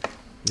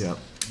in Yeah.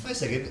 Wait a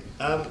second.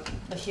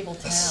 the Hibble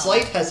A town.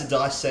 Slate has a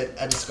dice set, and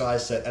a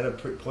disguise set, and a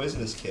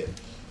poisonous kit.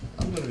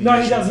 I'm gonna be No, he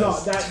using does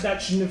those. not.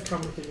 That shouldn't have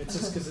come with him. It's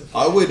just because of.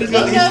 I would He's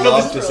really got-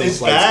 love to see His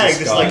Slate's bag,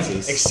 there's like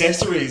disguises.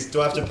 accessories.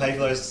 Do I have to pay for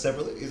those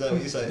separately? Is that what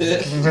you're saying?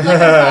 Like a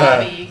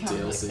Barbie, you can't DLCs.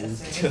 look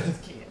accessories. It's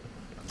cute.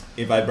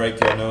 If I break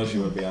your nose,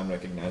 you will be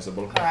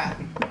unrecognizable. Alright.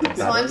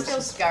 So I'm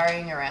still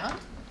scurrying around.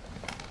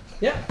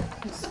 Yeah.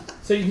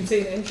 So you can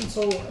see an entrance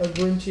hall, a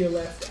room to your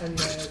left, and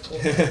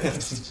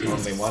the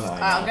Only one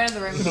Alright, eye. I'm going to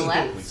the room to the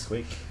left.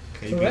 Squeak.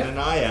 Keeping an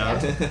eye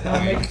out.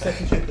 make a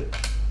perception check.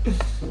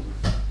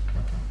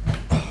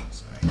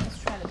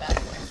 Let's try the bad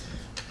boy.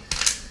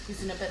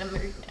 He's in a better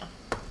mood now.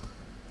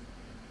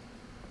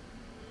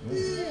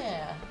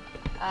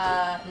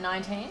 Yeah.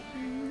 19.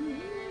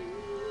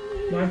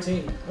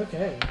 19.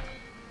 Okay.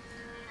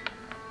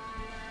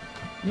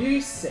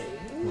 You see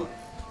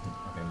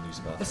I'm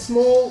use a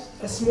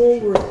small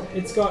room.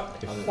 It's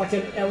got like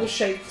an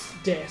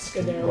L-shaped desk,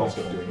 and there are like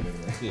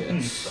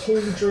Yeah.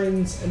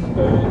 cauldrons and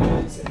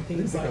burners and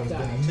things like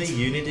that. The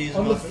Unity is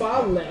On the not-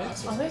 far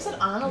left, Oh, they said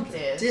Arnold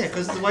did. Yeah,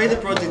 because the way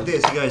that Rod did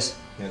this, he goes,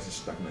 Yeah, it's a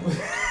stuck man.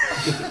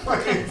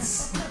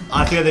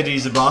 I think I need to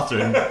use the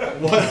bathroom.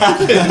 What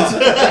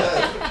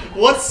happened?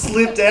 What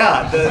slipped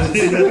out?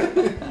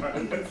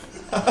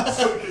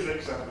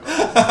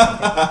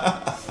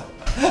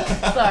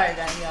 Sorry,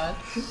 Vanguard.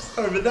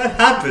 Oh, but that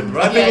happened,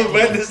 right? Yeah, People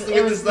went it this, was, look it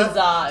at was this, that.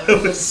 bizarre.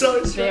 It was so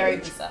very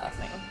strange. bizarre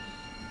thing.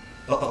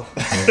 Uh-oh.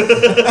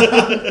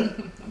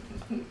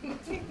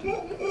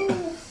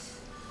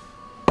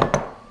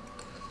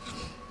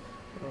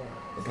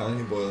 I can't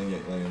hear boiling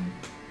yet, Liam.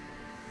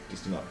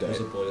 Just an Was update.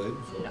 it boiling?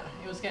 No,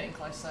 it was getting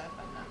closer,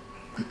 but no.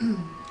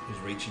 He was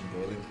reaching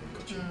boiling.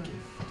 Got you a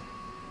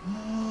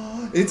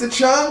gift. It's a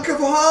chunk of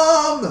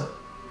ham!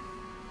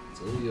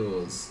 It's all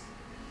yours.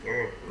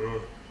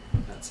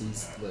 That's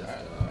his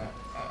left eye.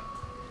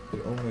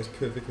 It almost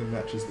perfectly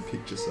matches the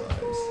picture size.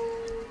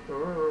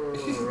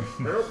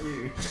 Help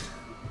you.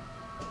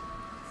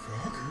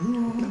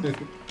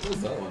 What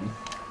was that one?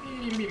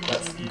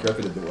 That's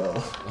Griffin at the well.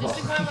 Just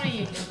to kind of want to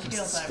use your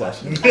skills over.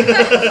 Splashing.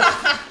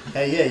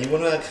 Hey, yeah, you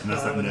want to And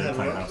that's that nerd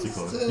playing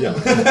obstacle. Yeah.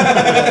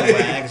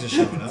 Wags are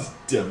showing up.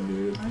 Damn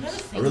dude. I've never I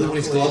seen really want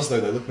his gloves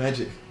though, they look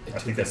magic. I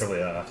think they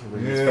probably are.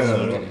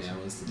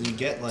 You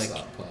get like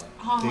Start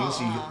part. things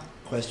you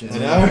questions I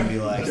and know. you can be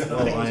like, Yeah.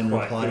 well, I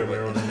Quite reply to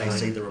clear it, and then they around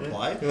see the the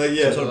reply. You're like, So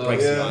yeah. it sort of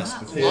breaks the yeah. ice. Ah,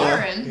 Before.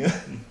 Lauren. Yeah.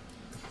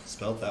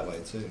 Spelled that way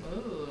too.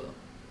 Ooh.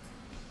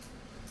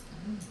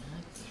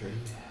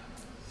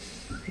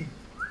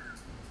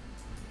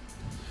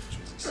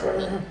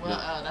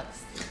 Well,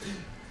 that's.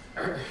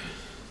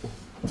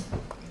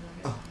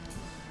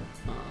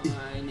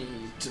 I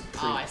need to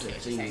Oh, I see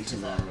what you're saying.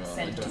 tomorrow.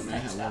 I don't know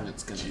how long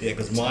it's gonna. Yeah,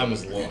 because mine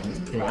was long. It was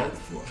pretty Right.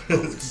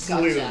 it's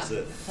completely Gotcha.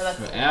 opposite. So that's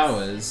For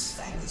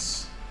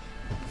hours.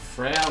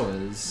 For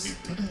hours.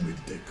 We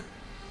take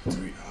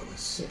 3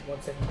 hours. Yeah,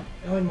 1 second.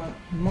 Ellie might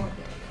be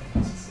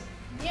able to.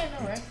 yeah,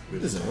 no worries.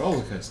 This is a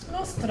roller coaster.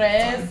 No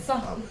stress.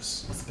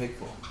 Hours. What's the peak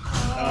for?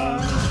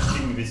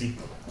 Keep me busy.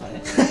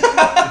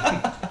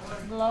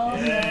 Love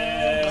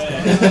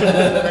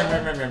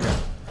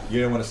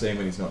You don't want to see him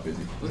when he's not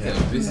busy. Look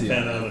how busy.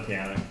 Found it on the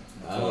piano.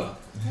 Oh.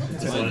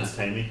 Just to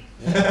entertain me.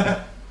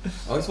 I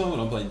always find when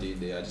I'm playing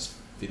D&D, I just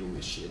fiddle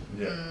with shit.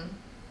 Yeah.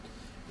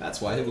 That's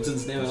why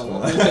Hamilton's now in a lot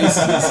more pieces.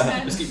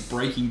 I just keep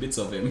breaking bits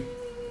of him.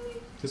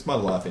 Just my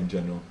life in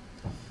general.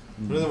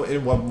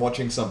 Whenever I'm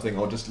watching something,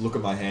 I'll just look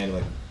at my hand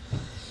like,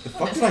 the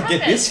fuck did I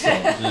get this from?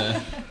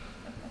 Yeah.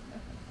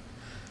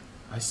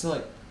 I used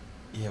to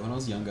when I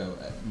was younger,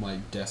 at my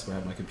desk where I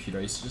had my computer,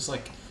 I used to just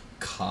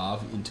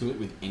carve into it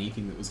with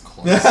anything that was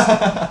close.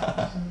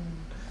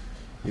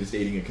 You're just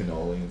eating a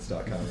cannoli and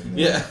start carving.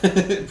 Yeah,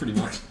 pretty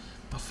much.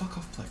 But fuck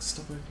off, Plex,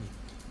 stop opening.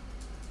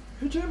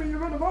 Hey Jimmy, you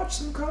want to watch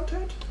some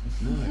content?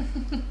 No.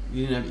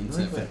 You didn't have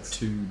internet No, for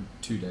Plex.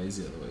 two days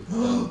the other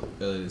week.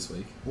 Earlier this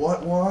week.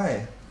 What?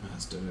 Why? I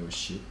just don't know, it was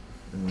shit.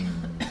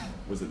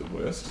 Was it the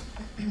worst?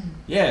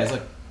 Yeah, it's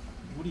like,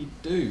 what do you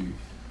do?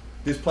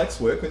 Does Plex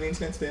work when the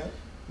internet's down?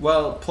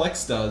 Well,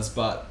 Plex does,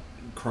 but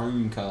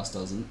Chromecast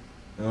doesn't.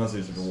 Oh, so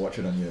you can watch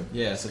it on your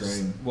Yeah, so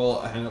screen.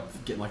 I ended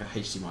up getting a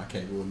HDMI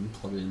cable and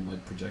plugged it in my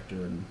projector,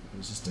 and it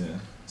was just Yeah. it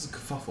was a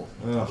kerfuffle.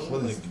 Oh,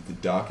 what is it, the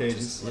Dark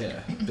Ages? Yeah,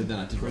 but then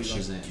I did watch pretty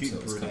Shazam, cute so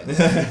it was brunette.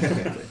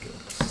 kind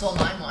of... That's all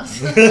mine was.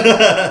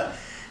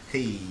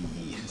 Hey,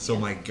 that's all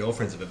my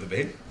girlfriends have ever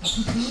been.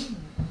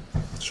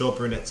 Short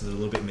brunettes and a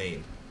little bit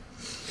mean.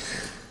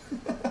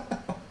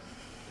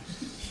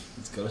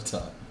 It's got a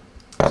type.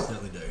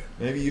 Certainly do.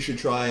 Maybe you should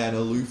try an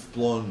aloof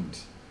blonde.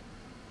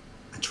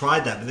 I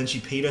tried that, but then she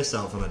peed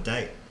herself on a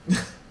date.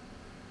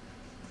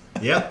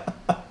 Yep.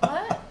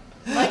 What?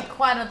 Like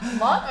quite a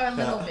lot or a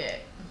little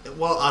bit?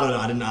 Well, I don't know.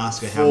 I didn't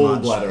ask her how Full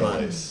much, bladder but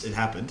release. it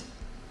happened.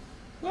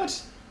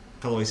 What?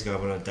 A couple of weeks ago, I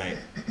went on a date,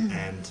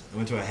 and I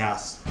went to her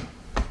house,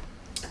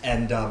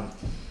 and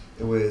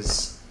it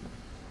was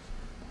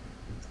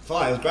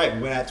fine. It was great.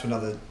 We went out to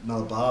another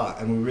bar,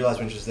 and we realised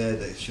when she was there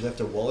that she left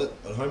her wallet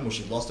at home, or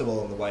she lost her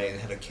wallet on the way and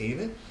had a key in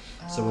it.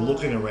 So we're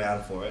looking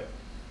around for it,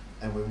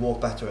 and we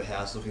walked back to her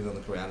house, looking on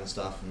the ground and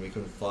stuff, and we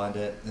couldn't find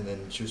it. And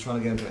then she was trying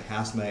to get into her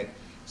housemate,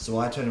 so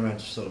I turned around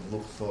to sort of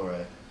look for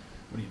her,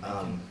 What are you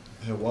making?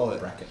 her wallet.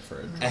 Bracket for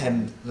it.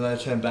 And then I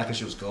turned back and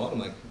she was gone. I'm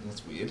like,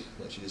 that's weird.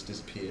 Like, she just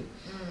disappeared.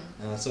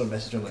 And I sort of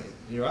messaged her, I'm like,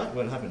 you right?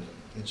 What happened?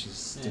 And she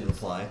didn't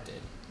reply. Dead.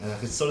 And I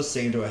could sort of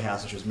see into her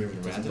house and she was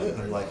moving around in it.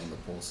 And I'm like, on the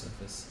pore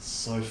surface.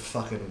 so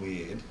fucking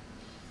weird.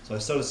 So I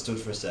sort of stood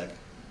for a sec.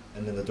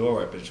 And then the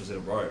door opened. She was in a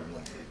robe. I'm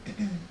like,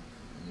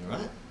 you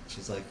right?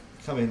 She's like,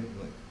 come in. I'm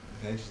like,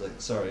 okay. She's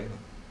like, sorry.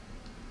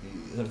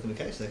 Is everything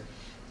okay? She's like,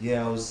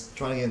 yeah, I was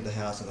trying to get into the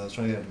house and I was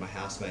trying to get into my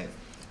housemate.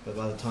 But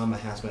by the time my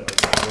housemate opened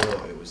the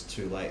door, it was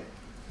too late.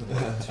 I'm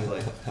like, too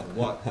late for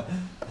what?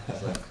 I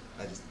was like,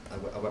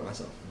 I wet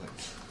myself. I'm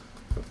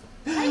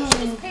like, Hey, you should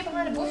just pee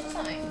behind a bush or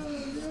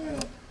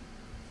something.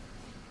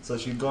 so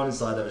she'd gone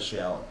inside to have a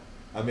shower.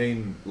 I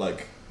mean,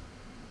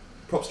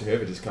 props to her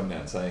for just coming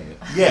down and saying it.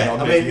 Yeah, Not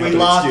I making mean, up we an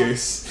laughed.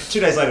 excuse. 2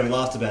 days later, we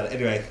laughed about it.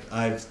 Anyway,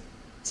 I've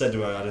said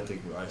to her, I don't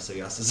think I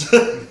see us as.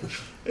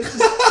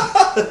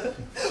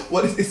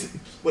 What is this?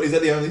 What is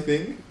that the only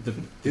thing?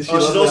 Is she Oh,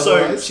 she's lovely also.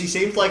 otherwise? She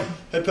seems like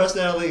her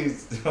personality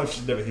is. Oh,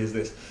 she never hears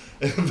this.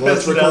 Her Well,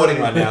 it's recording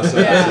right now, so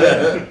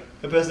Yeah.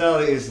 Her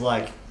personality is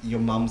like your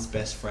mum's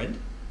best friend.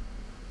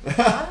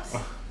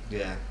 What?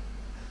 Yeah.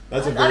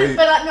 that's a I very.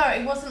 no,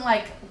 it wasn't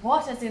like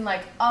what, as in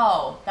like,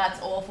 oh, that's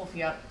awful for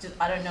you. Just,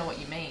 I don't know what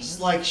you mean. It's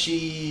like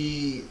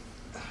she.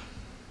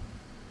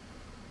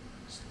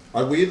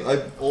 I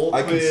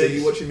Awkward. can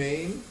see what you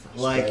mean.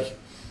 Like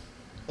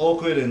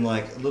awkward and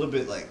like a little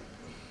bit like.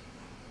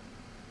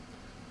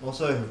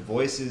 Also, her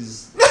voice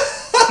is.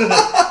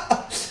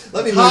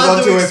 Let me It's move hard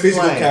on to to her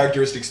physical explain.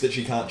 characteristics that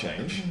she can't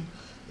change.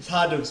 It's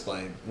hard to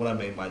explain what I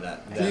mean by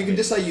that. So you can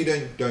just say you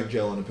don't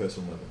gel on a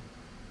personal level.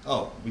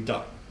 Oh, we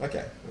don't.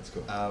 Okay, that's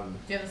cool. Do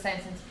you have the same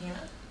sense of humour?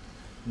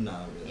 No,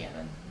 not really. Yeah,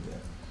 then. Yeah.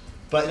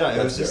 But no, it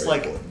That's was just very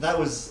like important. that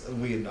was a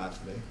weird night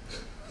for me.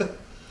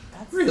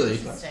 That's Really?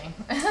 interesting.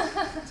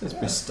 That's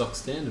pretty stock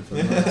standard for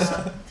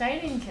the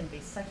Dating can be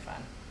so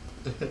fun.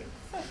 So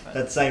fun.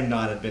 That same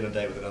night, I'd been on a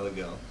date with another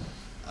girl.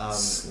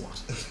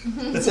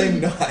 slut. The same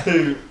night.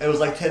 Who it was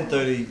like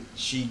 10:30.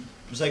 She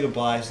was saying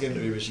goodbye. She was getting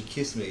to Uber. She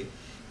kissed me,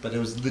 but it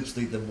was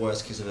literally the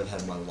worst kiss I've ever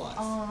had in my life.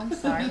 Oh, I'm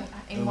sorry.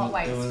 In what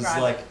way? It was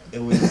Describe like it.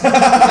 it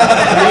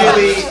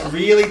was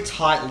really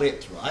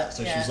tight-lipped, right?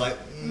 So she Yeah. was like,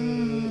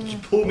 she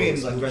pulled me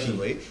in like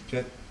aggressively. She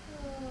went,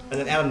 and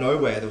then out of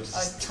nowhere, there was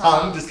this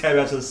tongue just came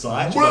out to the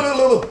side. She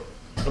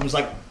was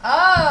like,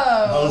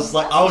 I was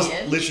like, Oh. I was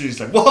weird. literally just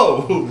like,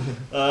 whoa.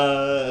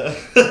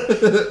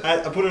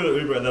 I put her in an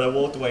Uber and then I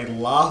walked away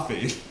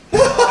laughing.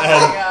 And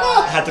I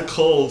God. had to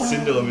call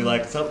Sindel and be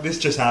like, this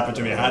just happened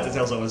to me. I had to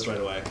tell someone straight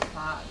away.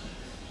 Hard.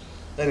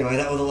 Anyway,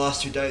 that were the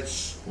last 2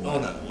 dates. Oh no,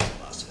 it wasn't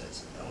the last 2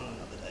 dates. I went on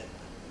another date.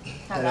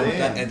 How'd Yeah. that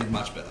That ended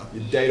much better.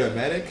 Your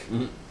date-o-matic?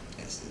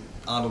 Yes,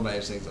 Arnold may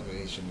have seen something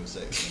he shouldn't have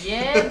seen.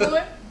 Yeah,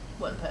 boy.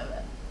 What a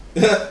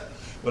pervert.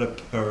 What a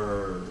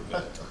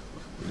pervert.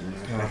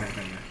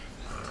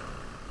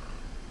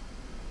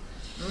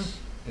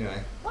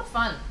 Anyway, What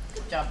fun.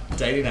 Good job.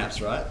 dating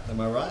apps, right? Am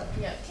I right?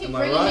 Yeah, keep Am I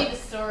bringing right? me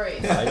the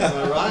stories. Am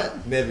I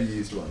right? Never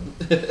used one.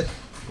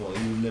 Well,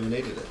 you never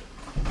needed it.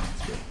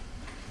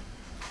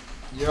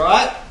 You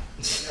alright?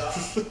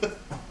 Did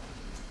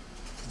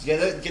you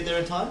get there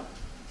in time?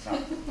 I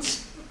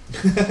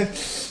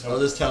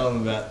was just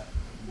telling them about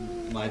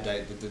my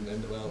date that didn't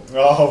end well.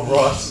 Oh,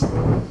 Ross. Oh,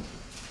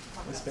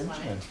 Where's that's funny.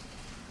 Benjamin?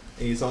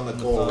 He's on the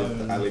call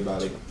with Ali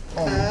Buddy.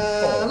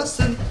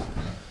 Listen.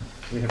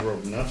 We have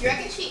rolled Do you nothing.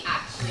 reckon she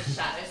actually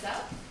shot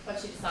herself? But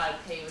she decided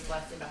pee was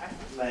less embarrassing?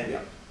 Maybe.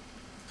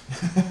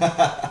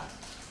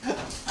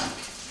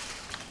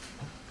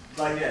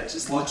 Like, yeah,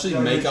 Just literally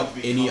make up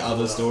any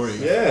other story.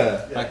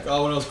 Yeah. Like,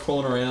 oh, when I was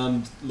crawling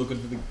around looking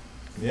for the...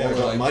 Yeah, I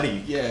got like,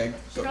 muddy. Yeah,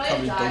 got Probably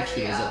covered in dog shit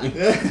or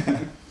diarrhea.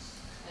 something.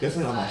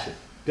 Definitely not my shit.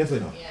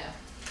 Definitely not. Yeah.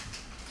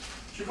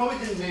 She probably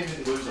didn't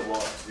even lose a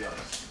lot, to be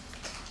honest.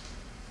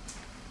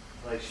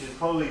 Like, she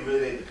probably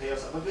really needed to pee or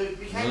something. But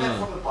we came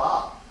out from the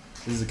bar.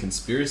 This is a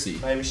conspiracy.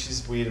 Maybe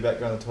she's weird about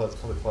going to the toilet to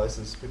public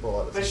places. People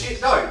like But this.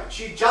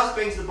 she'd just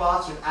been to the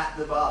bathroom at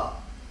the bar.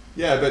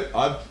 Yeah, but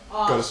I've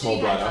Oh, got a small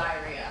she had bladder.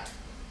 diarrhea.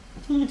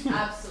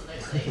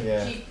 Absolutely.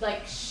 Yeah. She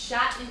like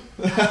shat at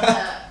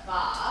the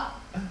bar,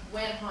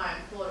 went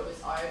home, thought it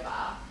was over.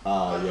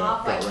 Oh, But yeah,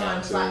 halfway got home round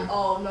was two. like,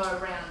 oh no,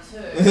 round 2.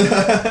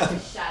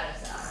 She shat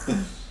herself.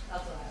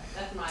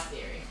 That's my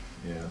theory.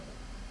 Yeah.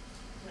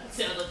 That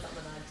sounds like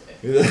something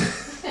I'd do.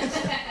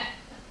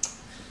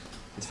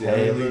 It's the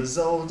only... Tale as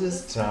old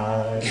as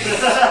time.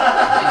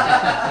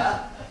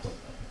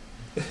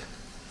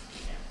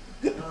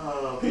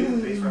 Oh, beautiful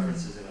these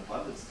references in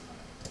abundance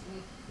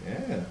tonight.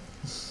 Yeah.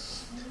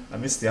 I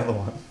missed the other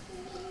one.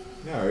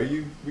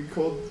 No, we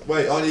called...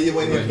 Wait, oh, yeah,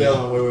 when you were there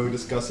where we were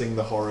discussing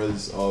the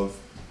horrors of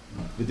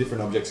the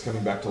different objects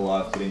coming back to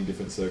life but in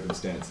different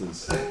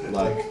circumstances.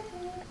 Like,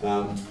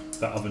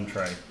 The oven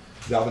tray.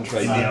 the oven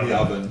tray in In the the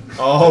oven.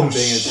 Oh, Being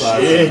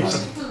inside shit.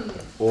 someone.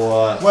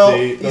 Or Well,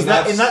 the is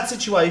that maps- in that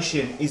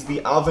situation? Is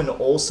the oven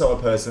also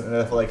a person, and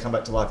therefore they come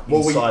back to life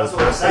Well, inside that's a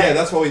what I'm person? saying. Yeah,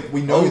 that's why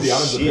we know Oh, the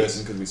oven's a shit.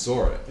 person because we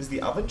saw it. Is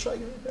the oven tray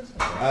gonna be a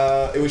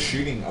person? It was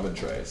shooting oven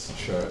trays,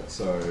 sure.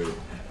 So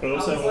But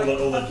also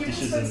all the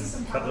dishes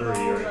and cutlery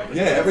are...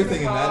 yeah,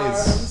 everything in that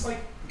is. Just like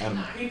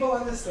Um, people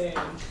understand,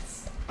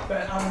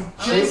 but I'm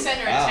gonna send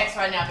her a Wow. text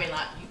right now being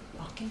like, you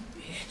fucking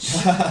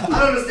bitch. I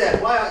don't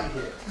understand. Why aren't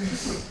you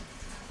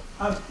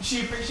here?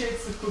 she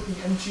appreciates the cooking,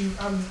 and she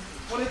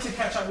wanted to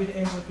catch up with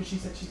Angela because she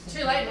said she's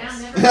Too late now,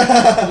 never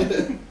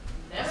again.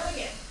 Never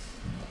again.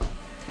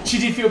 She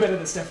did feel better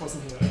that Steph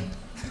wasn't here.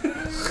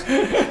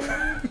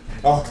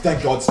 oh,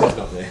 thank God, Steph's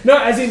not there. No,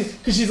 as in,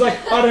 because she's like,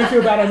 I don't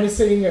feel bad, I'm just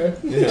seeing her.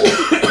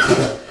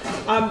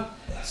 Yeah.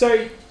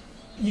 So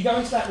you go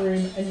into that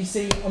room and you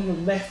see on the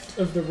left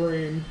of the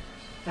room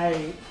no,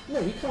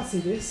 you can't see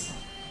this.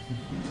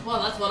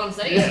 Well, that's what I'm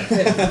saying.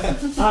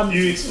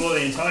 You explore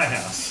the entire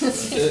house.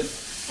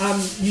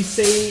 You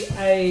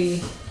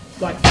see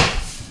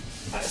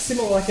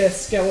similar like a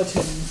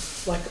skeleton,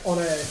 like on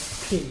a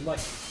pin, like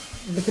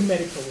a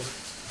medical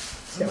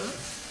skeleton.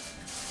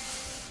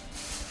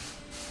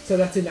 So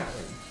that's in that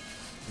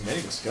room.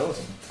 Medical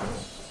skeleton.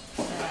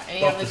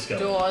 Any Doctor other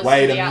skeleton. doors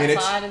Wait to a the minute.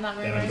 outside in that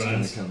room? Down or the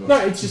anything? bones. No,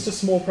 it's just a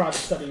small private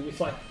study with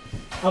like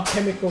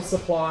alchemical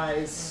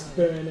supplies,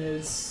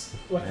 burners,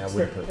 like Yeah, I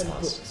wouldn't put it and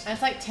past. books. And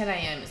it's like 10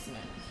 a.m., isn't it?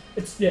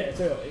 It's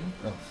early.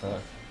 Oh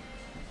fuck.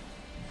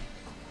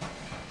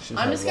 Should've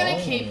I'm had just gonna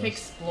long keep ones.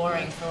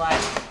 exploring for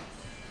like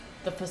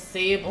the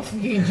foreseeable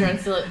future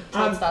until it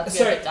starts to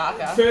So get a bit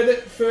darker.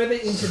 further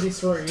into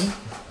this room,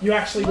 you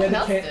actually What where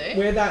else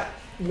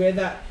do? where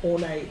that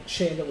ornate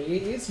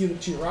chandelier is. You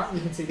look to your right, and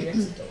you can see the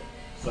exit door.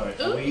 Sorry,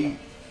 Ooh.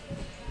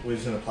 we're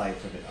just gonna play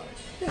for a bit,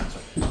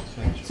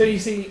 aren't we? So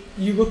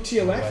you look to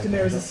your left, and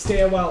there is a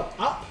stairwell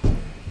up.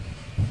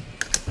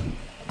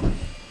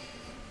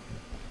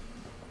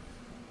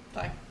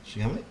 Sorry.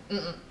 She coming?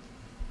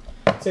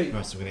 So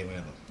Right, so we're gonna eat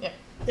whatever.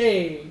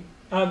 hey,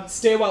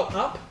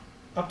 stairwell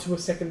up to a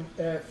second,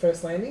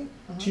 first landing.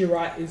 To your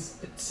right is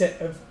a set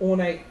of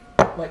ornate,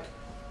 like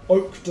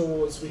oak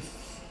doors with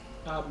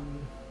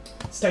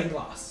stained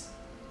glass.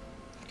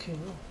 Cool.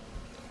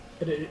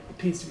 But it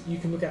appears to be, you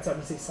can look outside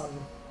and see sun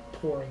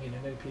pouring in,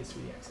 and it appears to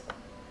be the exit.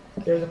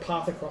 There is a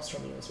path across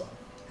from you as well.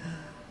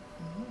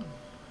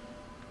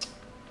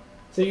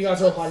 So you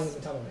guys are all hiding in the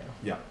tunnel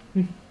now.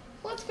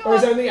 Let's go. Or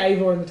is only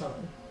Ava in the tunnel?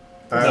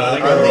 No, I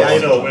think Only we're all Ava.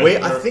 still- I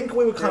we're- think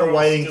we were kind of We're all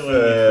waiting still in the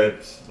for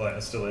crypt,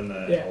 like still in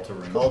the Yeah. altar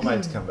room. old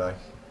mate to come back.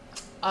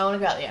 I want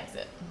to go out the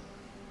exit.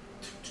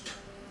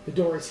 The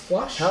door is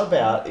flush. How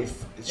about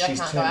if Yeah, she's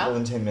can't turned go out?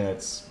 within 10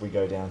 minutes, we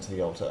go down to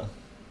the altar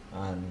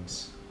and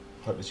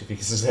hope that she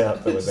figures us out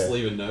that we're Just there.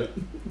 leave a note.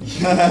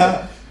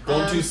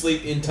 Gone to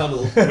sleep in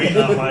tunnel. We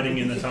are hiding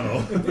in the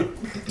tunnel.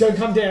 Don't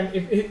come down.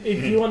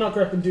 If you are not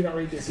grappled, do not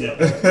read this.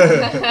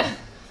 Yeah.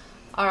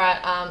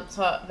 Alright,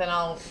 so then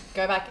I'll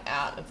go back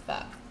out of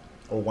that.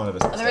 Or one of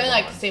us. Are there any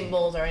like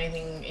symbols or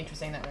anything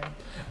interesting in that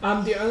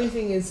room? The only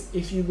thing is,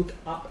 if you look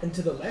up and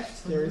to the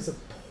left, there is a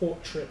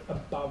portrait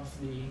above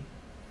the.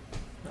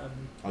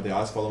 Are the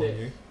eyes following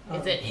you?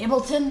 Is it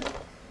Hamilton?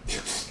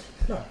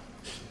 No.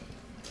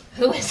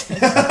 Who is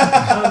it?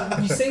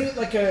 You see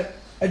like a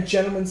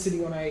gentleman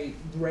sitting on a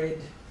red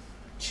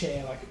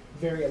chair, like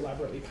very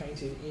elaborately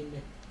painted in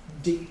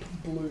deep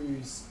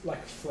blues,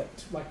 like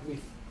flecked, like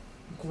with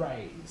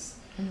greys.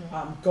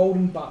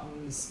 Golden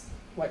buttons,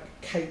 like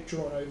cape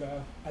drawn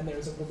over, and there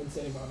is a woman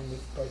standing behind him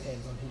with both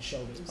hands on his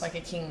shoulders. Like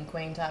a king and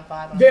queen type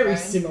vibe. On Very the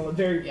phone? similar,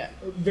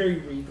 very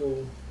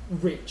regal,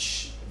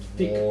 rich,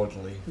 thick.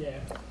 Lordly. Yeah.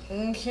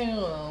 Cool.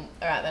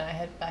 Alright, then I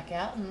head back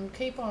out and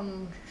keep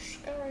on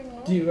scurrying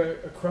along. Do you go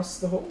across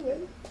the hall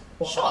then?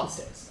 Or Sure. up the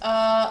stairs?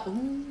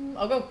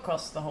 I'll go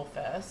across the hall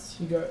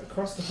first. You go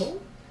across the hall.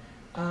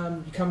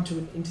 You come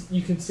to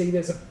you can see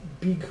there's a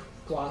big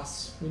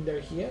glass window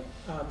here.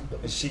 But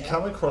Has she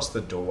come across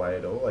the doorway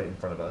at all, like in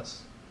front of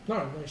us?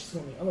 No, she's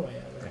gone the other way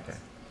out of the house. Okay.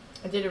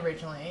 I did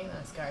originally, and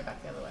I scurried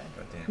back the other way.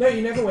 God damn. No,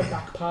 you never went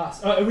back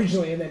past.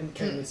 Originally, and then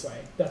came this way.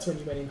 That's when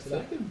you went into I feel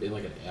that. like it'd be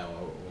like an hour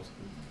or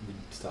we'd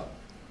start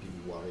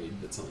being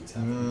worried that something's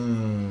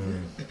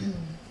happening.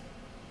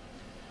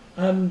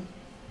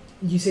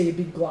 You see a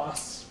big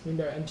glass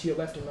window, and to your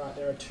left and right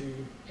there are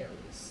two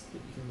areas that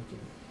you can look in.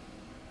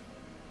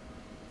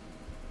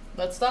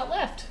 Let's start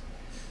left.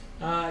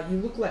 You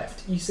look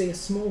left. You see a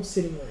small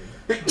sitting room.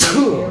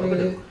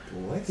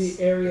 The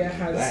area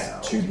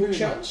has two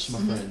bookshelves My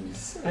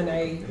friends. and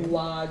a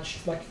large,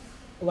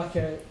 like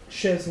a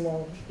chaise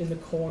longue in the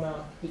corner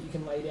that you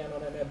can lay down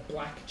on, and a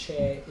black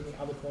chair in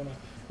the other corner,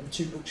 and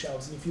two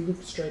bookshelves. And if you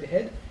look straight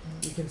ahead,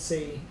 you can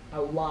see a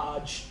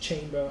large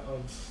chamber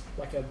of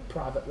like a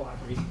private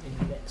library in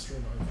the next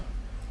room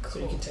over. So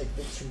you can take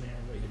books from there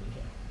and read them in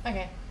here.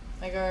 Okay,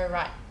 I go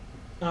right.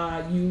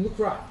 You look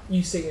right.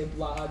 You see a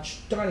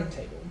large dining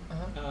table,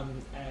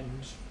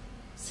 and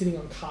sitting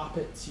on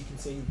carpets, you can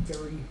see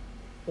very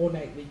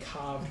ornately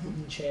carved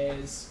wooden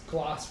chairs,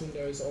 glass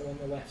windows all on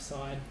the left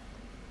side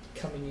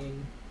coming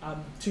in,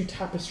 two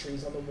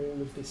tapestries on the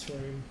wall of this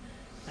room,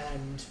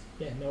 and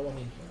no one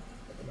in here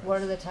at the moment.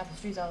 What are the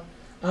tapestries of?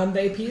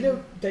 They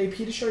appear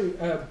to show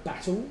a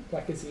battle,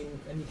 like as in,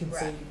 and you can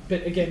Right. see,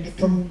 but again,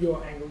 from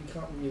your angle, you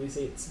can't really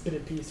see it, but it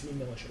appears to be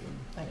military.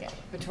 Okay,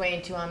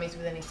 between two armies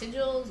with any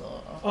sigils,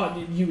 or?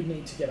 Oh, you would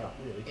need to get up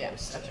really Yeah,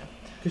 close, gotcha.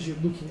 because you're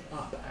looking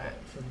up at it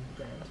from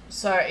the ground.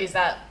 So is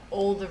that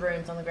all the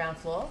rooms on the ground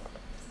floor?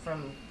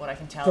 From what I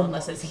can tell, From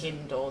unless what- there's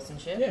hidden doors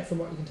and shit? Yeah, from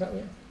what you can tell,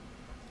 yeah.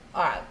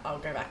 Alright, I'll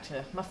go back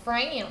to my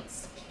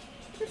friends.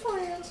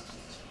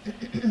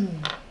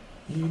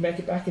 You make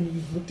it back and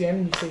you look down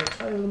and you see a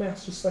tiny little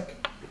mouse just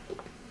like...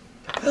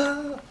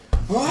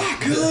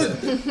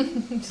 Good.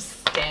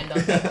 Just stand up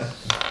there.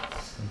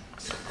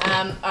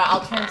 Alright,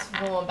 I'll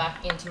transform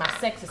back into my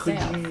sexy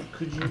self.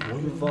 Could you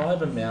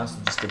revive a mouse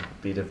with just a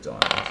bit of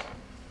diamond?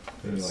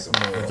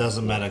 It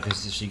doesn't matter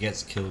because if she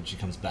gets killed, she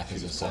comes back She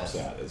as just herself.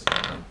 pops out as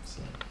well.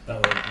 So.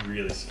 That would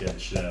really scare the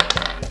shit out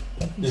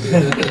of me.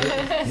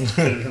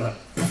 It'd be like,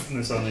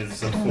 and suddenly there's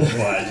some full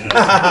wide, you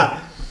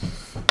know?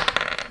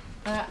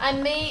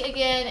 I'm me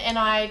again, and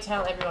I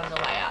tell everyone the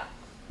layout.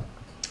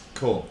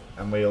 Cool.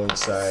 And we all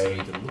say...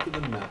 So look at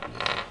the map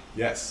now.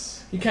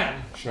 Yes. You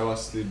can. Show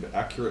us the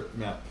accurate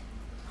map.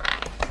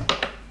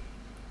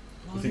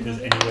 You think there's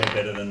anywhere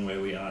better than where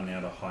we are now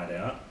to hide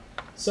out?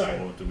 So,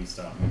 Or do we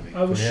start moving?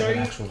 I will Do you have show an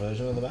you... actual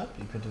version of the map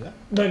you printed out?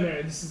 No,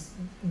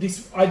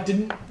 this. I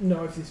didn't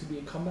know if this would be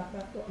a combat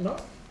map or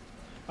not.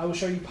 I will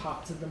show you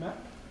parts of the map.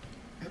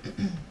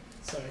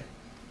 So,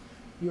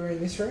 you're in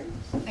this room.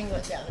 Angle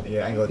it down a bit.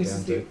 Yeah, angle it This down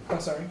is the... to... Oh,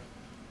 sorry.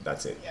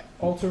 That's it.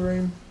 Altar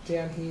room.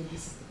 Down here,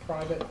 this is the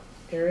private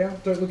area.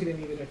 Don't look at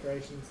any of the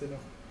decorations. They're not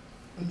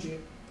legit.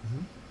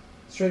 Mm-hmm.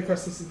 Straight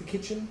across, this is the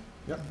kitchen.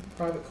 Yep.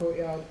 Private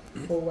courtyard.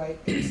 Hallway.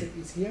 Exit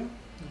is here.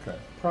 Okay.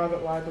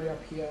 Private library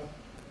up here.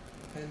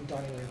 And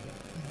dining room here.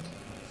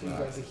 So you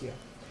Right. guys are here.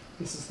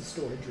 This is the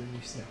storage room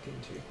you snuck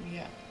into.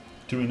 Yeah.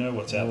 Do we know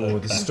what's out Oh, there?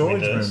 the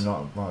storage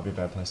room might be a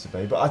bad place to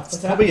be, but it's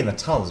What's probably that? in the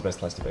tunnel is the best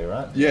place to be,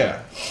 right?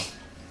 Yeah.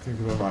 I think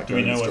we might Do go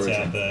we in know the what's storage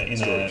out room. there in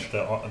Storage.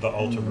 the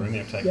altar room, the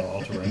octagonal Yeah.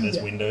 altar room? There's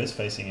Yeah. windows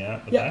facing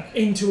out the Yeah, back.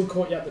 into a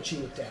courtyard that she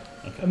looked at.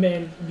 Okay. A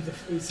man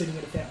is sitting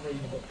at a fountain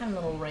reading a book. Have a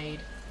little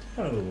read.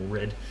 Kind of a little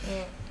red.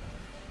 Yeah.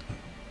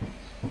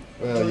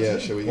 Well, yeah,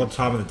 shall we? What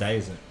time of the day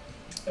is it?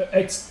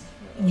 It's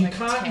you Like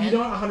can't. 10?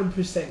 You're not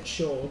 100%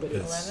 sure, but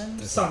it's 11?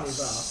 sun is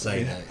up.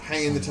 Say that.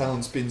 Hang in the tail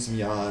and spin some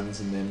yarns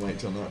and then wait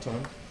till night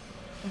time.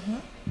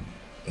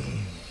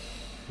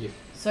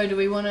 So do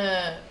we want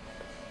to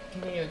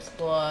continue to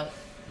explore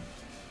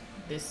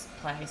this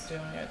place? Do we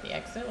want to go at the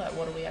exit? Like,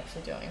 what are we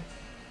actually doing?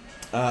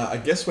 I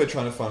guess we're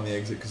trying to find the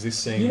exit because this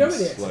seems You know where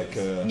the exit like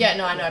is. a... Yeah,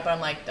 no, I know, but I'm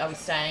like, are we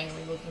staying? Are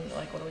we looking?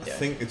 Like, what are we I doing?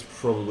 think it's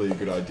probably a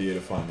good idea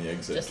to find the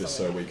exit Just just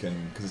so so we can...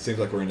 Because it seems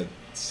like we're in a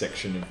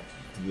section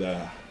of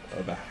the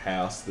of a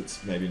house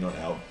that's maybe not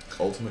our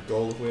ultimate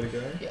goal of where to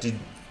go. Yeah. Did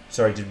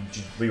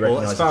we Well,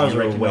 recognise? as far as did you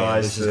we're aware,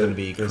 recognise this is gonna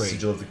be the Cree.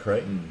 sigil of the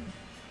Cree?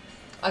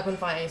 I couldn't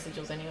find any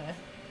sigils anywhere.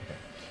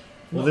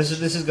 Well, this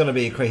is going to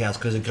be a Cree house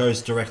because it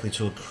goes directly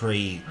to a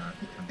Cree.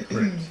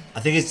 I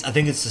think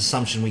it's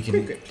assumption we can.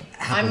 I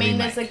happily mean,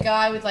 there's a make.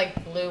 guy with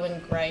like blue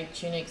and grey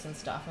tunics and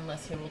stuff,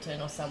 unless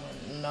Hamilton or someone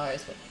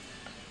knows what,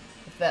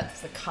 if that's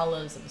the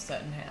colours of a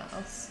certain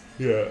house.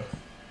 Yeah.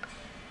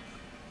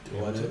 Do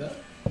I know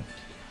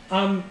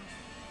that?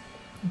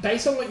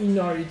 Based on what you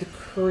know, the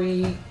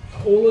Cree,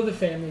 all of the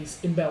families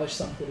embellish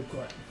some form of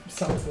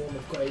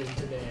grey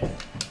into their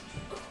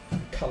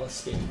colour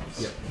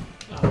schemes. Yep.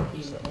 In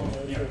honour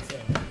of your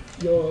family.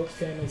 Your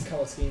family's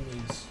colour scheme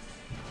is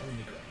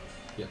only grey.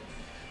 Yep.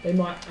 They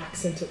might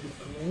accent it with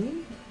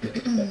green, but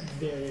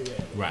very rarely.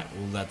 Right.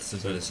 Well, that's a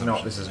good This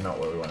assumption. is not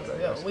where we want to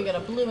go. We got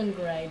a blue and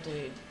grey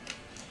dude.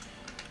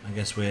 I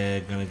guess we're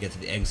going to get to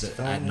the exit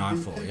at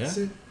nightfall. Yeah.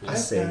 I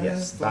say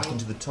yes. Back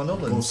into the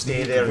tunnel and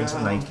stay there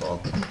until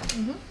nightfall.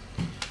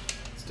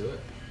 Let's do it.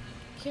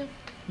 Yeah.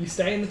 You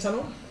stay in the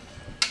tunnel.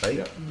 Right?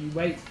 You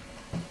wait.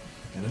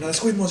 And another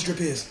squid monster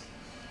appears.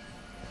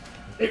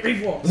 It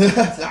reforms. The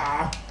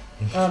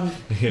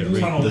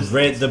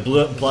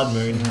blood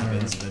moon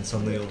happens, and then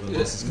suddenly all the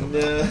bosses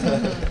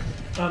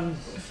come.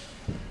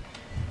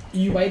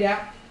 You wait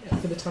out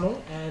for the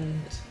tunnel, and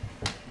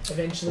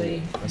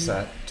eventually. What's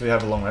that? Do we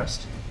have a long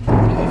rest?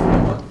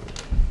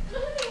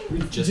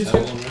 We've just Just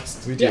had a go- long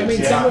rest. We Yeah, I mean,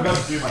 I'm someone- going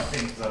to do my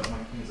thing because my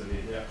things are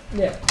here.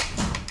 Yeah.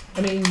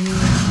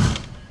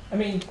 I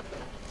mean,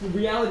 the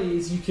reality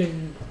is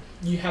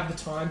you have the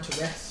time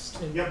to rest,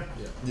 and Yep.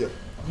 Yep.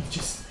 you've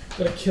just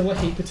got to kill a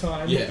heap of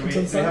time. Yeah. Do we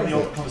until have sunrise. any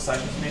other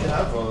conversations we need to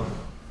have? Or?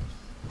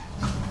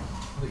 I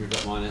think we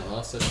got mine out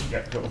last session.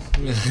 Yeah, cool.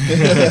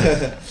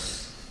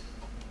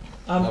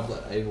 I've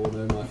let Abel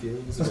know my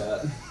feelings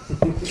about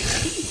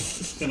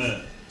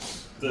Gonna.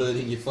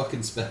 learning your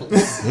fucking spells.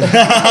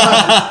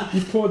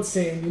 You've poured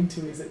sand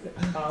into his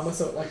armor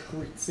so it like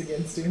grits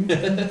against him.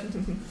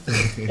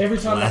 Every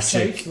time that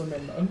Classic. chafes,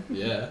 remember.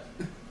 Yeah.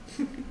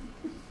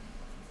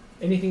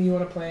 Anything you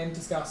want to plan,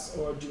 discuss,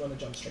 or do you want to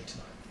jump straight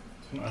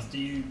tonight?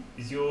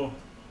 Is your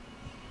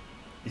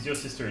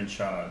sister in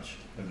charge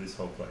of this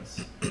whole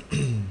place?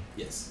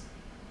 Yes.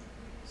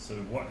 So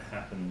what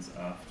happens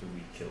after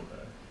we kill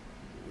her?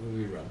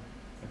 We run.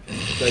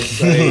 They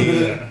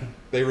say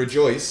they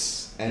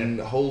rejoice and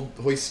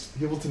hoist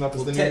Hilton up as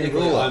Well, the new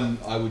technically, ruler.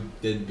 I would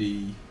then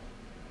be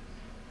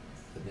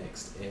the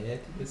next heir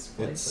to this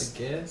place, I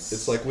guess.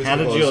 It's like Wizard How of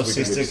did Oz your with the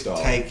sister witch style.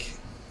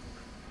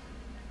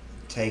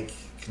 take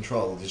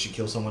control? Did she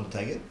kill someone to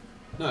take it?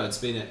 No, it's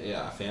been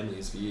our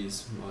families for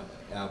years.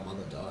 Our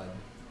mother died.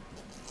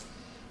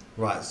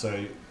 Right.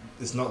 So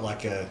it's not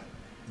like a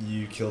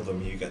you kill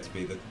them, you get to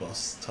be the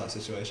boss type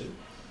situation.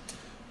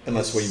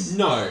 Unless we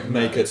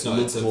make it it's not.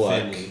 look It's a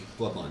like family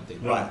bloodline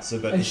thing. Right. So,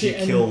 but And if you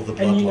she- kill the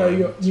bloodline, and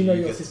you know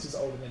your you get- sister's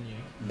older than you,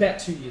 about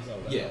 2 years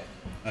older. Yeah.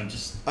 I'm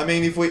just. I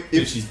mean, if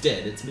If she's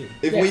dead, it's me.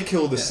 we Yeah.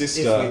 kill the Yeah.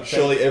 sister, If we-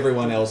 surely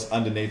everyone else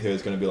underneath her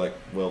is going to be like,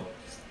 well,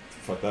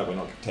 fuck that, we're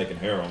not taking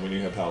her on. We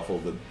knew how powerful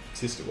the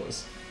sister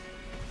was.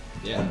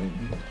 I Yeah.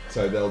 mean,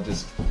 so they'll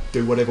just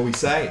do whatever we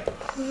say.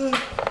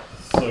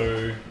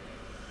 So.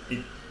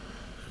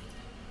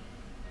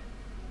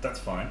 That's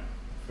fine.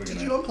 We're Did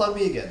gonna you unplug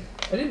me again?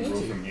 I didn't rule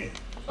need to. from here.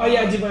 Oh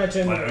yeah, I did when I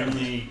turned My it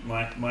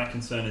around. my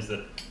concern is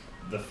that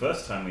the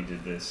first time we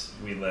did this,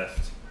 we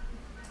left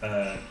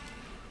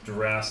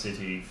Drow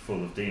City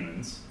full of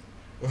demons.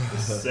 The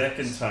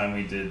second time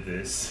we did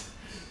this,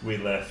 we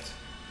left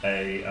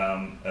a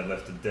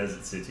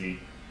desert city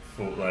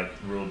full,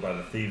 ruled by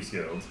the Thieves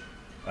Guild,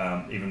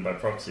 even by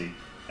proxy.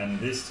 And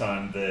this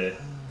time the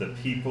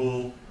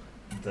people,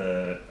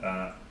 this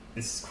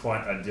is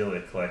quite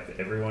idyllic. Like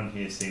everyone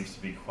here seems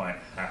to be quite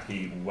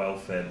happy, well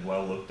fed,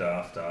 well looked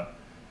after.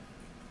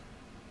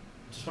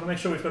 Just want to make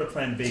sure we've got a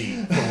plan B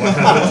for what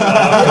happens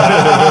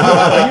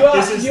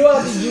after. You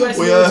are the US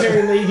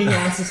military leaving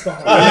ISIS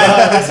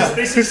behind.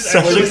 This is Such a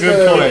actually-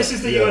 good point. This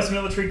is the US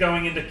military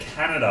going into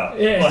Canada.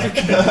 Yeah. Like,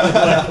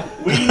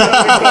 we know we've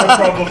got a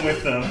problem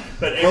with them,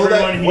 but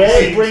everyone here We're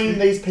seems bringing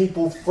these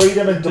people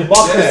freedom and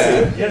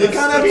democracy. Yeah, They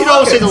can't have You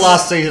don't see the markets.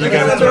 last season They of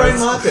Game can't of have their own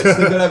Thrones. markets. They've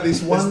got to have this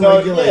There's one no,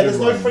 regulated there's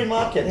no one. free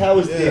market. How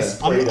is this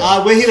freedom?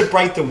 We're here to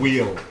break the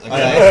wheel.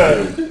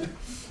 Okay.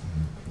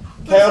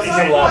 Chaos is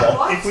a ladder.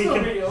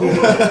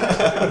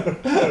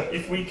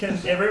 if we can,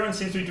 everyone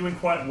seems to be doing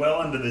quite well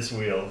under this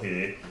wheel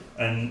here,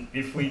 and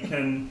if we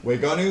can, We're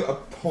going to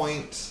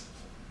appoint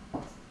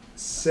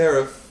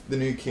Seraph the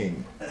new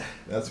king.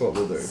 That's what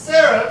we'll do.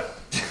 Sarah!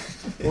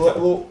 you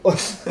know what?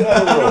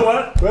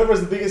 Whoever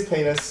has the biggest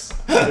penis,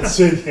 it's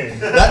cheating.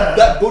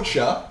 That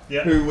butcher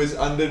Yeah. who was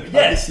under.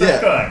 Yes,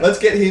 that guy. Let's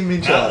get him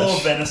in Outlaw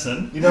charge.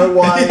 venison. You know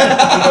why?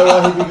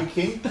 He'd be the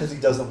king? Because he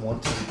doesn't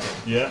want to be king.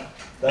 Yeah,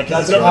 That's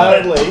Because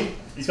apparently.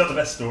 he's got the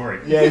best story.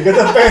 Yeah, you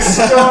got the best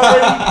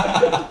story.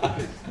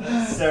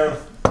 Sarah,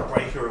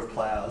 breaker of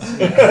plows.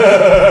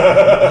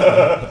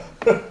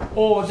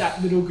 Or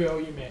that little girl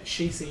you met.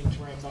 She seemed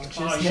rambunctious.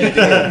 Oh, Maybe-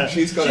 yeah.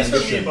 She's got She's from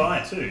ambition.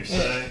 nearby too,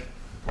 so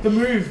The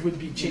move would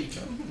be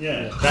cheaper.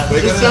 Yeah.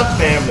 We're just our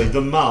family.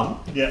 The mum.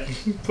 Yeah.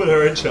 Put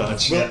her in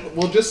charge.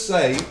 We'll just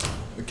say,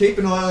 keep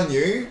an eye on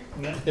you.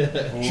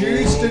 Yeah.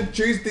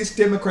 Choose this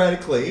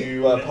democratically.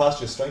 You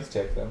passed your strength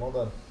check then, well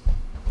done.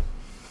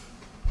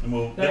 And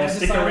we'll, No, then we'll I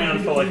stick decided around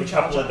we for could like be a in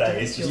couple charge of after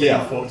days,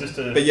 this. just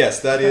to. But yes,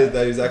 that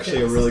is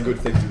actually a really good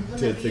thing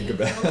to think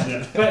about.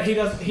 Yeah. But he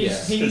does. Yeah.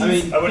 He's I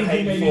mean, I would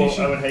thinking maybe you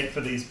should hate for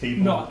these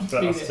people not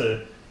for be us there.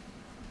 to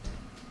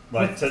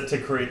like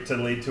to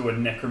lead to a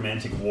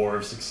necromantic war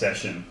of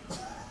succession.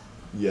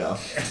 Yeah.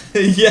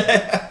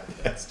 Yeah,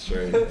 that's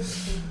true.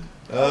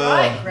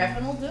 Alright,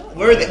 Griffin will do it.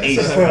 We're in the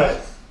east.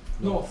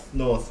 North.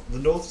 North. The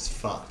north is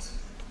fucked.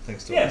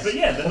 Thanks to Yeah, us. but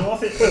yeah, the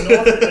north is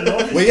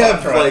We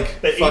fucked, have right?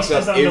 like The fucked east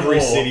up is under every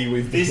war. city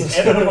we've been This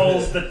to.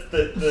 Ebonhall's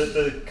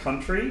the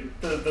country,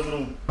 the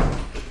little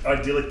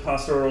idyllic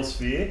pastoral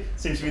sphere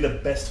seems to be the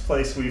best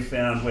place we've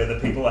found where the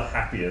people are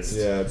happiest.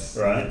 Yeah, it's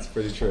Right. It's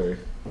pretty true.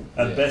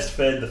 And Yeah. best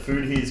fed, the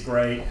food here is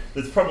great.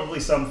 There's probably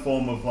some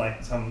form of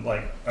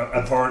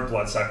abhorrent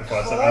blood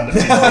sacrifice that underpins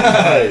the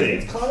entire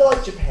thing. It's kind of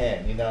like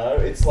Japan, you know.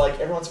 It's like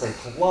everyone's very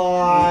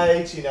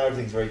polite, you know,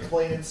 everything's very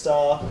clean and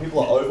stuff. People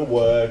are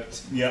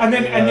overworked. Yeah. And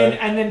then Yeah.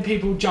 and then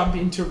people jump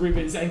into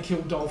rivers and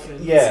kill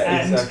dolphins. Yeah,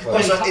 and exactly.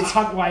 Like, Also, it's-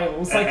 hunt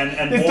whales. Like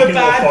and it's walk the into a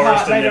bad forest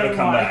part and they never don't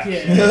come like. back.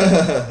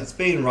 Yeah. It's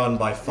being run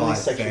by Really 5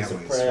 sexually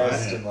families,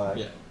 suppressed right? and like...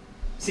 Yeah.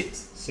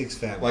 6. 6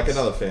 families. Like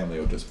another family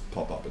will just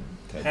pop up and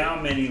take How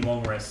many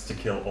long rests to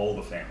kill all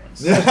the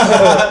families?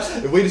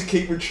 it. If we just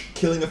keep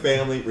killing a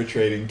family,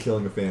 retreating,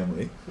 killing a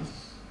family.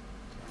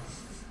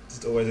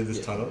 Just always in this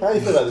Yeah. tunnel. How do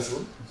you feel about this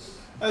one?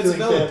 It's a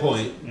valid families.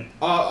 point.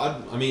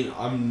 Yeah. I mean,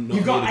 I'm not.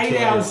 You've got here to 8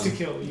 kill hours everyone.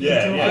 to kill. You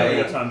Yeah, can kill yeah, we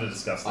eight. got time to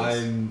discuss this.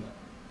 I'm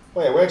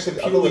Wait, we're actually...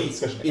 I thought we were purely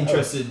discussing...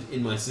 interested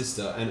in my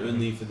sister, and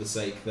only for the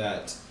sake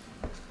that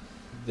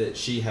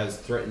she has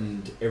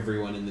threatened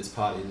everyone in this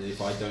party, and that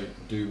if I don't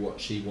do what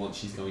she wants,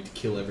 she's going to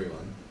kill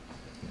everyone.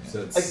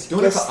 So I it's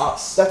Doing it guess for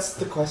us. That's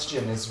the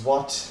question, is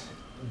what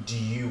do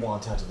you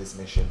want out of this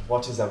mission?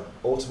 What is our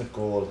ultimate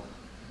goal?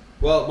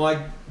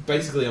 well,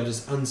 basically I'm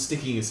just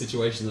unsticking a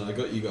situation that I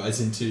got you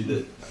guys into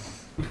that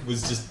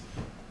was just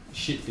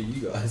shit for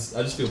you guys.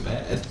 I just feel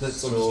bad. I'm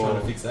just trying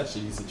to fix that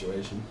shitty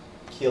situation.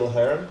 Kill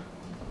her,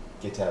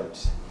 get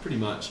out. Pretty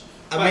much.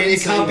 I But mean, it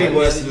saying can't be that,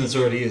 worse now than that it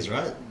already is,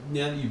 right?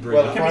 Now that you bring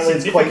Well, up, It can be Finally,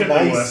 it's quite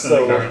significantly nice, worse than it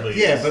so-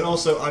 currently Yeah, is. but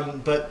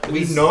also, but we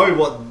It's- know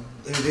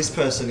who this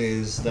person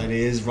is that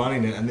is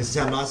running it, and this is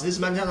how nice it is.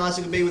 Imagine how nice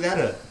it could be without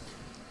her.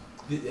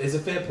 there's a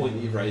fair point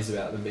that you've raised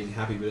about them being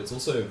happy, but it's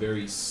also a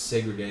very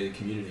segregated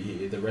community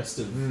here. The rest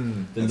of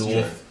the that's north,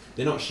 true.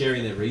 they're not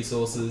sharing their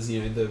resources.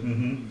 You know,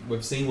 Mhm.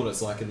 we've seen what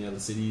it's like in the other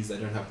cities. They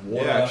don't have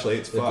water. Yeah, actually,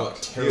 it's They've got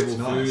fucked. terrible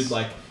It's food. nice.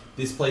 Like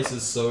this place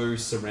is so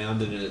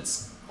surrounded, and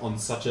it's on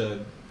such a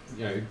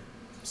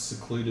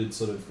secluded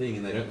sort of thing,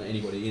 and they don't let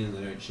anybody in, and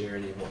they don't share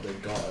any of what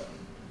they've got.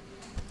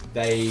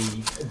 They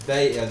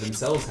are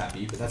themselves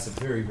happy, but that's a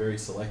very, very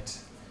select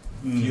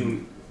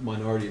few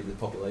minority of the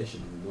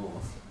population in the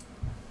north.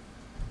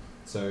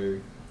 So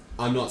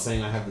I'm not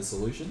saying I have the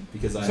solution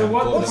because I So haven't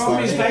what thought the of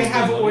problem is it. they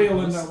have People oil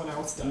don't and know no one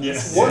else does.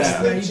 Yes. What's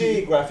Yeah. the Maybe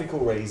geographical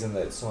reason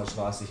that it's so much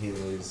nicer here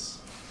than it is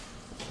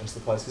most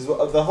of the place?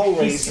 Because the whole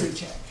history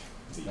reason...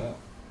 check. Oh.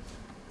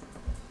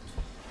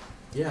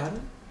 Yeah, I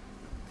don't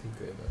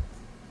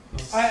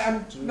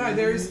think we No,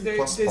 there's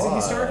Plus a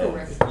historical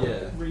 5. record.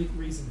 Yeah.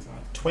 Reason for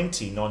it.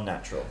 20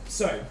 non-natural.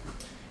 So,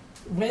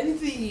 when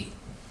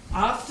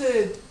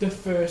after the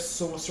first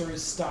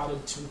sorcerers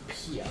started to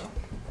appear,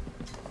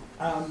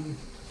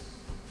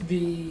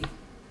 the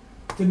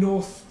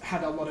North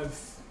had a lot of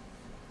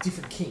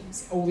different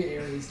kings. All the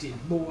areas did,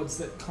 lords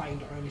that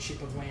claimed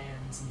ownership of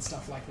lands and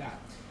stuff like that.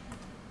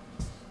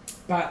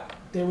 But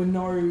there were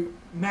no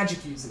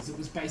magic users. It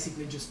was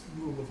basically just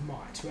rule of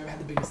might. Whoever had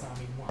the biggest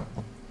army won.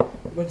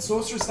 When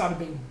sorcerers started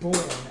being born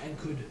and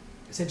could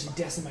essentially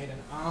decimate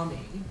an army,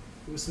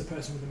 it was the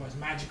person with the most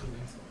magical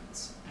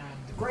influence.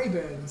 And the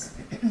Greyburns,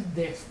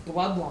 their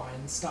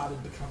bloodline started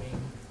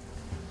becoming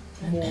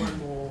more and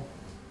more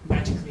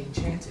magically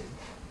enchanted.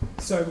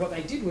 So what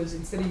they did was,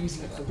 instead of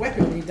using it for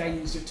weaponry, they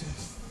used it to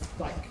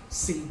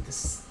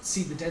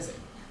seed the desert.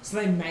 So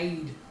they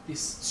made this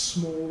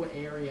small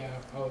area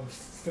of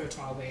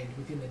fertile land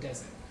within the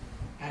desert,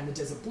 and the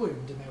desert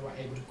bloomed, and they were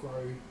able to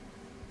grow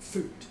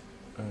food.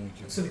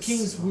 So the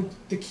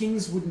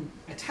kings wouldn't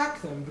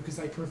attack them because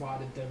they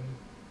provided them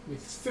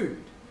with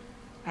food.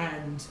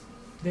 And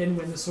then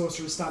when the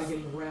sorcerers started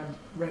getting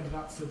rounded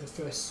up for the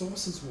first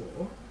Sorcerers'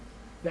 War,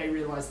 they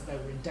realised that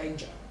they were in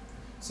danger.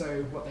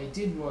 So what they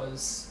did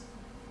was,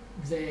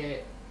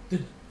 the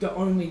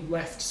only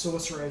left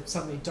sorcerer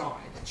suddenly died.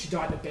 She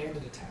died in a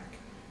bandit attack,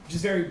 which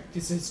is this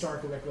is a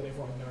historical record.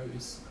 Everyone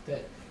knows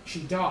that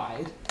she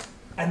died.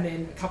 And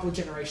then a couple of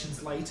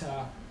generations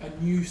later, a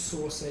new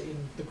sorcerer in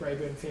the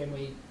Greyburn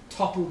family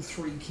toppled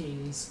 3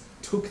 kings,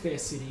 took their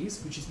cities,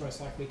 which is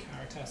most likely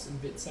Caritas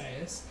and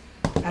Vitsaeus,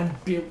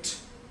 and built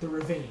the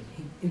ravine.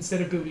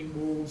 Instead of building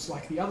walls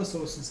like the other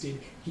sorcerers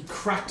did, he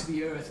cracked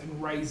the earth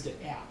and raised it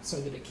out so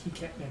that he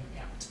kept them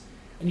out.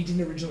 and he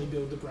didn't originally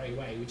build the Grey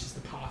Way, which is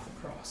the path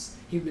across.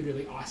 He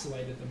literally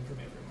isolated them from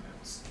everyone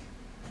else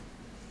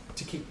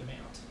to keep them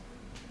out.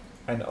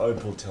 And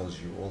Opal tells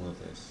you all of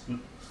this.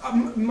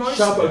 Most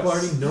Shut up, I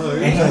already know.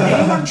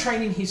 anyone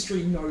trained in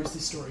history knows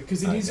this story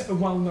because it is Okay.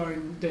 well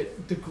known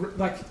that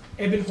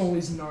Ebonhall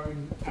is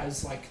known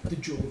as like the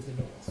Jewel of the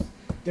North.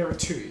 There are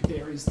two.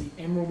 There is the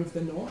Emerald of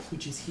the North,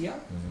 which is here,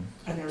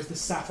 and there is the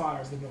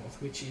Sapphire of the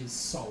North, which is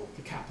Seoul,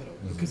 the capital,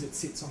 because it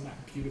sits on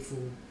that beautiful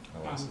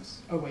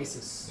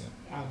oasis,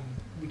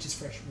 which is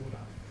fresh water.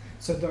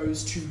 So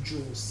those two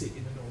jewels sit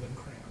in the Northern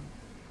Crown.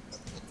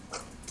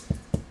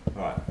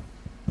 Alright.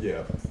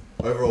 Yeah.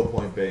 Overall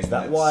point being. Is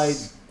that why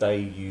they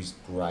use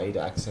grey to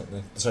accent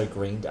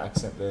green to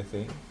accent their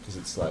thing? Because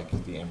it's like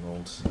the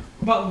emerald.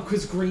 But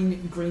because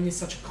green is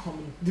such a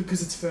common,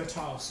 because it's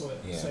fertile soil.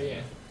 Yeah. So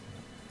yeah.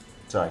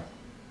 Sorry.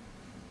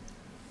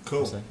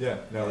 Cool. Yeah,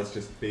 now let's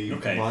just be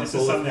Okay, this is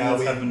mindful of something how that's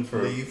we happened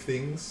for- leave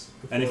things.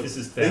 And if before- this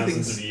is leave thousands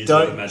things- of years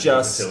don't of magic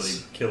just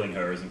facility, killing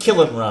her isn't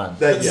Kill and run.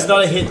 That- It's yeah.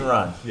 not a hit and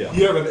run. Yeah. You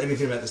don't remember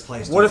anything about this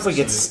place? What do if we you?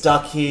 get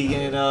stuck here,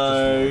 you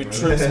know?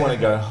 Troops want to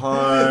go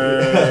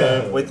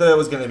home. We thought it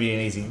was going to be an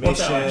easy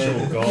What's our actual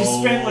mission. goal? You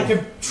spent like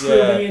 $1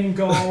 trillion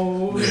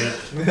gold.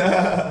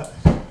 Yeah.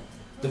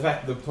 The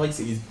fact the place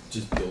is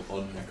just built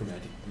on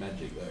necromantic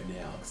magic though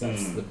now, because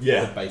that's the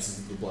basis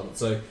of the blood.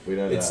 So We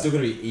know it's that. still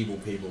going to be evil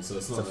people. So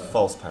it's It's not a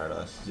false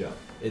paradise. Yeah.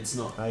 It's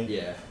not. Right.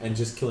 Yeah, and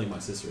just killing my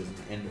sister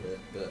isn't the end of it.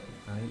 But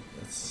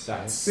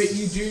that's. But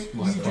you do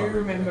my primary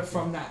remember goal.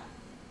 from that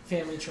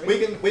family tree. We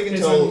can There's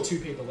tell. only 2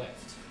 people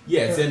left.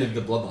 Yeah, it's the end of the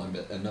bloodline,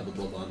 but another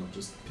bloodline will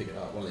just pick it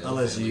up. One of the other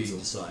Unless you families will-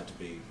 decide to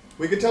be.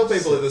 We could tell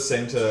people at the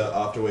centre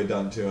after we're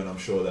done too, and I'm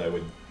sure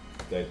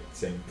they'd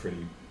seem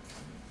pretty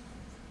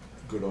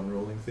good on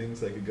ruling things.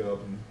 They could go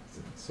up and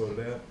sort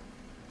it out.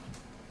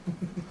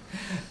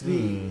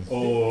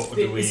 Or The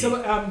do we...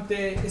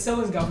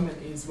 Iselin government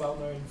is well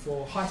known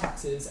for high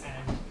taxes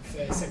and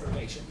for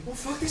segregation. Well,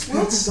 fuck, this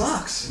world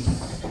sucks.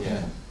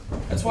 Yeah.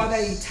 That's why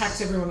they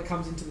tax everyone that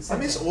comes into the I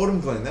centre. miss Autumn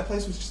Glen. That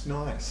place was just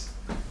nice.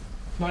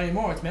 Not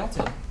anymore, it's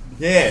melted.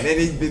 Yeah,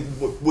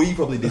 and we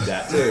probably did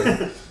that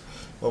too.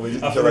 Well, we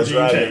didn't After kill those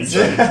regime dragons.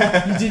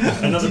 change. You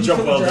didn't. Another you didn't job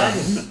kill well the done.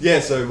 dragon. Yeah,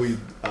 so we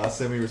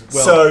semi.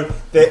 So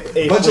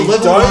if bunch we of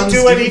level don't ones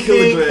do didn't kill a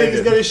anything, dragon.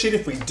 things go to shit.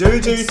 If we do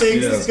things,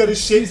 things go to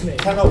shit. Excuse me.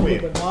 Cannot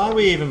win. Why are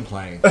we even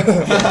playing? It's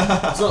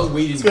not that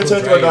we didn't It's gonna kill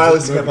turn to a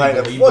dragons, nihilistic nobody campaign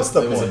of, believed what's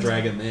that the there was a point?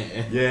 dragon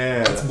there.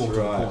 Yeah, that's more to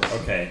the right. point.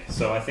 Okay,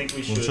 so I think we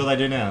I'm should... sure they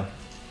do now.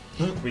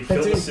 We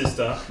kill the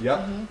sister,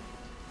 Yep.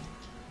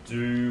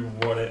 do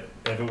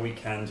whatever we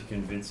can to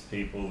convince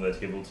people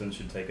that Hibbleton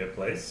should take her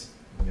place.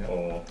 Yep.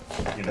 Or,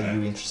 you Are you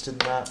know, interested in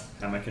that?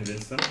 hammer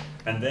convince them.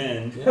 And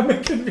then...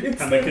 I'm convinced.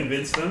 Hammer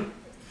convince them.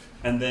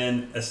 And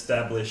then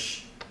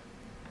establish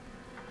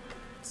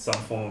some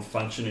form of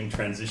functioning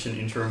transition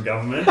interim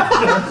government.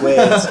 Wait.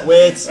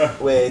 Make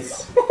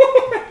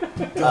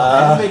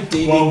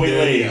DD While we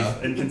dirtier.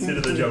 leave and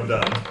consider the job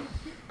done.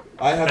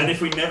 I have And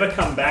if we never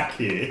come back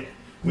here,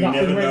 we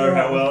Nothing never went know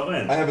how wrong. well it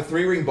went. I have a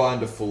 3-ring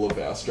binder full of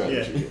our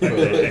strategy Yeah. for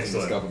Okay, this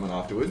excellent. government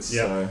afterwards.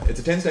 Yep. So it's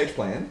a 10-stage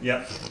plan.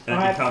 Yep.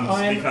 And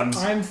it becomes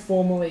I'm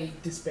formally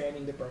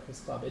disbanding the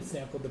Breakfast Club. It's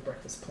now called the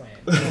Breakfast Plan.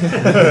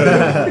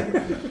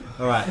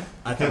 Alright,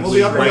 I think And we'll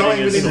be up and Waiting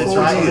going within is 4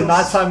 right. Is it years.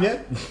 night time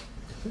yet?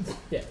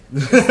 Yeah.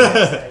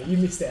 So you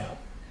missed out.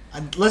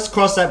 And let's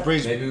cross that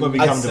bridge Maybe when we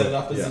we come set it to it.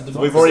 up as Yeah. a So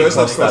democracy. we've already First,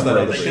 let's crossed cross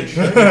that that they bridge.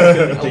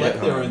 can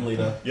elect their own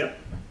leader. Yep.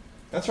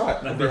 That's right.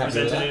 I'd be happy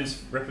with that.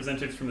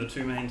 Representatives from the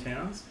 2 main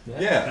towns,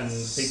 Yeah. and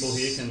people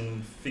here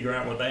can figure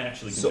out what they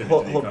actually So, contribute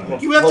to the hold-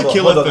 economy. You have to Hold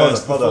kill on, it hold on,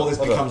 first hold on, before this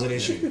hold on. becomes an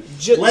issue.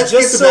 Just Let's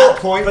get to so, that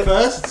point but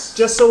first.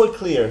 Just so we're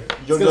clear,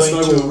 you're It's going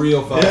gonna snowball to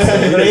real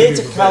fast. create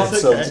a Be prepared.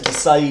 council Okay. to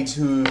decide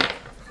who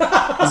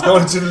is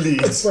going to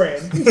lead. It's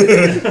Bran.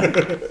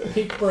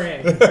 Pick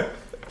Bran.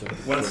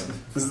 Once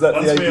Is that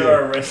once the we idea?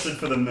 are arrested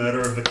for the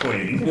murder of the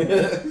Queen,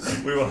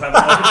 we will have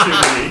an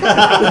opportunity.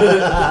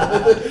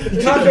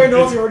 You can't go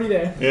north, you're already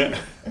there. Yeah.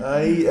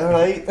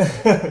 Alright.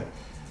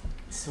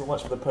 So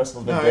much for the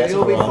personal No, vendetta.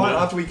 it'll be Ron. fine.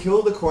 After we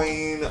kill the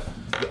Queen,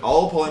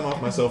 I'll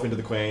polymorph myself into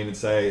the Queen and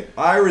say,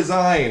 I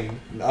resign.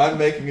 I'm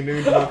making a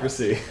new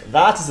democracy.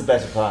 That is a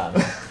better plan.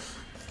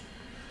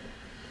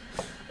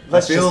 I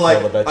feel just like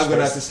kill the I'm going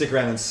to have vegetables. to stick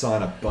around and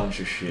sign a bunch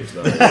of shit,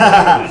 though.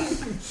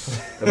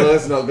 Although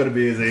it's not going to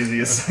be as easy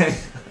as saying,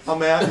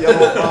 I'm out, y'all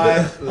bye.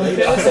 On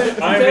the episode,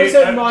 I mean,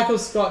 I- Michael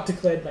Scott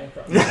declared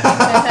bankrupt. I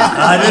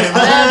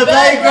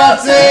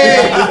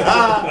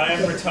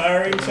am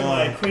retiring to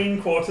my Queen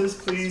quarters.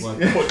 Please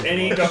put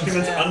any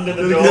documents under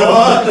the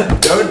door.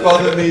 Don't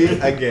bother me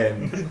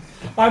again.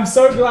 I'm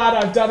so glad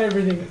I've done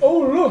everything.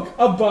 Oh, look,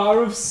 a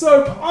bar of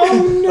soap.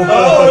 Oh,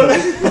 no!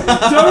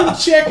 Don't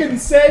check and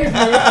save me.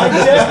 I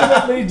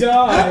definitely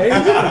died.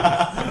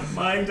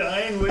 My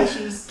dying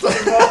wishes.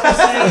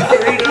 Democracy and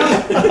freedom.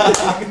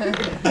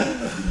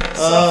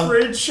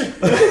 Suffrage.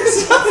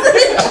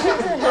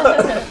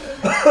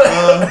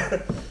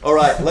 All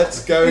right,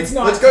 let's go. It's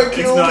not- Let's go It's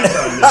kill. night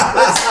time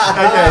now.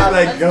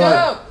 Okay, thank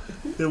God. Go.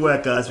 Good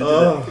work, guys. We did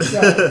Oh.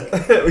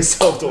 it. We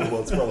solved all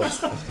world's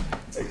problems.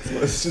 Excellent.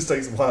 This just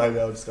takes 1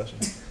 hour discussion.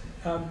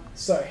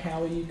 So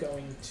how are you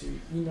going to?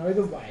 You know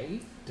the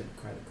way.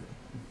 Democratically.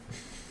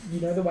 You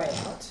know the way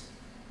out,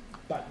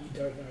 but you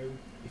don't know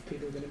if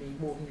people are going to be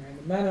walking around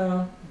the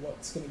manor.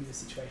 What's going to be the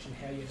situation?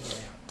 How are you going to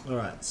get out? All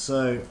right,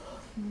 so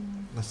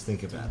let's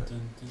think about it.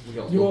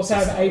 You also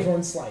have Avon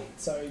and Slate,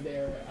 so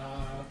there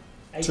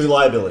are 2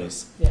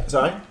 liabilities. Yeah.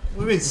 Sorry? What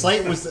do you mean?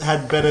 Slate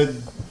had better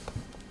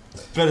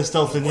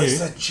stealth than you. Where's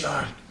that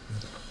joke?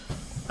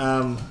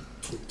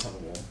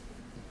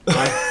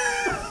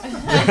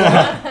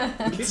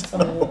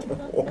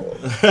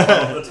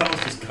 The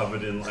tunnel's just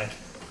covered in like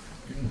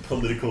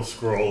political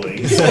scrawling.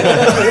 Big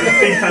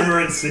hammer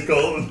and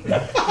sickle.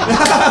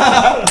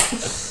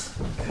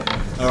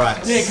 All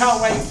right. Yeah,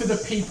 can't wait for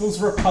the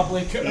People's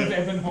Republic of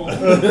Ebonhall.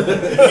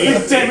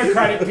 The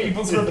Democratic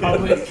People's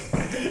Republic.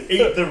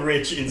 Eat the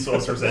rich in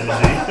Sorcerer's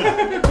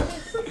Energy.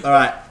 All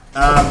right.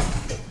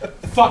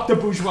 Fuck the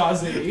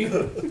bourgeoisie.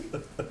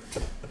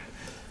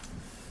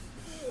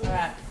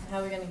 Alright, how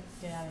are we going to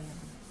get out of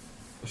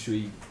here? Should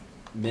we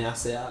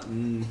mouse out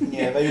and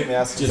Yeah, maybe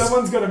mouse. Just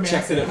Someone's got a mouse.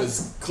 check that it out.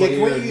 was Yeah, clear?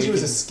 can we and use you as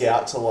a can-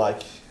 scout to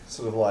like,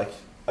 sort of like,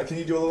 can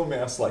you do a little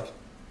mouse like?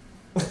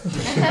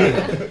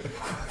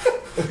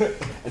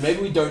 And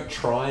maybe we don't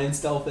try and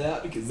stealth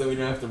out because then we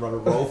don't have to run a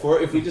roll for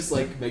it. If we just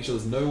like make sure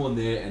there's no one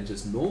there and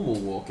just normal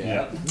walk out.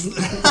 Yeah. I think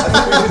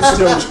we can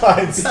still try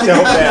and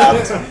stealth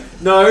out.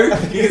 No,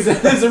 because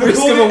there's a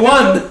risk of a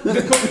 1.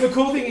 The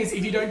cool thing is,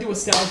 if you don't do a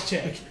stealth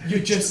check, you're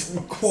just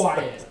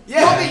quiet. Yeah.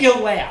 Not that you're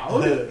loud.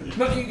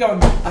 Not that you're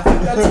going. I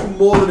think that's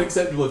more than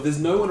acceptable. If there's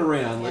no one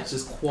around, let's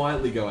just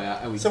quietly go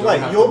out and we So don't wait,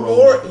 have you're to roll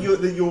more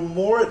nothing. you're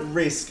more at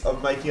risk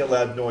of making a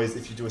loud noise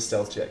if you do a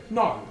stealth check.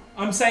 No,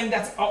 I'm saying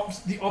that's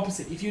the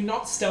opposite. If you're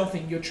not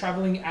stealthing, you're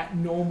travelling at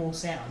normal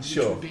sound,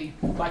 Sure. which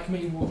would be like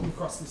me walking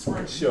across this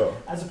room, Sure.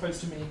 as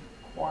opposed to me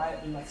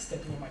quietly like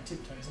stepping on my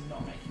tiptoes and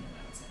not making a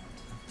loud sound.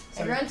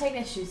 So, Everyone take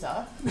their shoes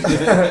off.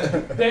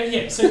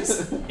 yeah, so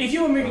if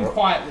you were moving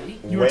quietly,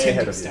 you're Way ahead attempting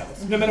of you.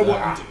 stealth, no matter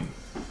what you do.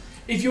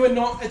 If you are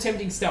not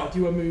attempting stealth,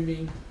 you are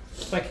moving,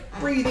 like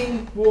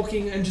breathing,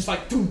 walking, and just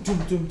like doom, doom,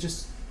 doom,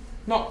 just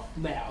not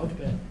loud,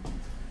 but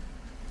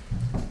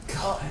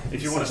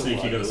If you want to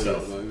sneak, you gotta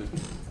stealth.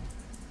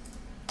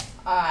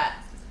 Alright,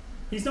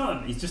 He's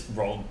not. He's just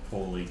rolled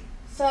poorly.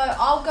 so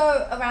I'll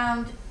go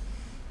around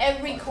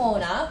every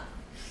corner.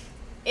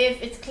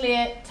 If it's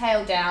clear,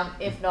 tail down.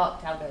 If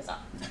not, tail goes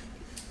up.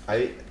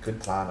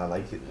 Good plan. I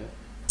like it.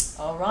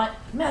 Alright,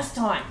 mouse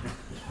time.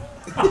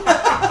 I'm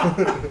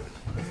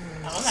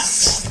a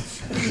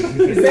mouse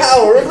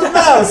Power of the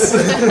mouse.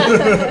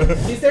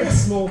 is there a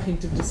small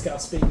hint of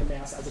disgust being a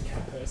mouse as a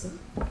cat person?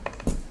 now.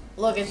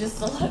 Look, it's just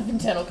a lot of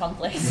internal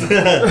conflict.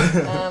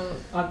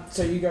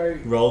 So you go.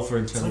 Roll for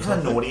internal. Something kind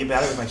of naughty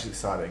about it makes it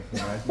exciting. You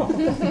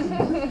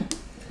know?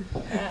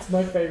 It's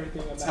my favourite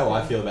thing on That's that. how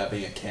I feel about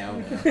being a cow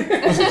now.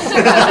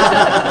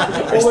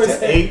 Always Used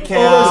to eat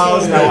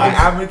cows. Now I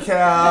am a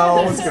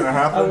cow. What's gonna I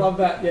happen? love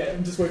that. Yeah,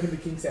 I'm just working the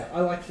kinks out.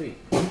 I like feet.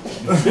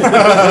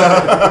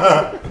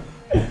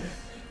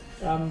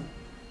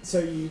 So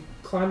you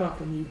climb up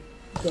and you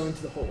go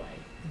into the hallway.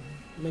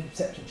 Make a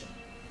perception check.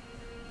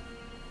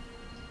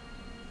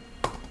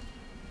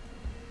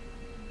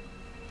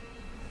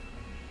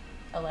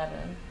 $11.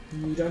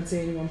 You don't see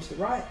anyone to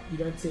the right. You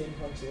don't see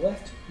anyone to the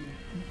left. You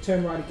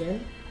turn right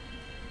again,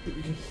 but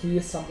you can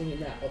hear something in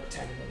that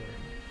octagonal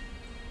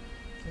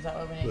room. Is that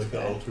what we need Like to the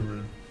go? altar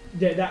room.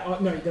 Yeah,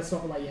 that no, that's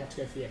not the way you have to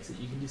go for the exit.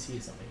 You can just hear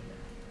something in there.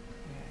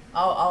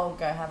 I'll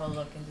go have a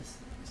look and just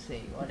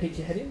see what Peek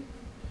your head in.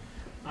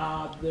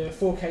 The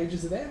 4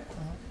 cages are there.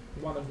 Uh-huh.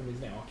 One of them is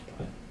now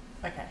occupied.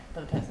 Okay,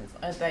 but the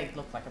person's. They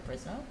look like a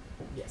prisoner.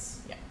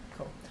 Yes. Yeah,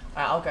 cool.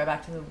 Alright, I'll go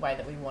back to the way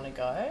that we want to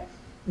go.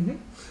 Mm-hmm.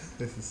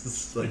 This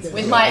is like It's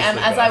With the my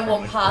opposite as I back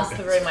walk from past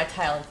the the room, my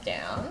tail is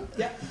down.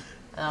 Yeah.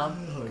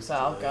 So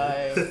I'll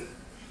go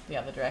the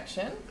other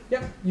direction.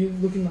 Yep. You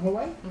look in the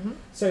hallway. Mm-hmm.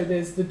 So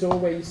there's the door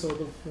where you saw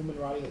the woman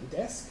writing at the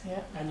desk, Yeah.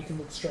 and you can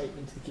look straight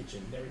into the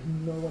kitchen. There is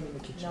no one in the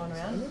kitchen. No one at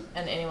this around. moment.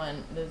 And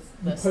anyone, there's You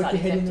the poke your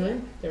study's head in empty. the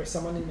room. There is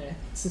someone in there.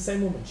 It's the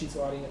same woman. She's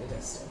writing at the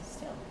desk still.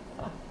 Still,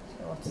 fuck,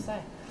 don't know what to say.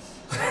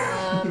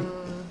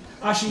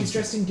 She's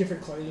dressed in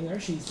different clothing though.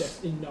 She's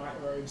dressed in night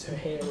robes. Her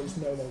hair is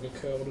no longer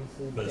curled and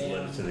pulled But it's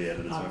down. led to the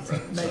editors, my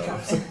friend.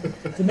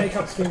 The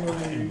makeup's been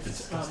removed.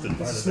 It's There's busted a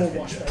by the small behaviour.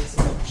 wash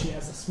basin. She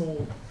has a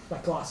small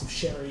glass of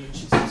sherry, and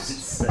she's It just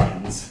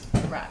sends.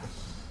 Right.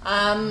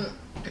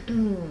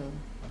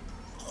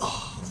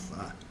 oh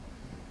fuck.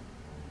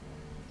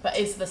 But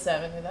is the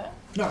servant with her?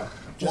 no.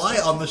 Why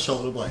on the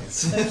shoulder blades?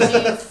 So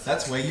she's.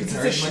 That's where you It's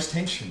carry a the most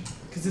tension.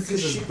 Because it's a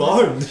Because it's shit.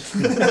 bone.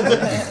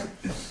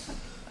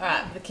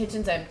 Alright, the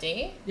kitchen's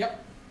empty.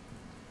 Yep.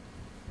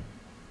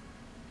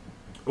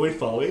 Are we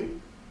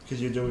following?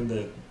 Because you're doing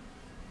the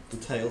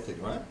tail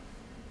thing, right?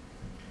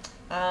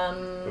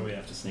 But we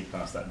have to sneak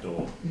past that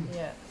door.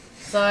 Yeah.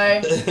 So,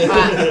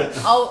 alright,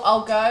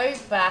 I'll go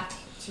back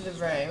to the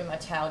room with my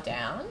tail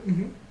down.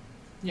 Mm-hmm.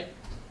 Yep.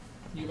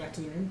 You go back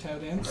to the room, tail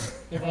down.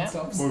 Everyone Yeah.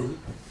 stops.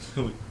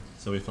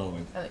 So we're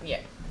following.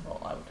 Yeah,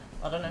 well, I would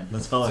I don't know.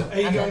 Let's follow. So are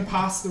you And going then-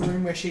 past the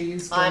room where she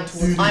is? Going I'm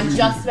towards I'm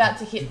just about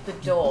to hit the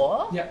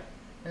door. Yep.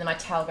 And then my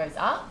tail goes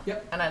up.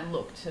 Yep. And I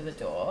look to the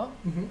door.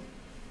 Mm-hmm.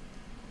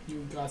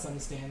 You guys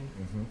understand?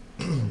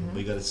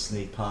 We got to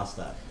sneak past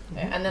that.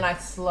 And then I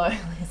slowly.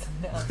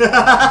 You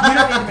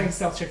don't need to make a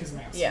stealth check as a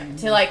mouse. Yeah.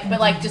 To like, but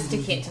like just to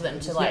hint to them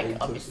to like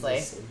obviously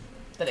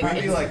that Maybe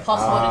it's like,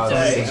 possible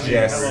to do.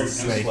 Yes,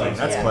 sneaking.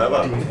 That's Yeah.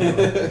 clever.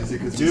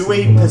 Do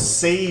we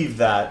perceive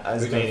that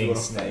as being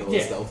snake?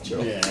 Yeah. Stealth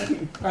check. Yeah.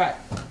 Alright.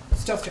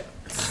 Stealth check.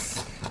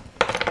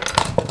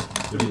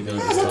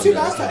 That's not too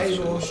bad for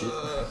Abel.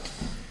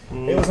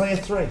 It was only a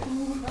 3.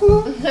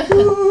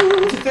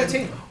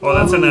 13. Oh,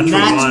 that's a natural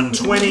Nat one.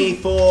 20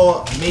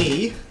 for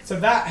me. So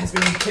that has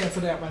been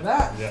cancelled out by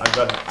that. Yeah. I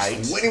got an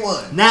 8.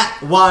 21. Nat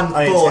 1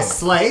 I need for 10.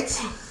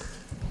 Slate.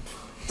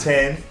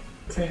 10.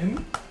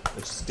 10.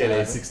 Which is dead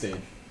even.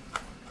 16.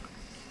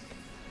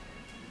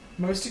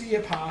 Most of you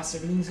are past,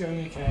 everything's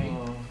going okay.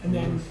 And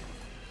then,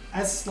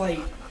 as Slate,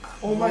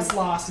 almost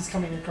last, is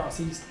coming across,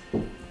 he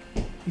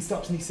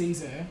stops and he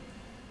sees her,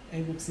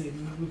 and he looks in,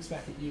 and he looks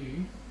back at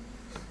you.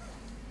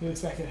 He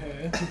looks back at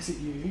her, looks at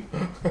you.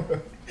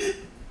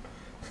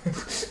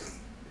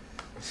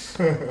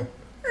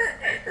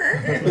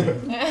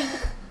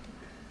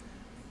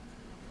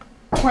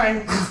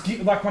 Twang!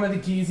 Like one of the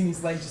gears in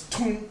his leg just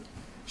twang.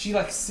 She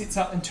like sits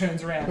up and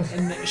turns around,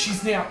 and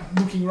she's now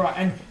looking right,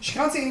 and she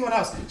can't see anyone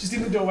else. Just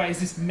in the doorway is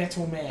this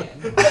metal man.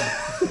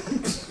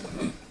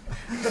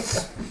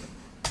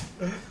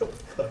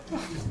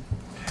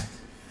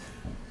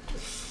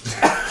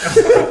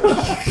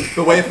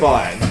 But we're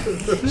fine.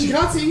 She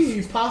can't see you.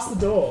 You've passed the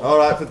door.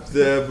 Alright,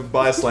 but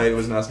bye Slade, it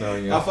was nice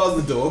knowing you. How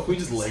far's the door? Can we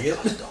just leg it?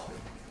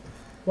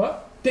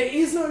 What? There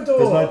is no door.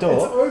 There's no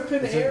door? It's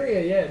open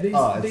area. Yeah,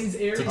 these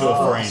areas. a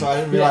door frame. So I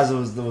didn't realise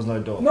there was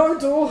no door. No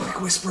door.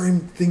 Whispering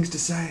things to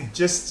say.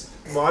 Just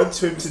my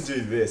turn to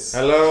do this.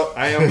 Hello,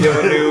 I am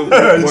your new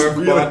It's work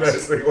really bot.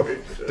 nicely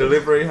worked.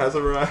 Delivery has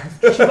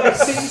arrived. She like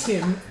sees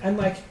him, and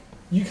like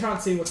you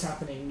can't see what's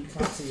happening. You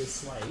can't see his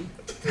slave.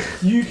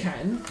 You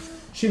can.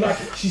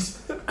 She's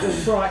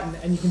frightened,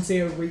 and you can see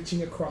her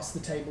reaching across the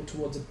table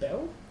towards a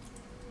bell.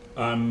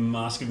 I'm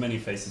Mask of Many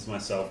Faces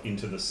myself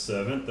into the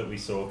servant that we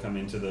saw come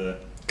into the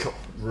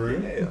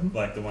room, Yeah.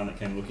 like the one that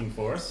came looking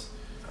for us.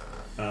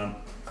 And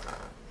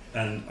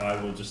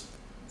I will just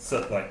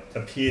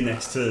appear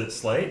next to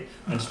Slate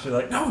and just be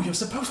like, "No, you're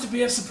supposed to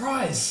be a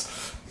surprise.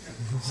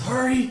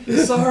 Sorry.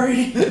 Make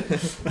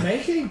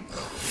a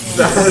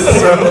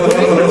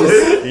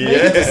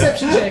Yeah.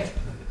 deception check.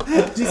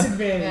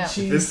 Disadvantage. Yeah.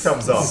 She's This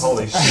comes up.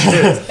 Holy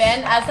shit.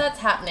 Ben, as that's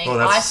happening, Oh,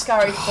 that's- I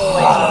scurry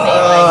forward to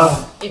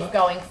see like, if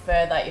going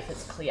further, if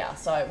it's clear.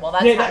 So while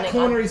that's yeah, that happening,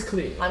 corner is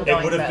clear. I'm It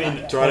going would have further.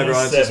 been It's alright,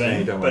 everyone, it's just 27,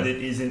 me, don't but worry.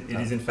 it is in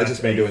That's fact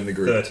just me a doing the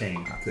group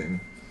 13.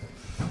 thing.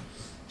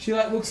 She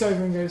like looks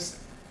over and goes,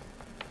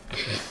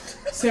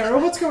 Sarah,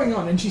 what's going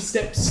on? And she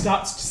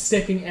starts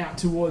stepping out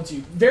towards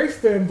you. Very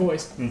firm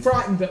voice,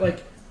 frightened, but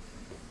like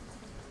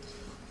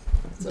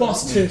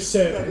boss to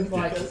servant.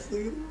 Like,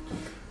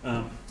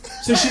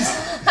 so she's.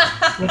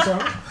 What's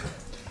wrong?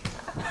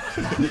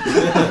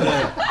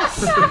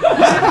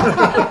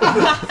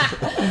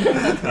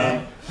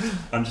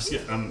 I'm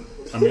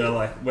gonna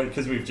like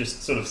because we've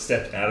just sort of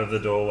stepped out of the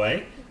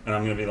doorway, and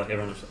I'm gonna be like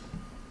everyone. Just,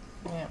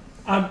 Yeah.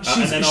 and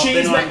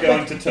then I'm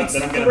going to turn. It's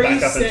Then I'm going to 3 back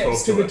up and steps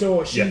talk to the it.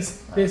 door. Yeah.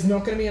 There's not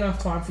going to be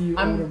enough time for you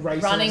all to I'm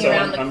race. running So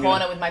around the I'm corner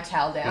gonna- with my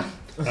towel down.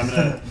 I'm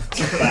gonna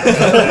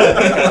back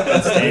up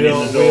and stand in the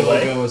We'll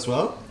doorway. go as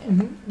well.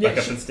 Yeah, Back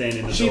up and stand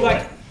in the she doorway.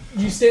 like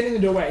you stand in the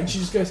doorway, and she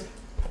just goes,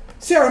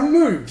 "Sarah,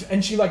 move!"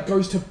 And she like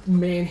goes to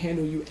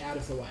manhandle you out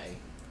of the way.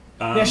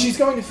 Now she's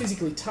going to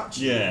physically touch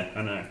you. Yeah,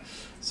 I know.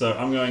 So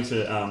I'm going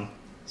to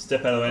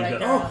step out of the way and Right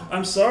go, now. "Oh,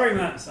 I'm sorry,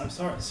 Matt. I'm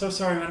sorry. So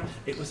sorry, man.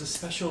 It was a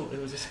special.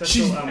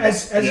 She's,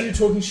 as yeah. you're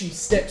talking, she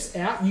steps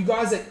out. You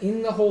guys are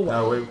in the hallway.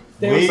 No,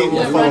 There is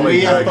we're a- following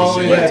we are her 'cause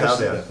she following went her. out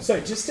there. So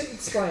just to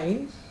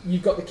explain,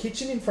 you've got the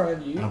kitchen in front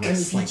of you, I'm and gonna if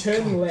you slay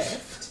turn cunt.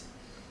 left,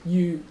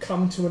 you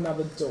come to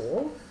another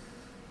door,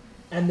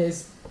 and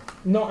there's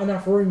not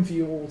enough room for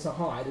you all to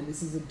hide. And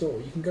this is a door.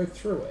 You can go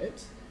through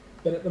it,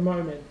 but at the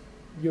moment,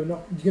 you're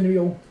not. You're going to be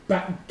all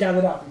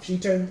gathered up. If she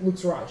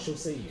looks right, she'll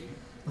see you.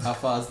 How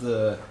far's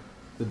the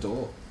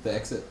door? The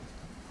exit?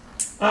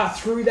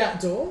 Through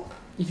that door,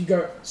 if you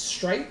go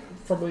straight,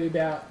 probably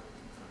about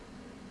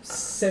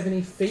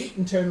 70 feet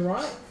and turn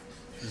right.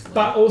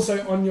 But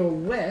also on your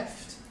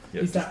left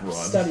Yeah, is just that run.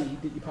 study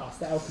that you passed,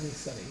 the alchemy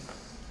study.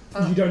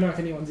 Oh. You don't know if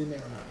anyone's in there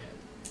or not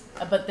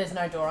yet. But there's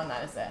no door on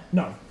that, is there?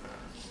 No.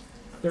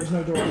 There is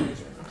no door in these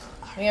rooms.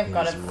 I think I've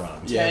got to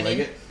Yeah, turn leg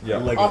in. it.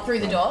 Yeah. Oh, through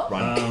the door?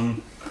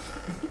 Run.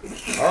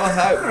 Oh,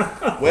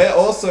 hi. We're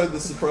also the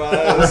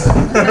surprise.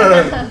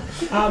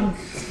 Um,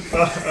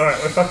 Alright,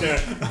 we're fucking.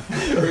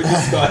 We're in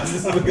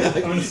disguise.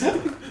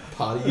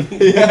 Party.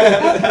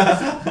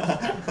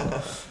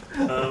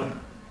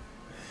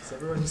 So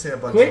everyone can see a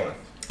bunch Quick. of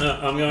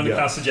I'm going to Yeah.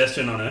 cast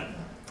suggestion on it.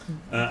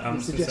 I'm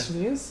the just gonna say-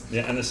 suggestion is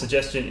Yeah, and the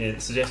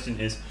suggestion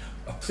is,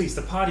 oh, please,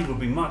 the party will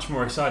be much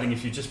more exciting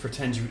if you just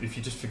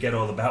forget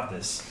all about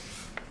this.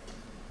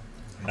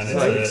 And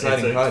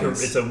Exciting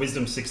it's a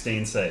wisdom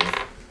 16 save.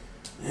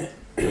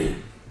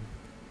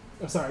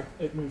 Oh, sorry,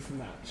 it moved from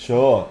that.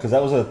 Sure, because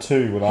that was a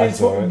 2 when I Hence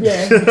saw what- it.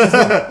 Yeah, which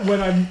is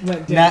when I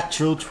went down.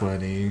 Natural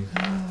 20.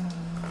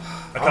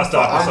 I cast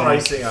darkness I'm on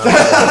racing.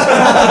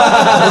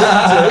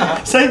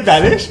 Say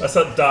vanish. I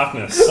said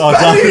darkness. Oh,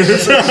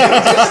 darkness.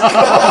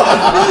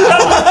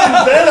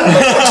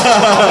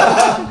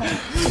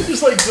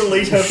 Just like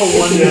delete her for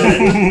 1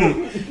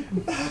 minute.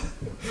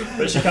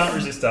 But she can't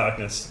resist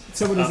darkness.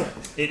 So what is it?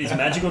 It is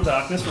magical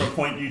darkness from a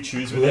point you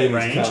choose within Ladies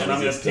range, can't and I'm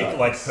going to resist pick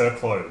like her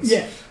clothes.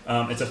 Yeah.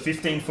 It's a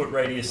 15-foot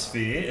radius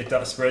sphere.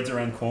 It spreads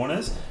around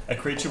corners. A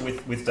creature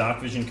with dark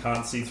vision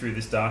can't see through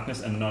this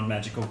darkness, and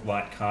non-magical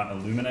light can't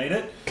illuminate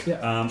it.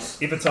 Yeah.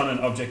 If it's on an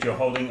object you're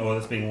holding or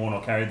that's being worn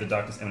or carried, the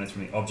darkness emanates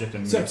from the object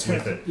and So moves it's her,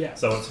 with it. yeah.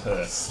 So it's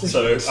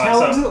her. How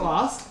long does it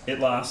last? It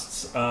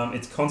lasts.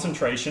 It's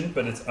concentration,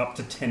 but it's up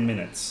to 10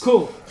 minutes.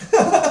 Cool.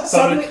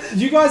 Suddenly,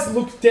 you guys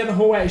look down the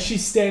hallway.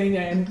 She's standing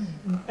there,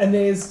 and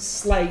there's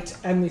Slate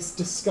and this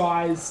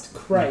disguised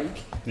Craig,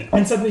 Yeah.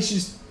 and suddenly she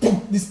just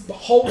boom, this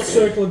whole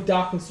circle of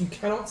darkness you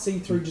cannot see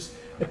through just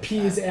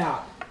appears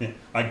out. Yeah.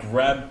 I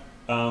grab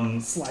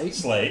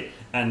Slate.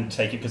 and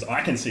take it because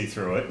I can see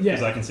through it Yeah.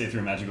 because I can see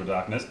through magical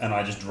darkness, and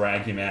I just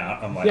drag him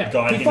out. I'm like Yeah,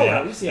 guide he him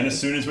out, follows, yeah. and as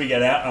soon as we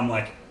get out, I'm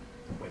like,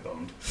 we're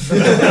bombed.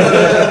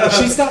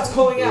 She starts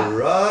calling out,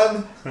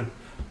 Run!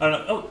 I don't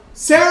know. Oh,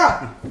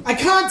 "Sarah, I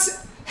can't.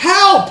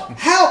 Help!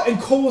 Help!" and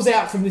calls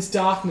out from this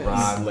darkness.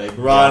 Run. Run.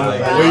 Run.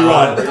 We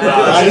run.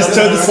 I just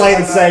turn the slate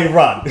and say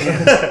run.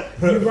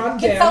 You run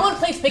Can down. someone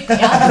please pick me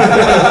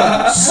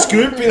up?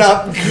 Scoop it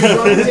up. You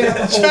run down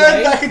the Turn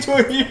hallway. back into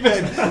a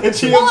human.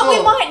 Into your Well, we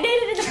ball. might need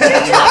it in the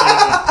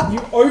future. You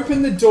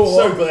open the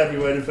door. so glad we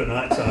waited for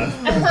nighttime.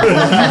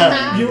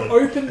 You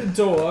open the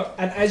door,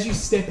 and as you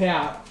step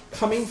out,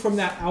 coming from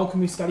that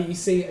alchemy study, you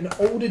see an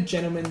older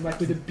gentleman, like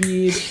with a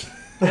beard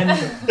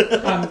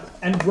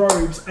and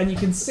robes, and you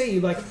can see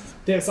like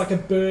there's like a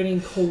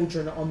burning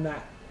cauldron on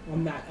that,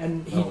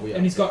 and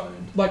he's got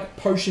like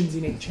potions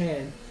in each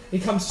hand. He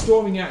comes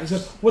storming out. He's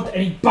like, "What?"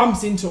 And he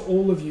bumps into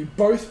all of you.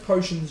 Both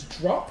potions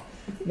drop.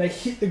 They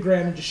hit the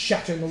ground and just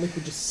shatter, and the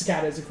liquid just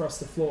scatters across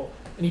the floor.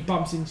 And he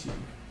bumps into you.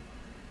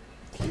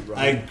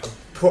 I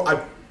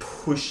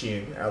push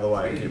him out of the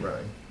way and keep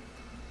running.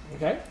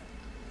 Okay.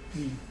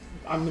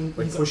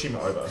 Like push him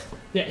over.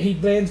 Yeah, he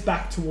lands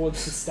back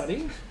towards the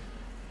study.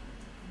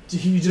 Do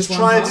you just Just run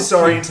try and past?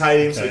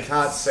 disorientate him so he Okay.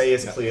 can't see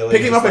us clearly.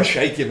 Pick him up and Just,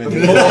 shake him. And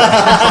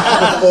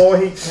before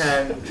he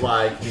can,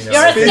 like, you know,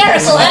 You're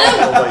hysterical,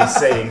 Adam. what he's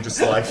seeing,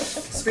 just like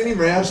spin him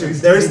round. So he's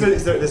there's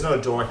not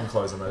a door I can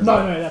close on those.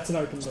 No, that's an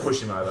open door.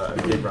 Push him over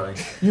and keep running.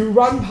 You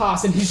run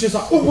past, and he's just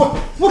like, "Oh,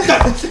 what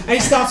the?" And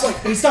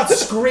he starts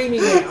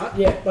screaming out.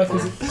 Yeah, like,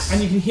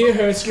 and you can hear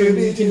her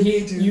screaming. You can hear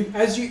you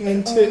as you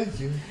enter.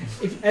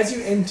 As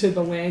you enter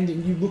the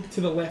landing, you look to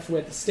the left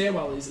where the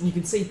stairwell is, and you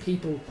can see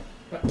people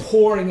like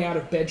pouring out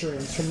of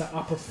bedrooms from the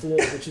upper floor,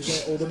 which is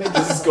where all the bedrooms.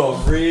 This has are.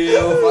 gone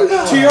real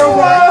fucking To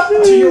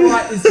your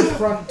right is the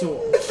front door.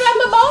 Grab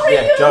my ball,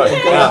 Yeah, go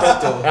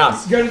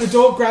out. Go to the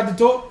door, grab the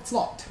door. It's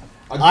locked.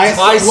 I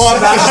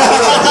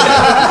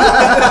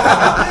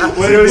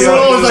When it was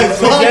like,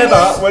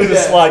 together, when the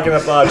slide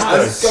gonna barge I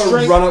through? just go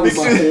Strength- run up with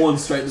my horn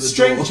straight to the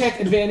Strength door. check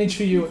advantage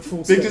for you at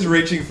full speed. Victor's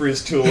reaching for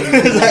his tool.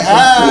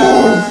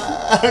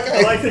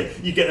 I like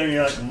that you get there and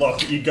you're like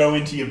locked. You go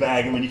into your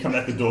bag, and when you come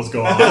back, the door's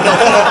gone.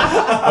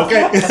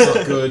 Okay. It's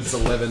not good. It's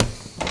 11.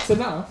 It's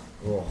enough.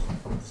 Oh,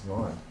 that's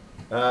mine.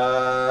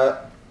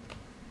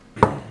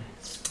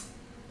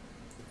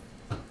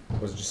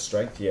 Was it just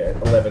strength? Yeah,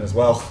 11 as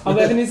well.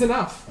 11 is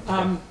enough.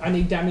 I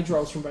need damage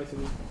rolls from both of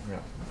you.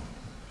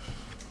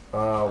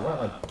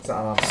 Well, is that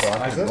unarmed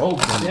strike, I is it? rolled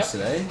damage Yep.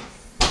 today.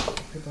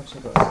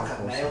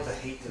 Nailed the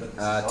heat to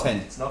the 10.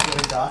 It's not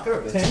getting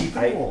darker, but 10? it's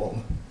keeping Eight.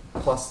 warm.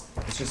 Plus,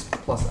 it's just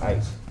plus 8.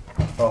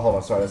 Oh, hold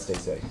on, sorry, that's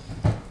DC.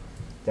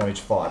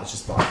 Damage 5, it's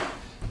just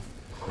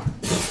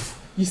 5.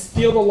 You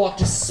feel the lock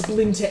just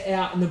splinter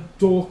out and the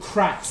door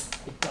cracks.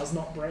 It does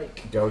not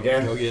break. Go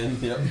again. Go again.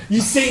 Yep.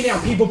 You see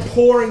now people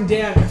pouring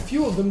down. A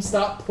few of them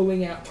start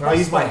pulling out. Can I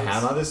use my crossbows.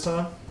 hammer this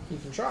time? You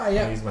can try, Can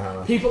I yeah. use my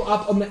hammer? People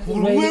up on the.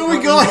 Where are we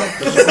going?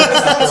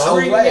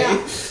 Screaming way. out,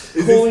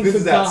 calling This for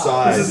is guards.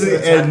 outside. This is Is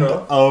it the end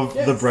attack roll? of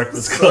Yes. the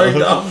Breakfast Straight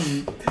Club.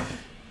 up.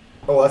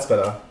 Oh, that's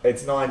better.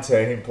 It's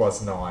 19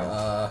 plus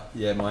 9.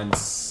 Yeah,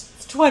 mine's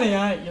It's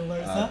 28, you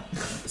loser.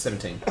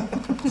 17.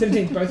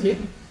 17, both hit.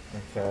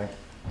 Okay.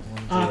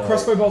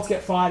 Crossbow bolts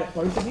get fired at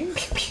both of you.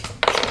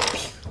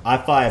 I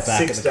fire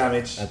back 6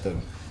 damage. at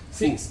them.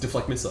 6.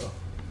 Deflect missile.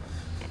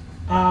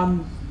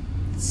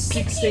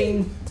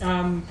 16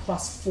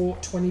 plus 4,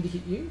 20 to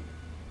hit you.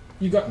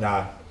 You got.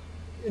 No.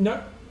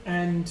 No.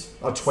 And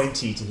Oh,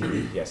 20 to hit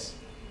you, yes.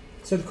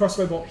 so the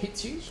crossbow bolt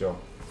hits you. Sure.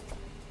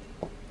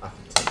 I can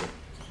take it.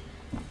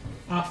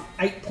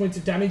 8 points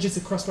of damage as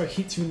the crossbow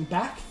hits you in the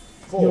back.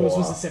 4. Yours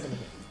was a 7 to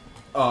hit.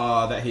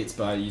 That hits,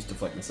 but I used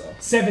deflect missile.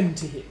 7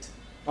 to hit.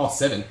 Oh,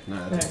 7. No,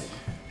 Yeah. that's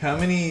How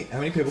many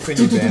people can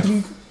you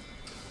bam?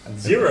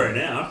 0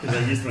 now because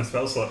I used my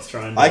spell slots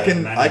trying to I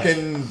manage.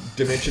 can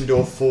dimension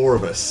door 4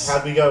 of us.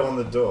 How'd we go on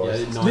the door? Yeah, I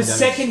did 9 The damage.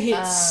 second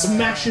hit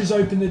smashes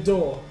open the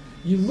door.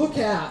 You look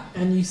out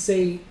and you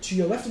see to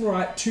your left and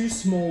right 2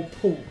 small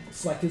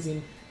pools, like as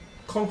in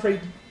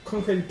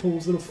concreted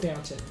pools, little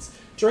fountains.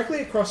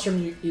 Directly across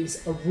from you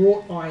is a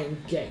wrought iron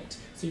gate.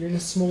 So you're in a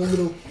small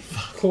little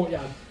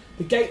courtyard.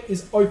 The gate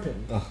is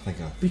open Oh, thank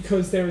God.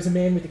 because there is a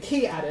man with a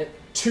key at it.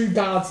 2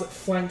 guards that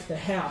flank the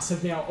house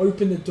have now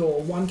opened the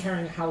door, one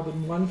carrying a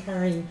halberd, one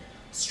carrying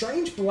a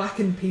strange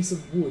blackened piece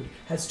of wood,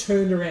 has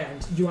turned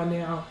around. You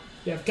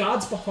have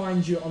guards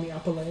behind you on the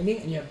upper landing,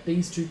 and you have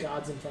these 2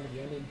 guards in front of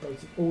you. I need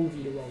all of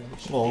you to roll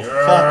initiative. Well,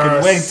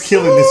 fucking, we're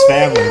killing this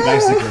family,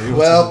 basically.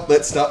 Well,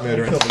 let's start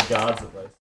murdering. Kill the guards at